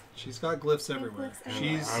 She's got glyphs Yeah, everywhere. glyphs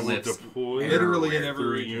everywhere. She's I will Lives deploy literally in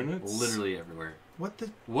everywhere. every 3 region. units. Literally everywhere. What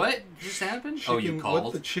the What just happened? chicken, Oh, you What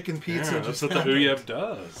called? the chicken pizza Yeah, just that's what the happened? Uyeb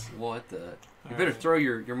does. What the? You All better right. throw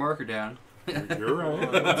your marker down. You're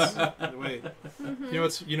right. Wait. Mm-hmm.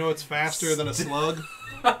 You know what's faster than a slug?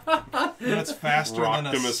 You know what's faster than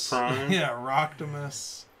a Roctimus Prime. Yeah,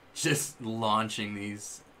 Roctimus. Just launching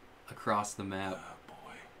these across the map. Oh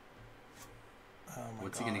boy. Oh my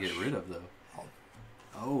What's gosh. he gonna get rid of though?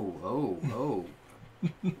 Oh.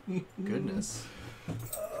 Goodness.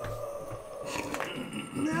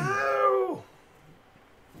 No.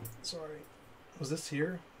 Sorry. Was this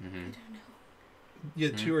here? I Mm-hmm. don't know. You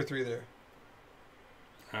had 2 or 3 there.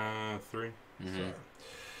 3. Mm-hmm. Sorry.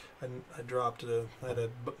 I dropped I had a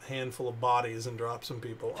handful of bodies and dropped some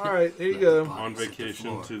people. All right, there you go. On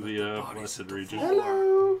vacation to the Blessed Region.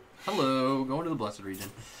 Hello. Hello, going to the Blessed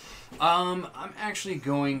Region. I'm actually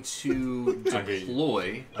going to I hate you.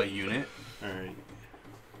 deploy a unit, Alright.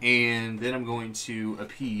 and then I'm going to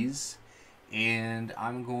appease, and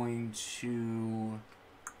I'm going to...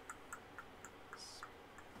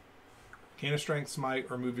 Gain a strength smite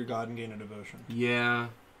or move your god and gain a devotion. Yeah,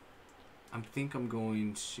 I think I'm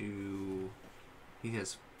going to... He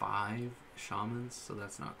has 5 shamans, so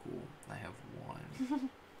that's not cool. I have 1.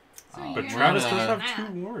 So Uh, But you're Travis gonna- does have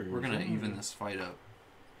 2 warriors. We're gonna yeah. even this fight up.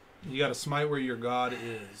 You got to smite where your god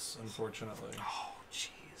is, unfortunately. Oh,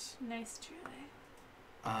 jeez. Nice try.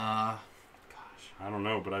 Gosh. I don't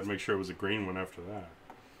know, but I'd make sure it was a green one after that.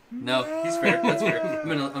 No, he's fair. That's fair. I'm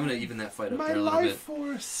gonna even that fight up My there a little life bit.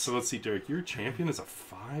 force. So let's see, Derek. Your champion is a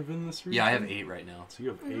 5 in this region? Yeah, I have 8 right now. So you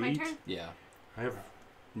have Is it 8. my turn? Yeah. I have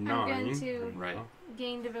I'm 9. going to- Right.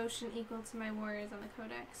 Gain devotion equal to my warriors on the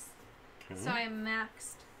codex. Okay. So I am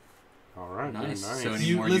maxed. Alright, Nice. nice. So any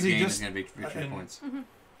You- more Lizzie, you gain just- is gonna be victory and- points.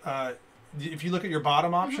 If you look at your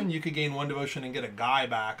bottom option, you could gain 1 devotion and get a guy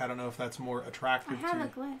back. I don't know if that's more I attractive have to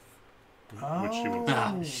a you. glyph. Which she would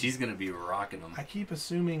Ah, Oh. she's gonna be rocking them. I keep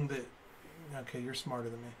assuming that. Okay, you're smarter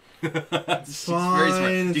than me. She's very smart. Fine,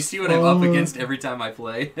 Do you it's see what I'm up fine. against every time I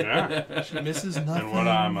play? Yeah. She misses nothing. And what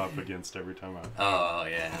I'm up against every time I... Oh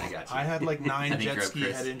yeah, I got you. I had like 9 I think jet you're up, ski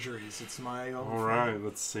Chris. head injuries. It's my own. Alright,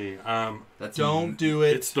 let's see. That's Don't do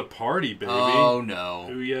it. It's the party, baby. Oh no.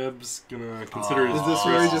 Uyeb's gonna consider his... Is this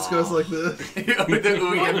where he just goes like this? The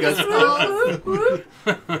Uyab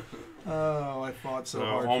goes, Oh, I fought so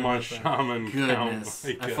hard. all for my nothing. shaman Goodness.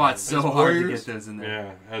 count. I fought so As hard warriors? to get those in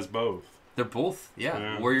there. Yeah, as both. They're both,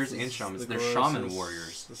 Yeah. warriors This and is shamans. the They're shaman grossest.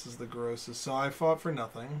 warriors. This is the grossest. So I fought for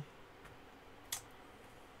nothing.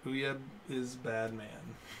 Uyeb is bad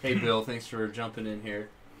man. Hey Bill, thanks for jumping in here.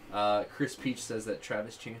 Chris Peach says that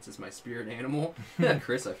Travis Chance is my spirit animal.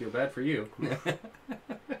 Chris, I feel bad for you.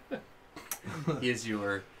 He is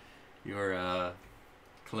your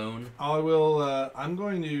clone. I will. I'm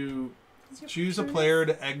going to choose a player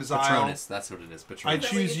to exile. Patronus, that's what it is. I Patronus.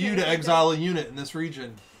 choose you to exile a unit in this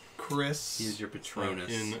region, Chris. He is your Patronus.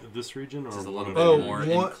 In this region, or Which is a one little of bit Oh, the-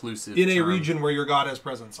 more one- inclusive. in a term. region where your god has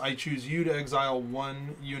presence. I choose you to exile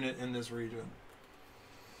 1 unit in this region.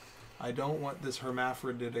 I don't want this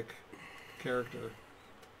hermaphroditic character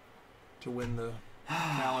to win the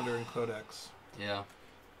calendar and codex. Yeah.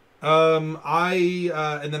 And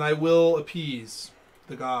then I will appease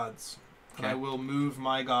the gods. And Okay. I will move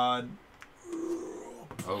my god.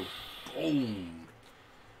 Oh. Boom.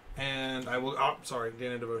 And I will. Oh, sorry,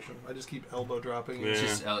 gain a devotion. I just keep elbow dropping. It's Yeah.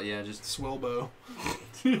 just Just swellbow.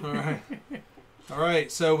 All right. All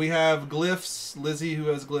right. So we have glyphs. Lizzie, who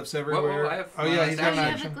has glyphs everywhere. I have, oh yeah, uh, he's Oh, got you an have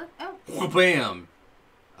a action. glyph? Oh. bam.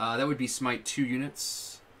 That would be smite 2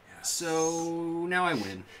 units. So now I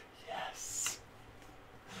win. Yes.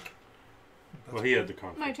 Well, he had the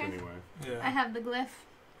conflict My turn. anyway. Yeah. I have the glyph.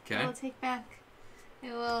 I Okay. will take back.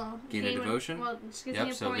 It will Gain a devotion? Well, it just gives me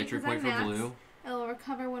Yep. a So point victory 'cause point I'm for maxed. blue. It will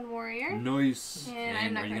recover 1 warrior. Nice. And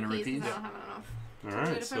I'm not are you going to gonna repeat repeat? because I don't have enough. All do it right,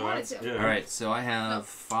 if I so wanted that's to. yeah. All right. So I have Oh.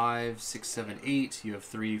 5, 6, 7, 8. You have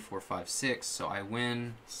 3, 4, 5, 6. So I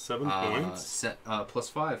win. 7 points. Set plus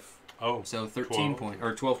 5. Oh, So 13 points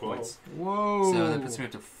or 12 points. Whoa. So that puts me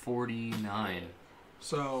up to 49.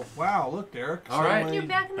 So wow, look, Derek. All right. Suddenly You're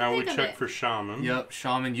back in the now we thick of check it. for shaman. Yep,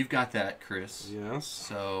 shaman, you've got that, Chris. Yes.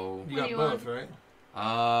 So You What got do you both, want? right?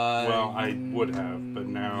 Well, I would have, but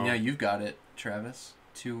now- Yeah, you've got it, Travis.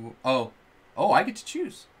 Oh, I get to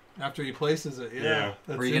choose. After he places it, yeah. Yeah.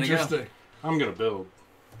 That's Where you gonna go? interesting. I'm gonna build.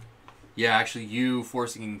 Yeah, actually, you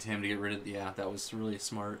forcing him to get rid of. Yeah, that was really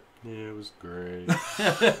smart. Yeah, it was great.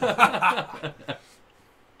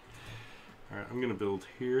 All right, I'm gonna build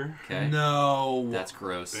here. Okay, No. that's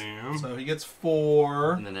gross. Bam. So he gets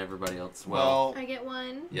 4. And then everybody else. Well, Well, I get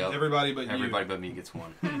 1. yep. everybody but Everybody you. but me gets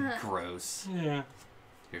 1. Gross. Yeah.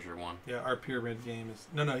 Here's your 1. Yeah, our pyramid game is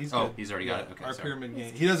no, he's Oh, good. he's already got it. Okay, our sorry. pyramid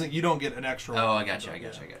game. He doesn't. You don't get an extra. Oh, one, I got you. but I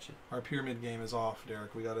got you. yeah. I got you. Our pyramid game is off,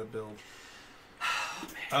 Derek. We got to build.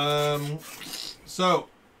 So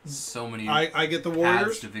So many I get the paths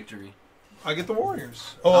warriors. to victory. I get the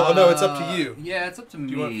warriors. Oh no, it's up to you. Yeah, it's up to me.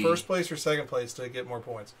 Do you want first place or second place to get more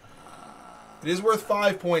points? It is worth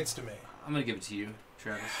 5 points to me. I'm gonna give it to you,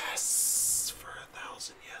 Travis. Yes, for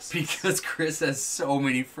 1,000 yeses. Because Chris has so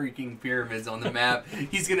many freaking pyramids on the map.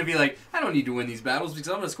 He's going to be like, I don't need to win these battles because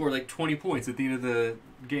I'm going to score like 20 points at the end of the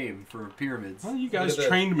game for pyramids. Well, you guys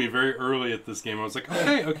trained me very early at this game. I was like,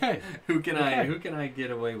 okay. Who can I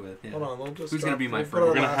get away with? Yeah. Hold on, we'll just Who's going to be my We're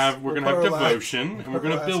friend? gonna have devotion, and we're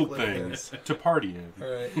gonna build things to party in.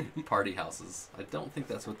 All right. Party houses. I don't think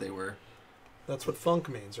that's what they were. That's what funk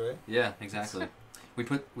means, right? Yeah, exactly. We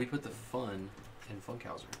put the fun in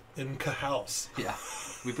Funkhauser. In Cahouse. Yeah,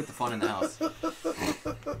 we put the fun in the house.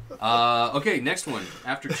 Okay, next one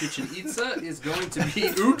after Chichen Itza is going to be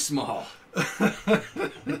Uxmal.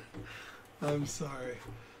 I'm sorry.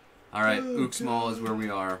 All right, Oh, Uxmal is where we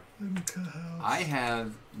are. In Cahouse. I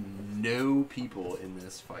have no people in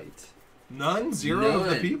this fight. None? Zero of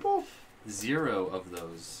the None. people? 0 of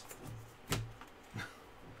those.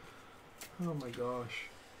 Oh my gosh.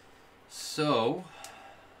 So,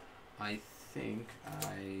 I think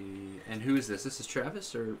and who is this? This is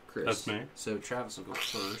Travis or Chris? That's me. So Travis will go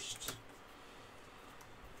first.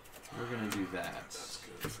 We're gonna do that. That's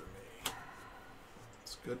good for me.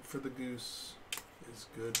 It's good for the goose. It's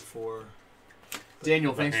good for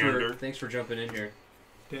Daniel, The thanks hander. for jumping in here.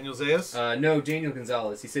 Daniel Zayas. No, Daniel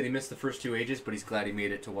Gonzalez. He said he missed the first 2 ages, but he's glad he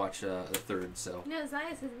made it to watch the third. So No,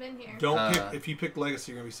 Zayas has been here. Don't pick. If you pick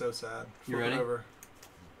Legacy, you're gonna be so sad. You ready? Forever.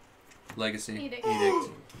 Legacy. Edict.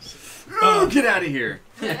 Oh, get out of here!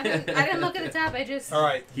 I didn't look at the tab. I just. All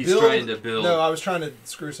right. He's trying to build. No, I was trying to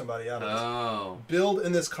screw somebody out of this. Oh, Build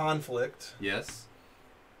in this conflict. yes.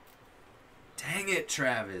 Dang it,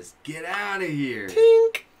 Travis! Get out of here!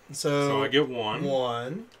 Tink. So I get one,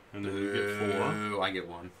 One. and then you get 4. Ooh, I get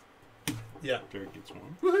 1. Yeah. Derek gets 1.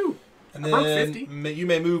 Woohoo! And Above then 50. you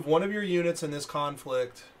may move one of your units in this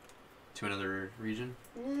conflict. To another region.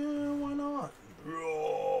 Yeah, why not?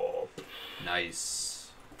 Oh. Nice.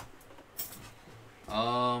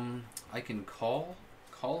 I can call.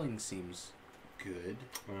 Calling seems good.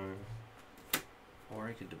 Or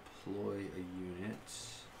I could deploy a unit.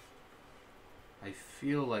 I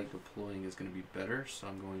feel like deploying is going to be better, so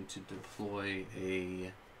I'm going to deploy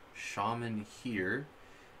a shaman here,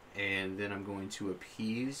 and then I'm going to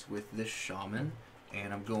appease with this shaman,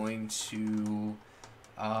 and I'm going to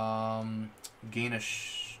gain a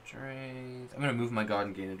strength. I'm going to move my god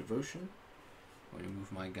and gain a devotion. I'm going to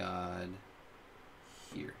move my god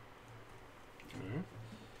here. Okay.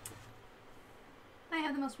 I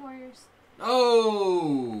have the most warriors.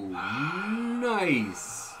 Oh,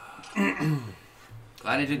 nice.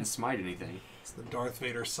 Glad I didn't smite anything. It's the Darth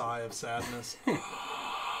Vader sigh of sadness.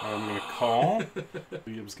 I'm gonna call.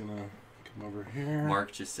 Liam's gonna come over here.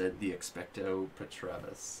 Mark just said the expecto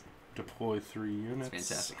patronus. Deploy 3 units. That's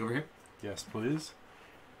fantastic. Over here. Yes, please.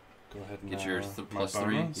 Go ahead and Get your my +3.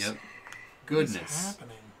 bonus. Yep. What's Goodness.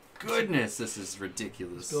 happening? Goodness, this is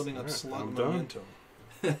ridiculous. It's building up Alright, slug I'm done. momentum.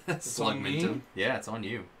 Slug on me? momentum. Yeah, it's on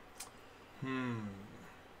you. I'll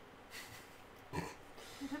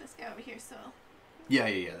put this guy over here, so. Yeah,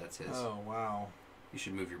 that's his. Oh, wow. You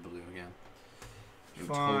should move your blue again. I'm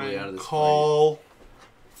Fine. totally out of this Call. fight.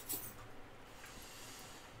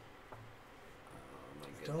 Oh, my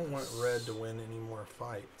Don't want goodness. red to win any more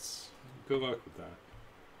fights. Good luck with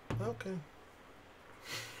that. Okay.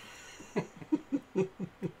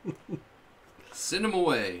 Send him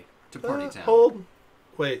away to Party Town. Hold.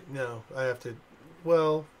 Wait, no. I have to.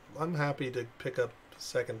 Well, I'm happy to pick up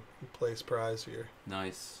second place prize here.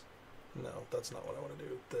 Nice. No, that's not what I want to do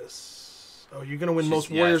with this. Oh, you're going to win She's- most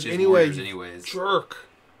yeah, warriors she's anyway. warriors you anyways. Jerk.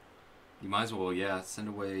 You might as well, send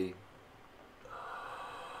away.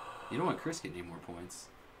 You don't want Chris getting any more points.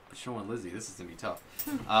 But you don't want Lizzie. This is going to be tough.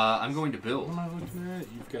 I'm going to What build. am I looking at?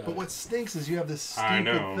 You've got. But what stinks is you have this I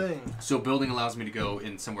stupid know. thing. So building allows me to go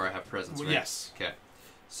in somewhere I have presence, Well, right? yes. Okay.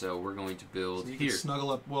 So we're going to build So you here. can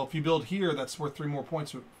snuggle up. Well, if you build here, that's worth 3 more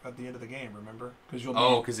points at the end of the game, remember? Because you'll be.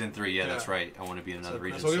 Oh, because in 3, Yeah. that's right. I want to be in another So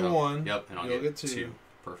region. Chris will get 1. Yep, and I'll You'll get get 2.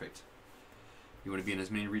 Perfect. You want to be in as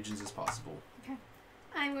many regions as possible.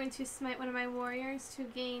 I'm going to smite one of my warriors to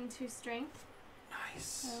gain 2 strength. Nice.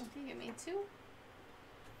 So you give me 2.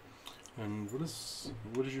 And what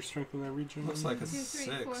is your strength in that region? Looks like a 2,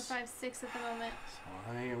 3, 4, 6. 5, 6 at the moment.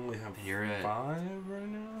 So I only have You're at 5 right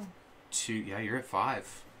now. 2. Yeah, you're at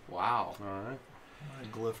 5. Wow. All right. I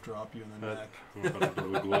glyph drop you in the That- neck. I'm about to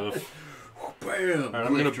build a glyph. Bam! All right,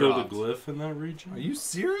 I'm gonna build a glyph in that region. Are you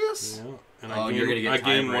serious? Yeah. And Oh, I you're gonna get I time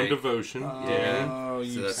gain 1 break. devotion. Yeah. Oh, So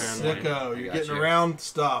you that's annoying. sicko. I You're got getting you. around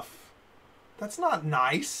stuff. That's not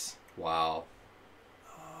nice. Wow.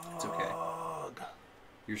 It's okay. Ugh.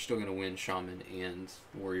 You're still going to win Shaman and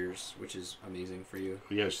Warriors, which is amazing for you.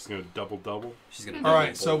 Yeah, she's gonna double. She's going to All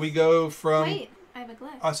right, so we go from. Wait,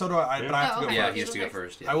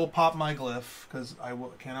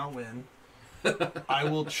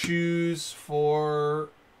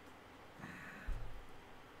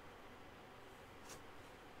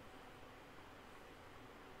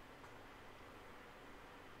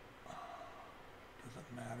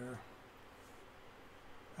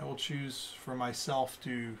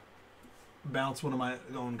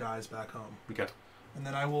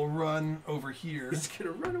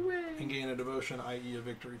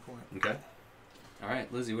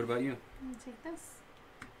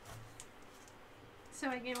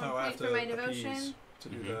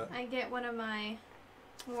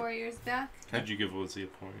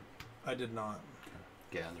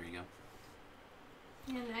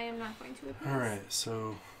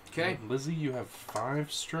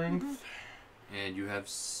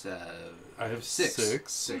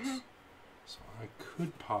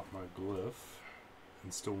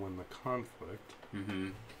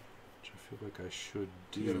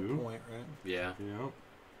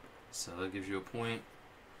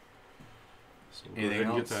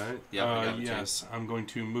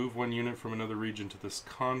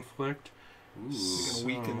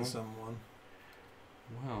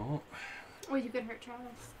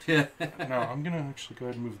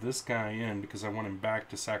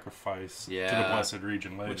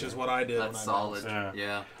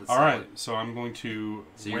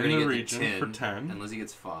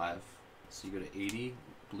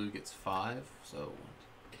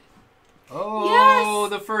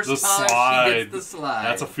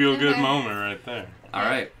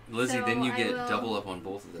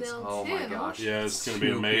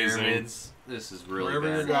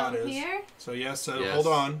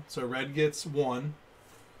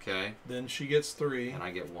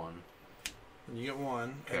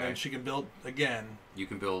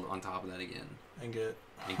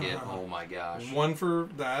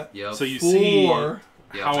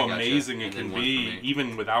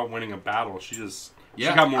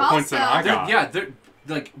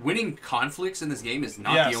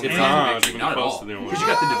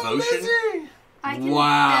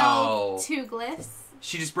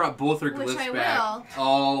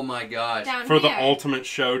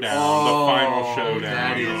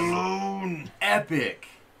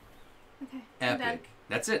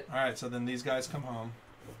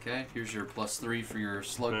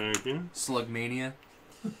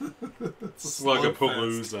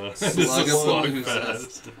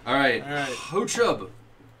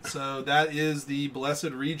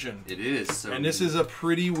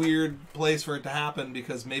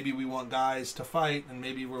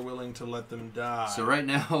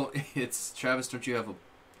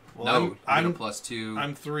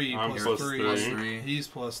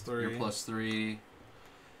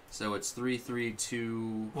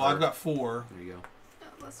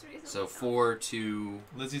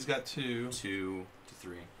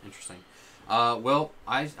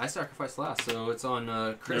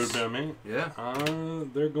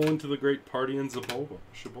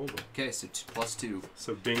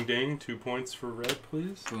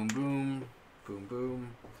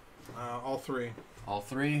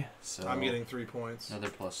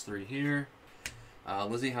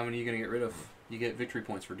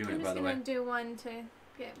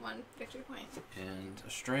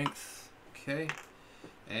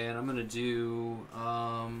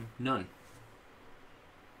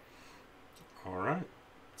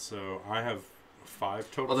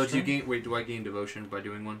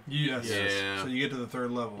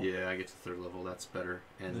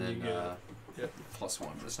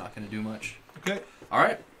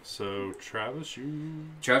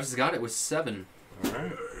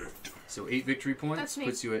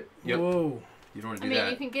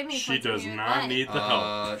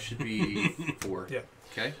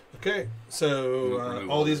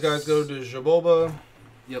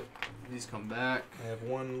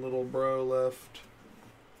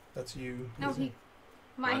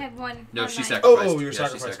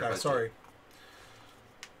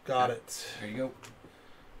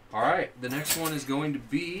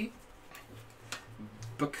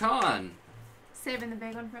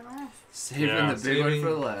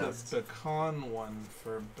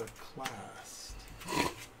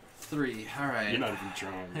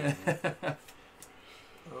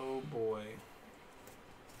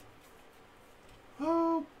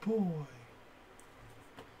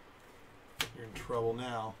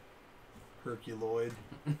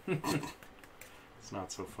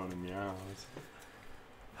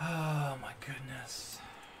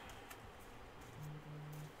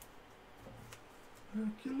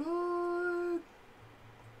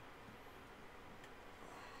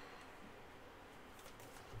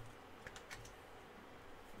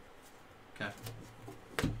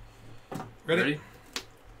 Ready?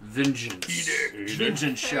 Vengeance.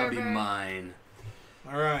 Vengeance shall be Forever. mine.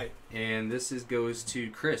 All right. And this goes to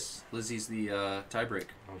Chris. Lizzie's the tiebreak.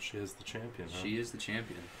 Oh, she is the champion. Huh? She is the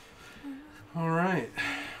champion. All right.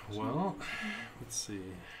 Well, let's see.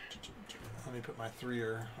 Let me put my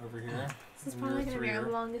 3-er over here. This is And probably your going to be our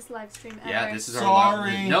 3-er. longest live stream ever. Yeah, this is our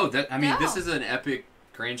Sorry. No, that I mean this No. is an epic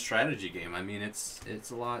grand strategy game. I mean it's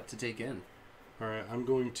a lot to take in. All right, I'm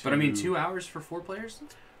going to. But I mean 2 hours for 4 players?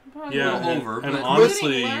 Probably Yeah, a little and, over, and but-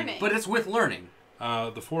 honestly, Including learning. But it's with learning.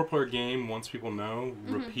 the 4-player game, once people know,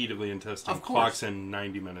 repeatedly in testing, Of course. clocks in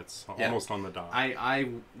 90 minutes, Yeah. almost on the dot.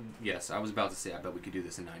 Yes, I was about to say I bet we could do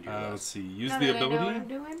this in 90 or Let's less. see. Use Now the that I know what I'm ability.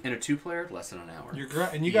 doing. In a 2-player, less than an hour.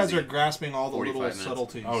 And you guys Easy. are grasping all the 45 little minutes.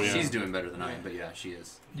 subtleties. Oh, yeah. She's doing better than I am, but yeah, she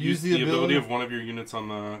is. Use the ability. of one of your units on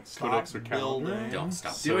the codex or calendar. building. Don't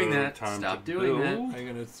stop So, doing that. time Stop to doing that. build. Are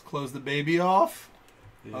you going to close the baby off?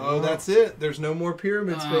 Yeah. Oh, that's it. There's no more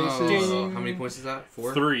pyramid spaces. Oh, how many points is that?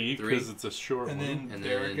 4? 3, Three. because it's a short And one. then And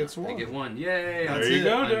Derek then gets 1. I get 1. Yay! That's There you it.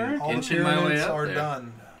 go, I'm Derek. All the inching my way pyramids up are there.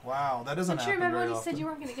 done. Wow, that doesn't Don't you happen remember very when you often. said you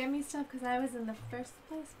weren't going to give me stuff because I was in the first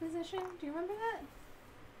place position? Do you remember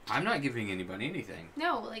that? I'm not giving anybody anything.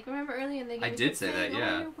 No, like remember earlier in the game. I you did kept say saying, that,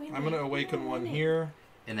 yeah. you're winning, I'm going to you're awaken one winning." here.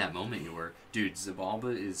 In that moment, you were, dude.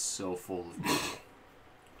 Zabalba is so full of people.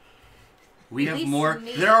 We At have least more.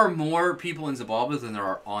 me. There are more people in Zabalba than there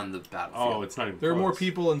are on the battlefield. Oh, it's not even There are more close.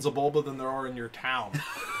 people in Zabulba than there are in your town.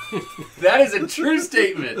 That is a true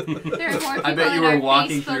statement. There are more people I bet you in were our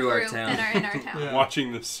walking Facebook through our group town. than are in our town. Yeah.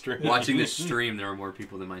 Watching this stream. Watching this stream, there are more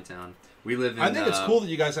people than my town. We live in. I think it's cool that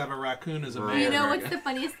you guys have a raccoon as a Right. mayor. You know Right. what's the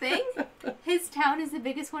funniest thing? His town is the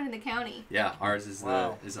biggest one in the county. Yeah, ours is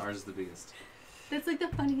Wow. ours is the biggest. That's like the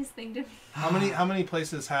funniest thing to me. How many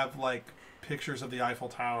places have like pictures of the Eiffel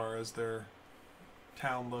Tower as their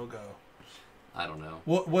town logo? I don't know.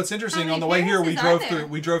 What's interesting, How on the many way here we Parises are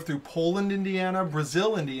drove there? through Poland, Indiana,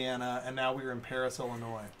 Brazil, Indiana, and now we were in Paris,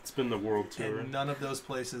 Illinois. It's been the world tour. And none of those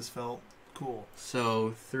places felt cool.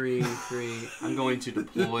 So 3. I'm going to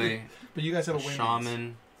deploy But you guys have a Wendy's.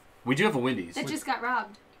 shaman. We do have a Wendy's. That just got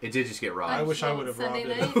robbed. It did just get I robbed. wish I would have robbed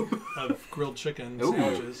Sunday it night? of grilled chicken Ooh,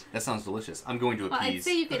 sandwiches. that sounds delicious. I'm going to Well, I'd appease.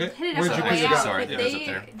 say you could Okay. hit it Where'd on you the put way your out, gun? Sorry, but it was up they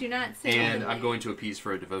there. do not say And openly. I'm going to appease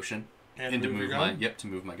for a devotion. And to move move your my gun? to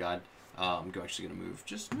move my god. I'm actually gonna move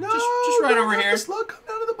just No, just right don't over let here. the slug come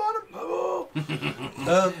down to the bottom.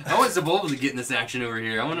 Oh. I want Zabulba to get in this action over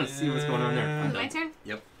here. I want to see what's going on there. I'm Is it my done.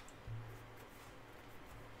 turn?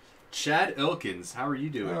 Chad Elkins, how are you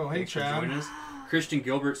doing? Oh, hey, Thanks Chad. for joining us. Christian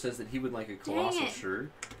Gilbert says that he would like a colossal it.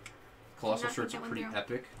 shirt. Colossal Not shirts are that one pretty through.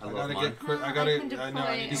 epic. I I love gotta mine. get. I I gotta. can I know. I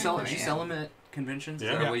deploy need Do to you sell get them? Do you sell them at conventions? Is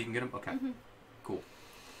Yeah. that a Yeah. way you can get them? Okay. Mhm. Cool.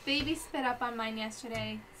 Baby spit up on mine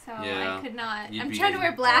yesterday, so Yeah. I could not. You'd I'm be trying to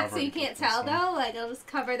wear black so already you can't put this tell on. though. Like I'll just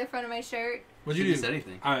cover the front of my shirt. What'd Shouldn't you have do? said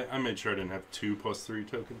anything. I made sure I didn't have 2+3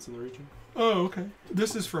 tokens in the region. Oh, okay.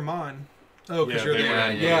 This is for mine. Oh, because you're they there.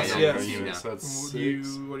 were- Yes, yeah, yes. yeah. Units, that's What 6.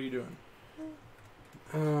 what are you doing?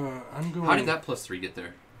 I'm going. How did that +3 get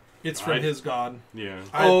there? It's from his god. Yeah.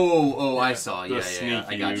 I- I yeah. saw. The Yeah, sneaky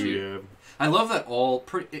I got you. Yeah. I love that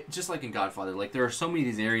just like in Godfather, like there are so many of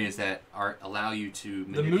these areas that allow you to The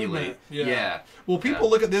manipulate. movement, yeah. Yeah. Well, people Yeah.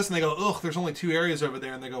 look at this and they go, "Ugh, there's only 2 areas over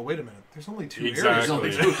there," and they go, "Wait a minute, there's only 2 Exactly.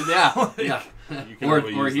 areas." There's only two- yeah, yeah. You can Or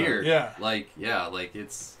really use here. that. Yeah. Like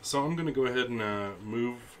it's So I'm going to go ahead and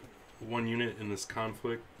move one unit in this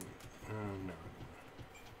conflict. No.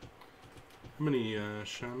 How many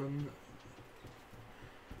shaman?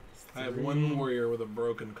 I have 3. 1 warrior with a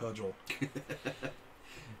broken cudgel.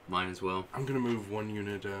 mine as well. I'm going to move 1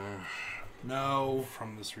 unit No,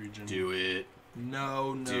 from this region. Do it.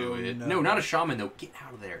 no, Do it. no. No, not a shaman though. Get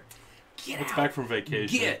out of there. Get It's out. back from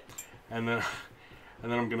vacation. Get. And then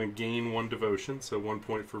I'm going to gain 1 devotion, so 1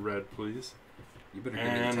 point for red, please. You better give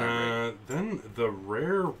me the And tiebreak. then the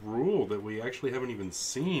rare rule that we actually haven't even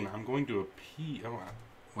seen, I'm going to appease. Oh,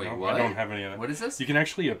 Wait, no, what? I don't have any of that. What is this? You can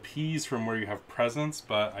actually appease from where you have presence,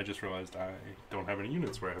 but I just realized I don't have any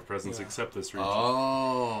units where I have presence Yeah. except this region.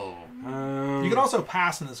 Oh. You can also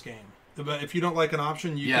pass in this game. But if you don't like an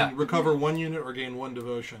option, you Yeah. can recover 1 unit or gain 1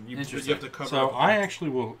 devotion. But you Interesting. have to cover. So up I actually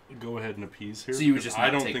will go ahead and appease here. So you would because just I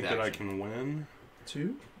not don't take think the that I action. can win.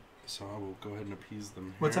 2. So I will go ahead and appease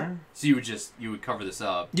them. What's here. that? So you would cover this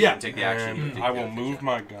up. Yeah. And take the action. And take I the will action, move yeah.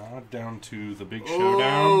 my god down to the big Oh,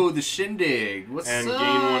 showdown the shindig. What's and up?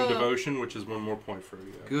 gain 1 devotion, which is 1 more point for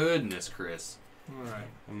you. Goodness, Chris. All right.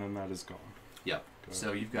 And then that is gone. Yep. Go So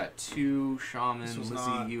ahead. you've got 2 shamans. This was Lizzie,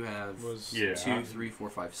 not- you have Was Yeah. 2, 3, 4,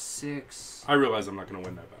 5, 6. I realize I'm not going to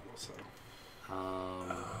win that battle, so.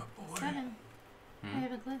 boy. 7. I hmm?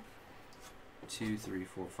 have a glyph. 2, 3,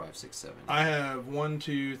 4, 5, 6, 7. I have 1,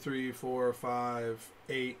 2, 3, 4, 5,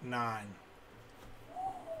 8, 9.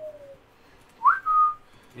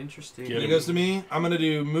 Interesting. Get When it him. goes to me, I'm going to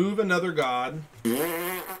do move another god.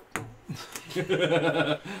 I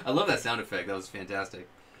love that sound effect. That was fantastic.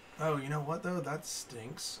 Oh, you know what, though? That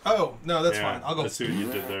stinks. Oh, no, that's Yeah, fine. I'll go. I see what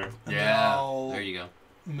you did there. And then Yeah. I'll There you go.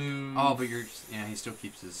 move. Oh, but you're... Yeah, he still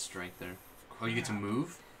keeps his strength there. Oh, you get to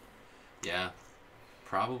move? Yeah.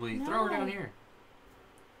 Probably. No. Throw her down here.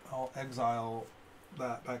 I'll exile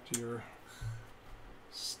that back to your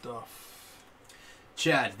stuff.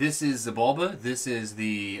 Chad, this is Zabulba. This is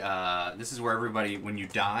the this is where everybody, when you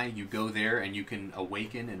die, you go there and you can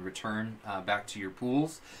awaken and return back to your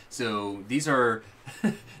pools. So these are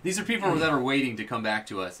these are people that are waiting to come back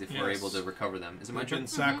to us if we're Yes. able to recover them. Is it my They've turn? been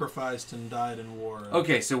sacrificed and died in war.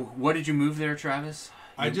 Okay, so what did you move there, Travis?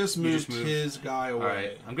 I just you moved his guy away. All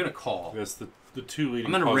right, I'm gonna call. Yes, the two leading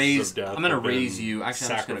I'm gonna causes raise- of death I'm gonna have been raise you. Actually,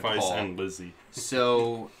 I'm just gonna Sacrifice call. and Lizzie.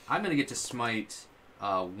 So I'm gonna get to smite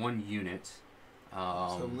one unit.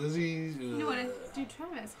 So Lizzie. You know what to do,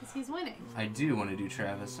 Travis, because he's winning. I do want to do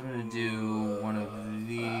Travis. I'm gonna do one of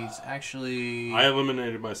these. Actually, I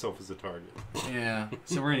eliminated myself as a target. yeah.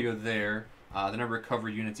 So we're gonna go there. The number of covered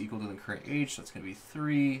units equal to the current age, so that's gonna be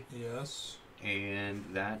 3, Yes. and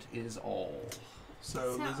that is all.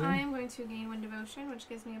 So, So Lizzie. I am going to gain 1 devotion, which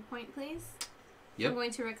gives me a point, please. Yep. I'm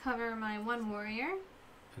going to recover my 1 warrior,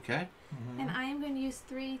 Okay. Mhm. and I am going to use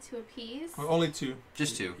 3 to appease. Well, only 2.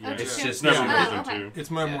 Just 2. Yeah, Okay. it's Yeah. just never Yeah. more Oh, than okay. two.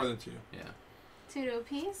 It's more Yeah. than 2. Yeah. 2 to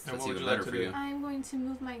appease. And That's what would even you like better to for do? you. I'm going to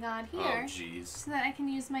move my god Oh, here, jeez. so that I can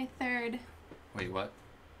use my 3rd. Wait, what?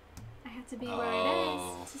 I have to be where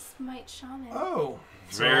Oh. it is to smite shaman. Oh.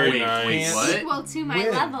 Very Wait, nice. what? Equal to my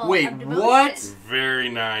Win. level Wait, of devotion. what? Very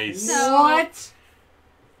nice. So- What?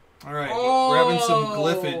 All right. Oh, We're having some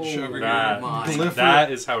glyphage over That, here. my Glyfford,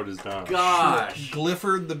 that is how it is done. Gosh.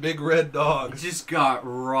 Glyfford the big red dog. Just got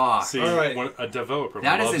rocked. See, All right. when a developer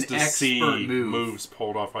That is loves an to expert see move. moves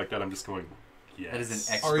pulled off like that, I'm just going, yes. That is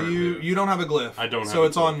an expert Are you? move. You don't have a glyph. I don't have So a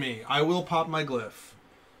it's glyph. on me. I will pop my glyph.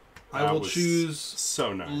 I That will was choose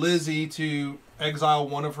so nice. Lizzie to exile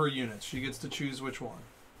one of her units. She gets to choose which one.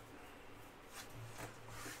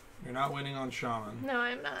 You're not winning on Shaman. No,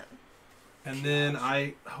 I'm not. And then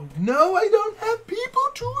I... Oh, no, I don't have people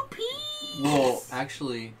to appease! Well,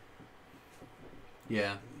 actually,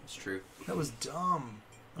 yeah, it's true. That was dumb.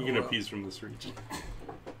 You Oh, can well. appease from this region.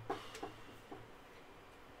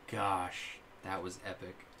 Gosh, that was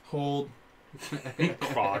epic. Hold.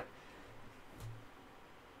 Fuck.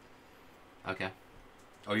 Okay.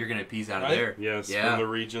 Oh, you're gonna appease out of Right? there. Yes, Yeah. from the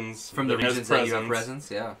regions. From the that has regions that you have presence.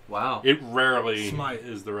 Yeah. Wow. It rarely Smite.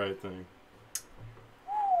 is the right thing.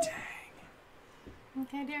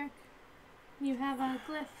 Okay, Derek. You have a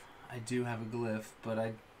glyph. I do have a glyph, but I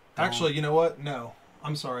don't- Actually, you know what? No.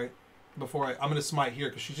 I'm sorry. I'm going to smite here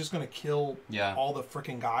because she's just going to kill yeah. all the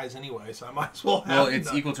freaking guys anyway, so I might as well have Well, it's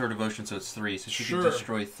none. equal to her devotion, so it's 3. So she Sure. could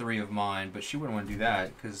destroy 3 of mine, but she wouldn't want to do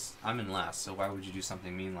that because I'm in last. So why would you do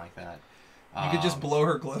something mean like that? You could just blow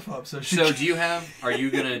her glyph up so she So do you have? Are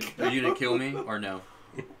you gonna kill me or no?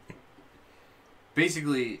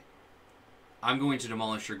 Basically, I'm going to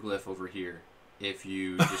demolish your glyph over here if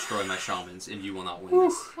you destroy my shamans, and you will not win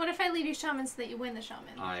this. What if I leave you shaman so that you win the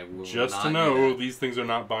shaman? I will Just not to do know, that. these things are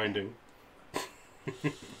not binding.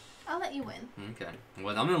 I'll let you win. Okay.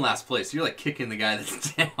 Well, I'm in last place. You're like kicking the guy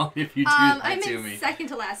that's down if you do I'm that to in me. second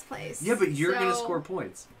to last place. Yeah, but you're gonna so- score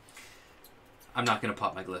points. I'm not gonna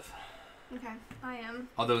pop my glyph. Okay, I am.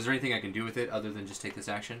 Although, is there anything I can do with it other than just take this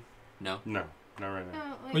action? No. No, not right now.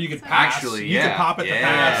 Oh, wait, Well, you could sorry. pass. Actually, You yeah. could pop it to yeah,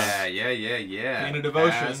 pass. Yeah. Gain a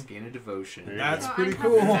devotion. Pass, gain a devotion. There you That's So pretty I'm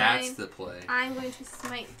cool. probably- That's the play. I'm going to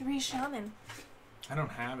smite 3 shaman. I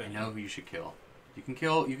don't have I it. know who you should kill. You can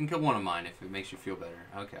kill one of mine if it makes you feel better.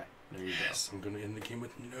 Okay. There you Yes, I'm going to end the game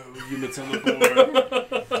with no units on the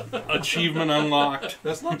board. Achievement unlocked.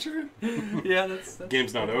 That's not true. go. Yeah, that's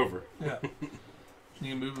Game's not over. Yeah.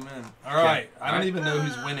 You can move them in. All right. I don't Alright. even know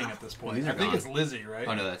who's winning at this point. Well, these are I think gone. it's Lizzie, right?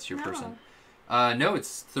 Oh no, that's your No. person. No,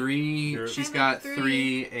 it's 3. You're- She's I'm got at 3.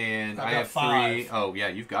 3, and I've I got have 5. 3. Oh yeah,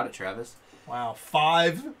 you've got it, Travis. Wow.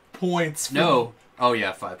 5 points. For No. Oh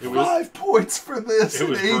yeah, 5. It was- 5 points for this It at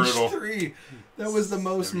was age brutal. 3. That was the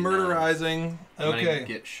most 79. murderizing. I'm Okay. gonna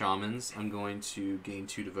get shamans. I'm going to gain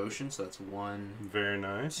 2 devotion, so that's 1. Very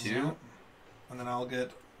nice. 2. Yeah. And then I'll get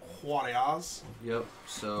warriors. Yep.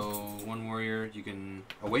 So 1 warrior. You can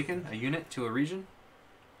awaken a unit to a region.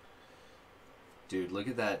 Dude, look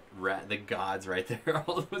at that the gods right there.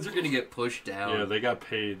 All those are gonna get pushed down. Yeah, they got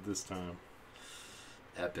paid this time.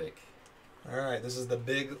 Epic. All right. This is the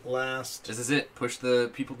big last. This is it. Push the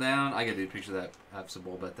people down. I gotta do a picture of that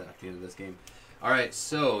Absol bet that at the end of this game. Alright,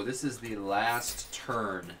 so this is the last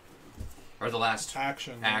turn. Or the last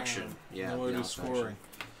Action. action. Yeah. No way the to last scoring.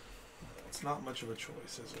 action. It's not much of a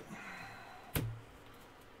choice, is it?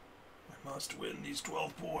 I must win these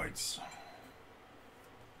 12 points.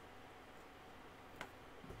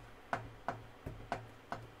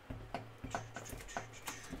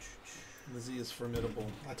 Lizzie is formidable.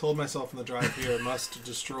 I told myself in the drive here, must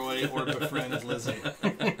destroy or befriend Lizzie.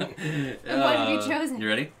 And what have you chosen? You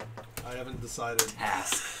ready? I haven't decided.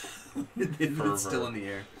 Ask. It's still in the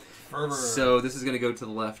air. Fervor. So this is going to go to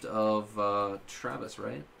the left of Travis,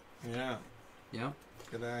 right? Yeah. Yeah.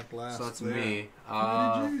 Good act last. So that's there. me.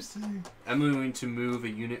 What did you see? I'm going to move a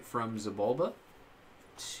unit from Zabulba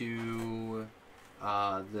to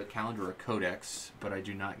the Calendar or Codex, but I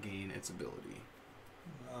do not gain its ability.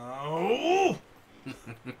 Oh!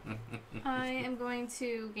 I am going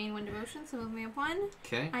to gain 1 devotion, so move me up 1.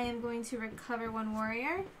 Okay. I am going to recover 1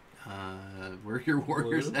 warrior. Where are your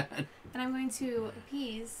warriors Blue? at? And I'm going to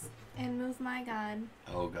appease and move my god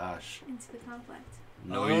Oh gosh. into the conflict.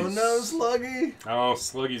 Oh no, Sluggy! Oh,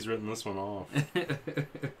 Sluggy's written this one off.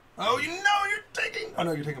 Oh, you know you're taking... Oh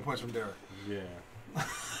no, you're taking points from Derek. Yeah.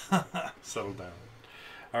 Settle down.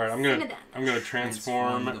 All right, I'm gonna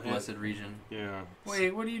transform the Blessed Region. Yeah.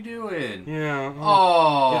 Wait, what are you doing? Yeah.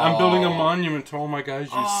 Oh. Yeah, I'm building a monument to all my guys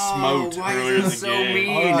you smoked why earlier in is the that so game.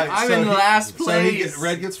 mean? Alright, I'm so in he- last So place.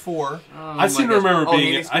 Red gets 4. Oh I seem to my gosh. remember Oh,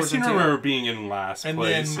 being. Nate I scores seem to in remember being in last And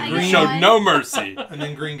place. then You Green- showed no mercy. And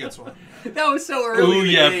then Green gets 1. two. That was so early. Ooh, in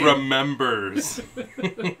the yeah, game. remembers.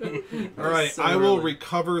 Alright, so I will early.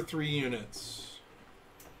 recover 3 units.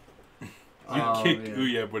 You Oh, kicked man.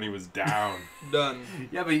 Uyeb when he was down. Done.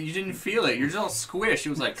 Yeah, but you didn't feel it. You're just all squished. It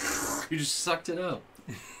was like you just sucked it up.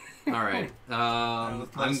 All right. I'm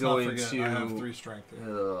Let's not going forget, to. I have 3 strength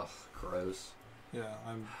here. Ugh, gross. Yeah,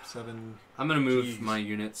 I'm 7. I'm gonna move Jeez. my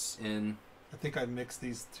units in. I think I mixed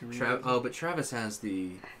these 2 regions. But Travis has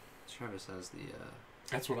the.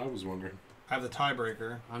 That's what I was wondering. I have the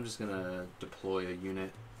tiebreaker. I'm just gonna deploy a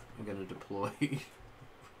unit. I'm gonna deploy.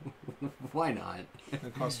 Why not?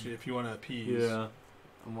 It costs you if you want to appease.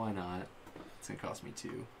 Why not? It's gonna cost me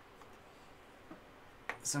 2.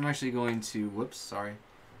 So I'm actually going to. Whoops, sorry.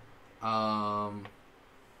 Smite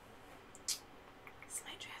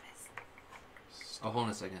Travis. Oh, hold on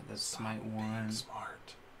a second. That's Smite 1.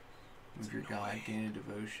 Smart. Move your god, gain a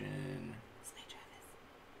devotion. Smite Travis.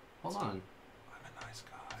 Hold on. I'm a nice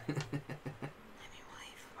guy. I'm your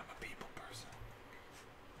wife. I'm a people person.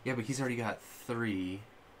 Yeah, but he's already got 3,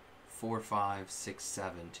 4, 5, 6,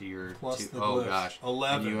 7 to your Plus 2. the Oh glyph. gosh.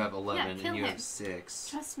 11. And you have 11 Yeah, and kill you him. have 6.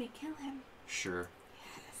 Trust me, kill him. Sure.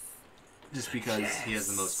 Yes. Just because he has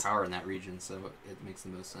the most power in that region, so it makes the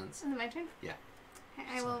most sense. Is it my turn? Yeah. Okay,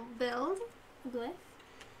 I will build a glyph,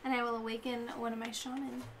 and I will awaken one of my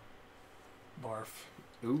shaman. Barf.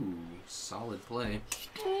 Ooh, solid play.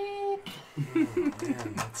 Oh,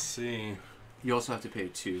 man, let's see. You also have to pay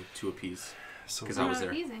 2 apiece. So 'Cause I'm I was not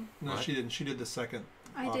there. appeasing. No, What? she didn't. She did the second.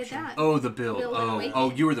 I did Option. that. Oh, the build. Build and awaken.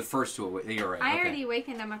 Oh, you were the first to awaken. You're right. I okay. already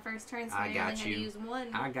awakened on my first turn, so I I only got had you. to use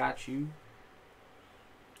 1. I got you.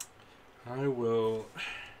 I will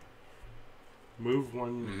move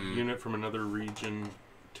one Mhm. unit from another region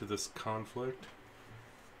to this conflict.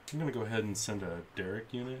 I'm gonna go ahead and send a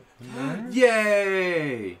Derek unit in there.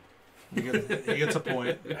 Yay! He gets a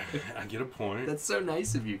point. I get a point. That's so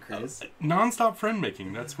nice of you, Chris. Non-stop friend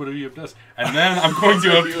making. That's what Uyeb does. And then I'm going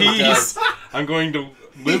to appease. I'm going to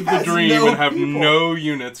live the has dream no and have people. no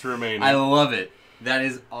units remaining. I love it. That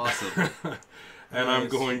is awesome. And I'm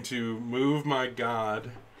Nice. going to move my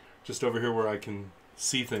god just over here where I can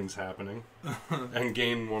see things happening and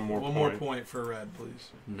gain one more One point. more point for red, please.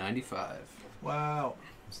 95. Wow.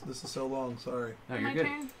 This is so long. Sorry. No, you're my good.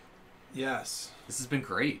 turn. Yes. This has been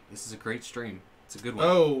great. This is a great stream. It's a good one.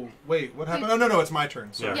 Oh, wait. What happened? Oh, no. It's my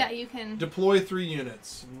turn. Sorry. Yeah, you can. Deploy 3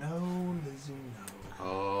 units. No, Lizzie, no.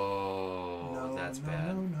 Oh, No, that's no, bad.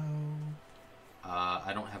 No, no.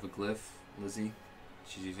 I don't have a glyph, Lizzie.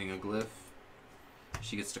 She's using a glyph.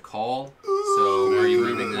 She gets to call. So are you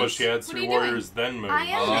moving Well, this? she had What are 3 you doing? warriors, then moved. I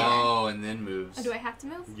am. Oh, and then moves. Oh, do I have to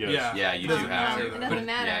move? Yes. Yeah. Yeah, you do Doesn't have matter. to. It but doesn't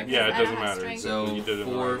matter. Yeah, because Yeah, it I don't doesn't have matter. strength. So You did it in the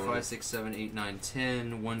 4, right order. 5, 6, 7, 8, 9,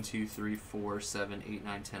 10. 1, 2, 3, 4, 7, 8,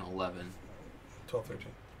 9, 10, 11. 12, 13.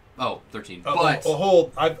 Oh, 13. Oh, But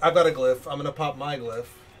hold. I've got a glyph. I'm going to pop my glyph.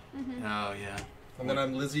 Mm-hmm. oh yeah, And then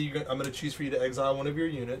I'm Lizzie. I'm going to choose for you to exile one of your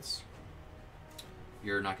units.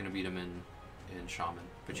 you're not going to beat him in shaman,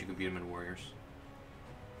 but you can beat him in warriors.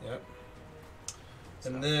 Yep. So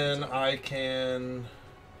And then I can...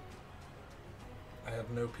 I have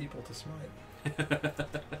no people to smite. So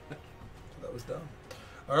that was dumb.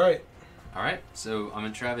 All right. All right, so I'm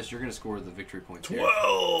in Travis. You're going to score the victory points here.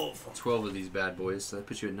 12! 12 of these bad boys, so that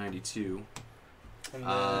puts you at 92. And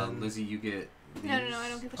then Lizzie, you get No, I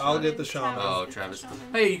don't get the shaman. I'll get the shaman. Oh, gets Travis. the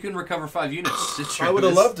shaman. Hey, you can recover 5 units. I would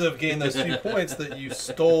have loved to have gained those 2 points that you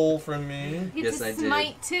stole from me. You Yes, get I to did.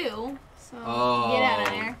 smite too, so Oh, get out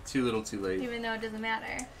of there. too little, too late. Even though it doesn't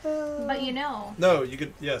matter. But you know. No, you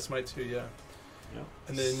could. Yes, my 2. Yeah. Yep.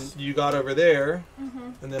 And then you got over there,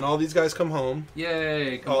 Mm-hmm. and then all these guys come home.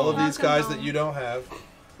 Yay! Come All on. of these Welcome guys home. that you don't have.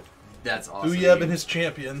 That's awesome. Uyeb and his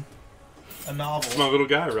champion. A novel. It's my little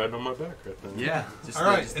guy riding on my back right there. Yeah. Just All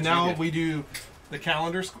right, just and now trigger. we do the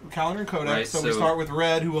calendar and codex. Right, so we so- start with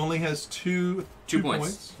red, who only has 2 2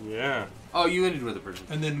 points. Yeah. Oh, you ended with a person.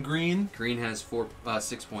 and then green Green has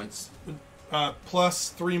 6 points. plus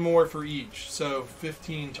 3 more for each, so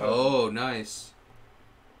 15 total. Oh, nice.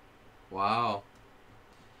 Wow.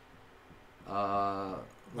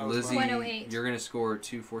 That was Lizzie, 108. you're gonna score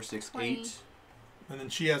 2, 4, 6, 20. 8, And then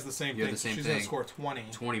she has the same You thing. have the same She's thing. gonna score 20.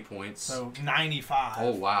 20 points. So 95.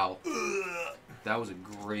 Oh wow, that was a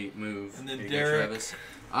great move. And then There you go, Derek.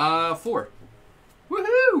 Travis. 4.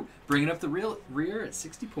 Woohoo! Bringing up the rear at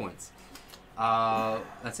 60 points.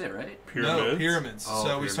 That's it, right? Pyramids. No, pyramids. Oh,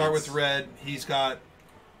 so we start with pyramids. red. He's got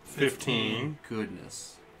 15.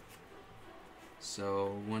 Goodness.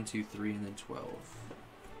 So 1, 2, 3, and then 12.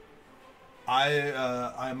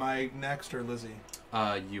 Am I next or Lizzie? You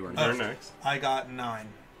are You're next. next. I got 9.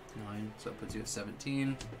 9, so that puts you at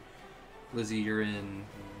 17. Lizzie, you're in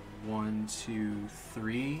 1, 2,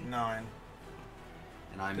 3, 9.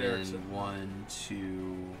 and I'm Derek's in at 1,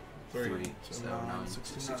 2, 3. So So 9, 9,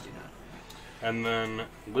 69. 69. And then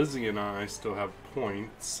Lizzie and I still have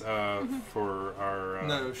points for our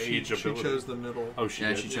No, she age ability. chose the middle. Oh, she Yeah,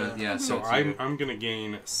 did. she chose. Yeah. Yeah, So so I'm going to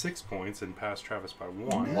gain 6 points and pass Travis by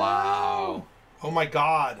 1. Wow. Oh my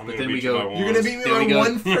god. I'm But gonna then we beat you go- by You're one. gonna beat me Then we by go-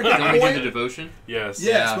 1 Then freaking we do the point? devotion. Yes.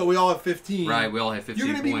 Yes, Yeah. but we all have 15. Right, we all have 15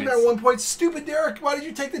 You're gonna beat me points. by 1 point. Stupid Derek, why did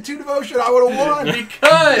you take the 2 devotion? I would have won.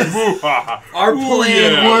 Because our Ooh,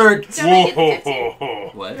 plan yeah. worked. Don't I get the 15? Whoa.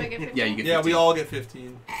 What? Do I get 15? Yeah, you get 15. Yeah, we all get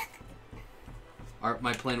 15.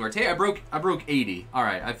 My plan worked. Hey, I broke 80. All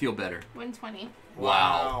right, I feel better. 120.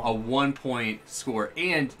 Wow. A 1 point score.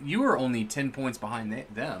 And you were only 10 points behind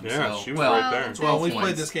them. Yeah, so, she was well, right there. Well, 12 we points.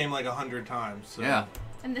 played this game like 100 times. So. Yeah.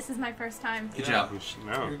 And this is my first time. Good Yeah. job.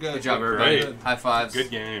 No. You're good. Good job, You're everybody. Great. High fives.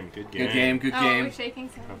 Good game. Good game. Good game. Good Oh, game. we're shaking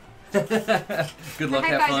so. Good luck.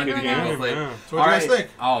 High Have five, fun. Good everyone game. else. Play. Yeah. So what do you guys think?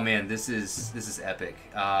 Oh man, this is epic.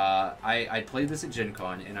 I played this at Gen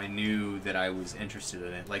Con and I knew that I was interested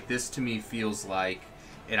in it. Like this to me feels like,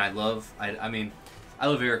 and I love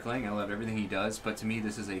Eric Lang. I love everything he does. But to me,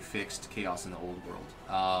 this is a fixed Chaos in the Old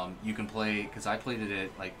World. You can play because I played it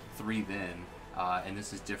at like 3 then, and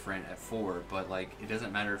this is different at 4. But like it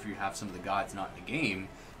doesn't matter if you have some of the gods not in the game.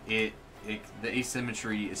 The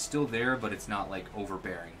asymmetry is still there, but it's not like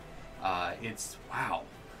overbearing. It's wow.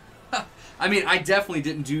 I mean, I definitely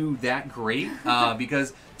didn't do that great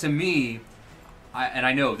because to me,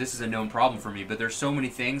 I know this is a known problem for me, but there's so many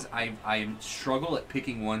things I struggle at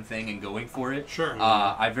picking one thing and going for it. Sure.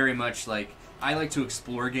 I very much I like to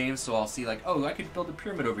explore games, so I'll see like, oh, I could build a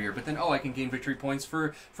pyramid over here, but then I can gain victory points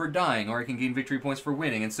for dying, or I can gain victory points for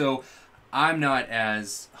winning, and so I'm not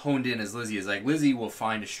as honed in as Lizzie is. Like Lizzie will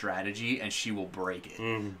find a strategy and she will break it,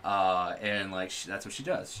 and like that's what she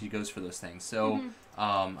does. She goes for those things. So,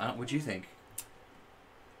 what do you think?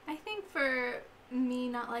 I think for me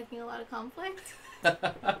not liking a lot of conflict,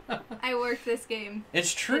 I worked this game.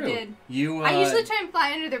 It's true. I did. You. I usually try and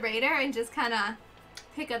fly under the radar and just kind of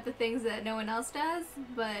pick up the things that no one else does,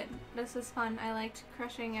 but this was fun. I liked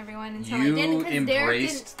crushing everyone until I didn't, You because Derek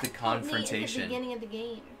embraced the didn't put me at the confrontation. beginning of the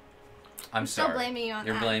game. I'm still sorry. blaming you on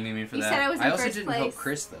You're that. blaming me for You that. said I was in also first didn't help place.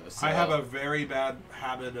 Chris though. So. I have a very bad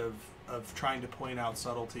habit of trying to point out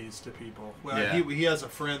subtleties to people. Well, Yeah. he has a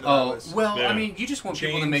friend that I Oh was... well, Yeah. I mean, you just want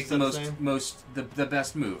people to James, make the is that most his the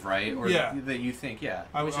best move, right? Or Yeah. that you think, yeah.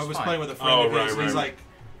 I which was is fine. playing with a friend Oh, of his, right, and he's right. like,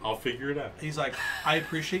 I'll figure it out. He's like, I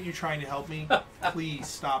appreciate you trying to help me. Please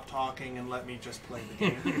stop talking and let me just play the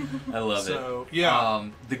game. I love it. So, yeah.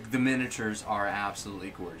 The miniatures are absolutely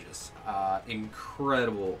gorgeous.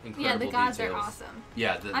 Incredible. Yeah, the gods details. are awesome.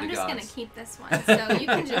 Yeah, the I'm just gods. gonna keep this one, so you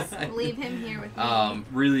can just leave him here with me.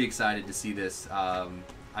 Really excited to see this.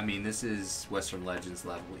 I mean, this is Western Legends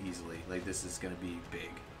level easily. Like, this is going to be big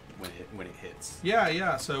when it hits.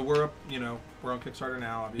 Yeah. So we're up. We're on Kickstarter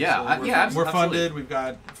now. Obviously. Yeah, we're absolutely. funded. We've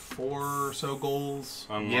got 4 or so goals.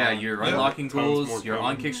 Yeah, you're Yeah. unlocking Tons goals. more You're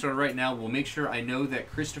on coming. Kickstarter right now. We'll make sure. I know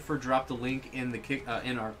that Christopher dropped a link in the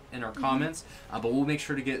in our comments, but we'll make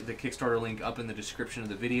sure to get the Kickstarter link up in the description of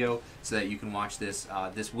the video so that you can watch this.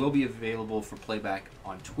 This will be available for playback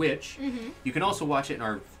on Twitch. You can also watch it in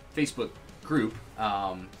our Facebook group.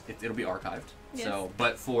 It'll be archived. Yes. So,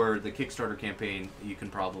 but for the Kickstarter campaign, you can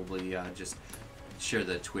probably just share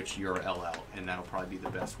the Twitch URL out, and that'll probably be the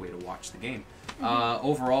best way to watch the game.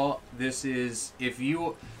 Overall, this is if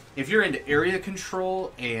you're into area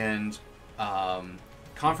control and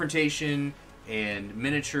confrontation and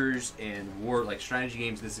miniatures and war, like strategy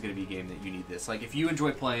games, this is going to be a game that you need this. Like if you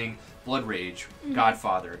enjoy playing Blood Rage,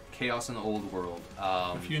 Godfather, Chaos in the Old World,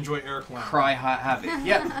 if you enjoy Eric Lang. Cry Havoc,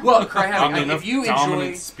 yeah, well, Cry Havoc. If you Dominant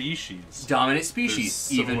enjoy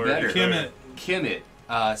Species, even better. Kemet.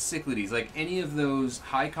 Cyclades, like any of those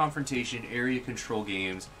high confrontation area control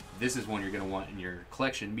games, this is one you're going to want in your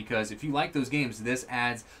collection, because if you like those games, this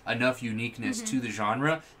adds enough uniqueness to the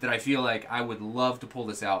genre that I feel like I would love to pull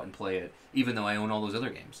this out and play it, even though I own all those other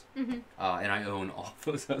games. And I own all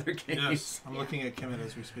those other games. Yes, I'm looking at Kemet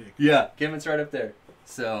as we speak. Yeah, Kemet's right up there.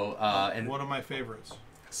 So, and one of my favorites.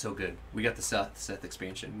 So good. We got the Seth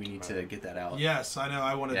expansion. We need to get that out. Yes, I know.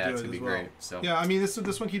 I want to do it it's gonna as be well. great. So. Yeah, I mean, this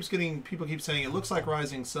one keeps getting, people keep saying it looks like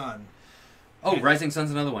Rising Sun. Oh, Rising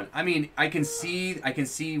Sun's another one. I mean, I can see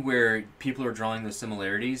where people are drawing those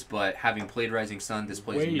similarities, but having played Rising Sun, this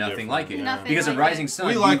plays Way nothing different. like it. Nothing Because in like Rising it. Sun,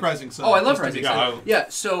 We like Rising Sun. Oh, I love Just to Rising be Sun. clear. Yeah.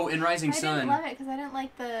 So in Rising I Sun, didn't love it because I didn't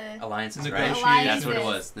like the alliances, right? Negotiations. That's what it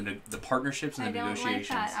was. The partnerships and I the don't like negotiations.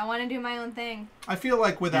 that. I want to do my own thing. I feel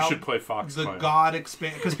like You without should play Fox the Clan. God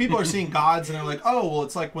expansion, because people are seeing gods and they're like, oh, well,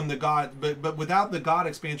 it's like when the god, but without the God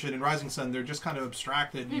expansion in Rising Sun, they're just kind of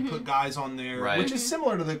abstracted. You put guys on there, Right. which is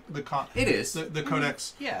similar to the It is. the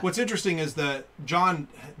codex. Yeah. What's interesting is that John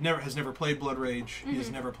has never played Blood Rage. He has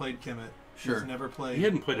never played Kemet. Sure. He's never played. He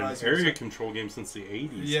hadn't played an Rising area Sun. control game since the 80s.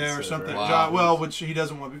 Yeah, he or said, something. right? Wow. John, well, which he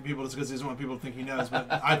doesn't want people to, because he doesn't want people to think he knows. But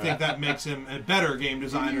I think that makes him a better game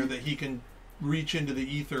designer, that he can reach into the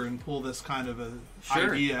ether and pull this kind of a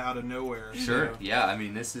Sure. idea out of nowhere. Sure. So. Yeah. I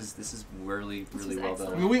mean, this is really This really is well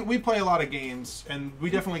excellent. I done. mean, we play a lot of games, and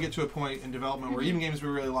we definitely get to a point in development where even games we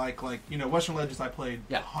really like Western Legends, I played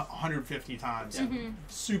Yeah. 150 times.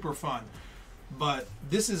 Super fun. But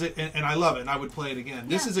this is and I love it, and I would play it again.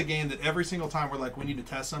 This is a game that every single time we're like, we need to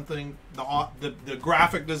test something. The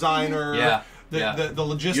graphic designer, Yeah. the You're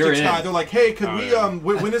logistics in. guy, they're like, hey, could Oh, we yeah.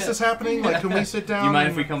 when is this happening? Like, can we sit down? You mind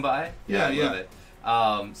and- if we come by? Yeah, I love yeah. it.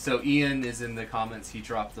 So Ian is in the comments. He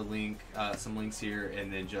dropped the link, some links here,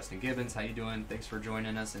 and then Justin Gibbons, how you doing? Thanks for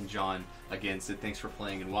joining us, and John again said thanks for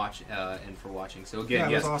playing and and for watching. So again, Yeah,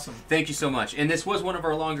 it yes, was awesome. thank you so much. And this was one of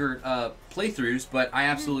our longer playthroughs, but I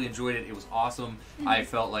absolutely enjoyed it. It was awesome. I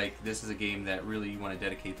felt like this is a game that really you want to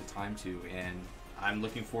dedicate the time to, and I'm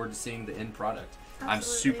looking forward to seeing the end product. I'm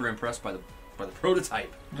Absolutely. super impressed by the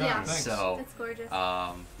prototype. Yeah. Thanks. So It's gorgeous.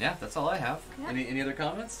 yeah, that's all I have. Yeah. Any other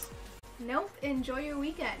comments? Nope. Enjoy your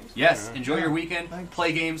weekend. Yes, Yeah. enjoy your weekend, Thanks.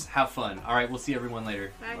 play games, have fun. All right, we'll see everyone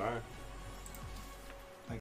later. Bye. Bye.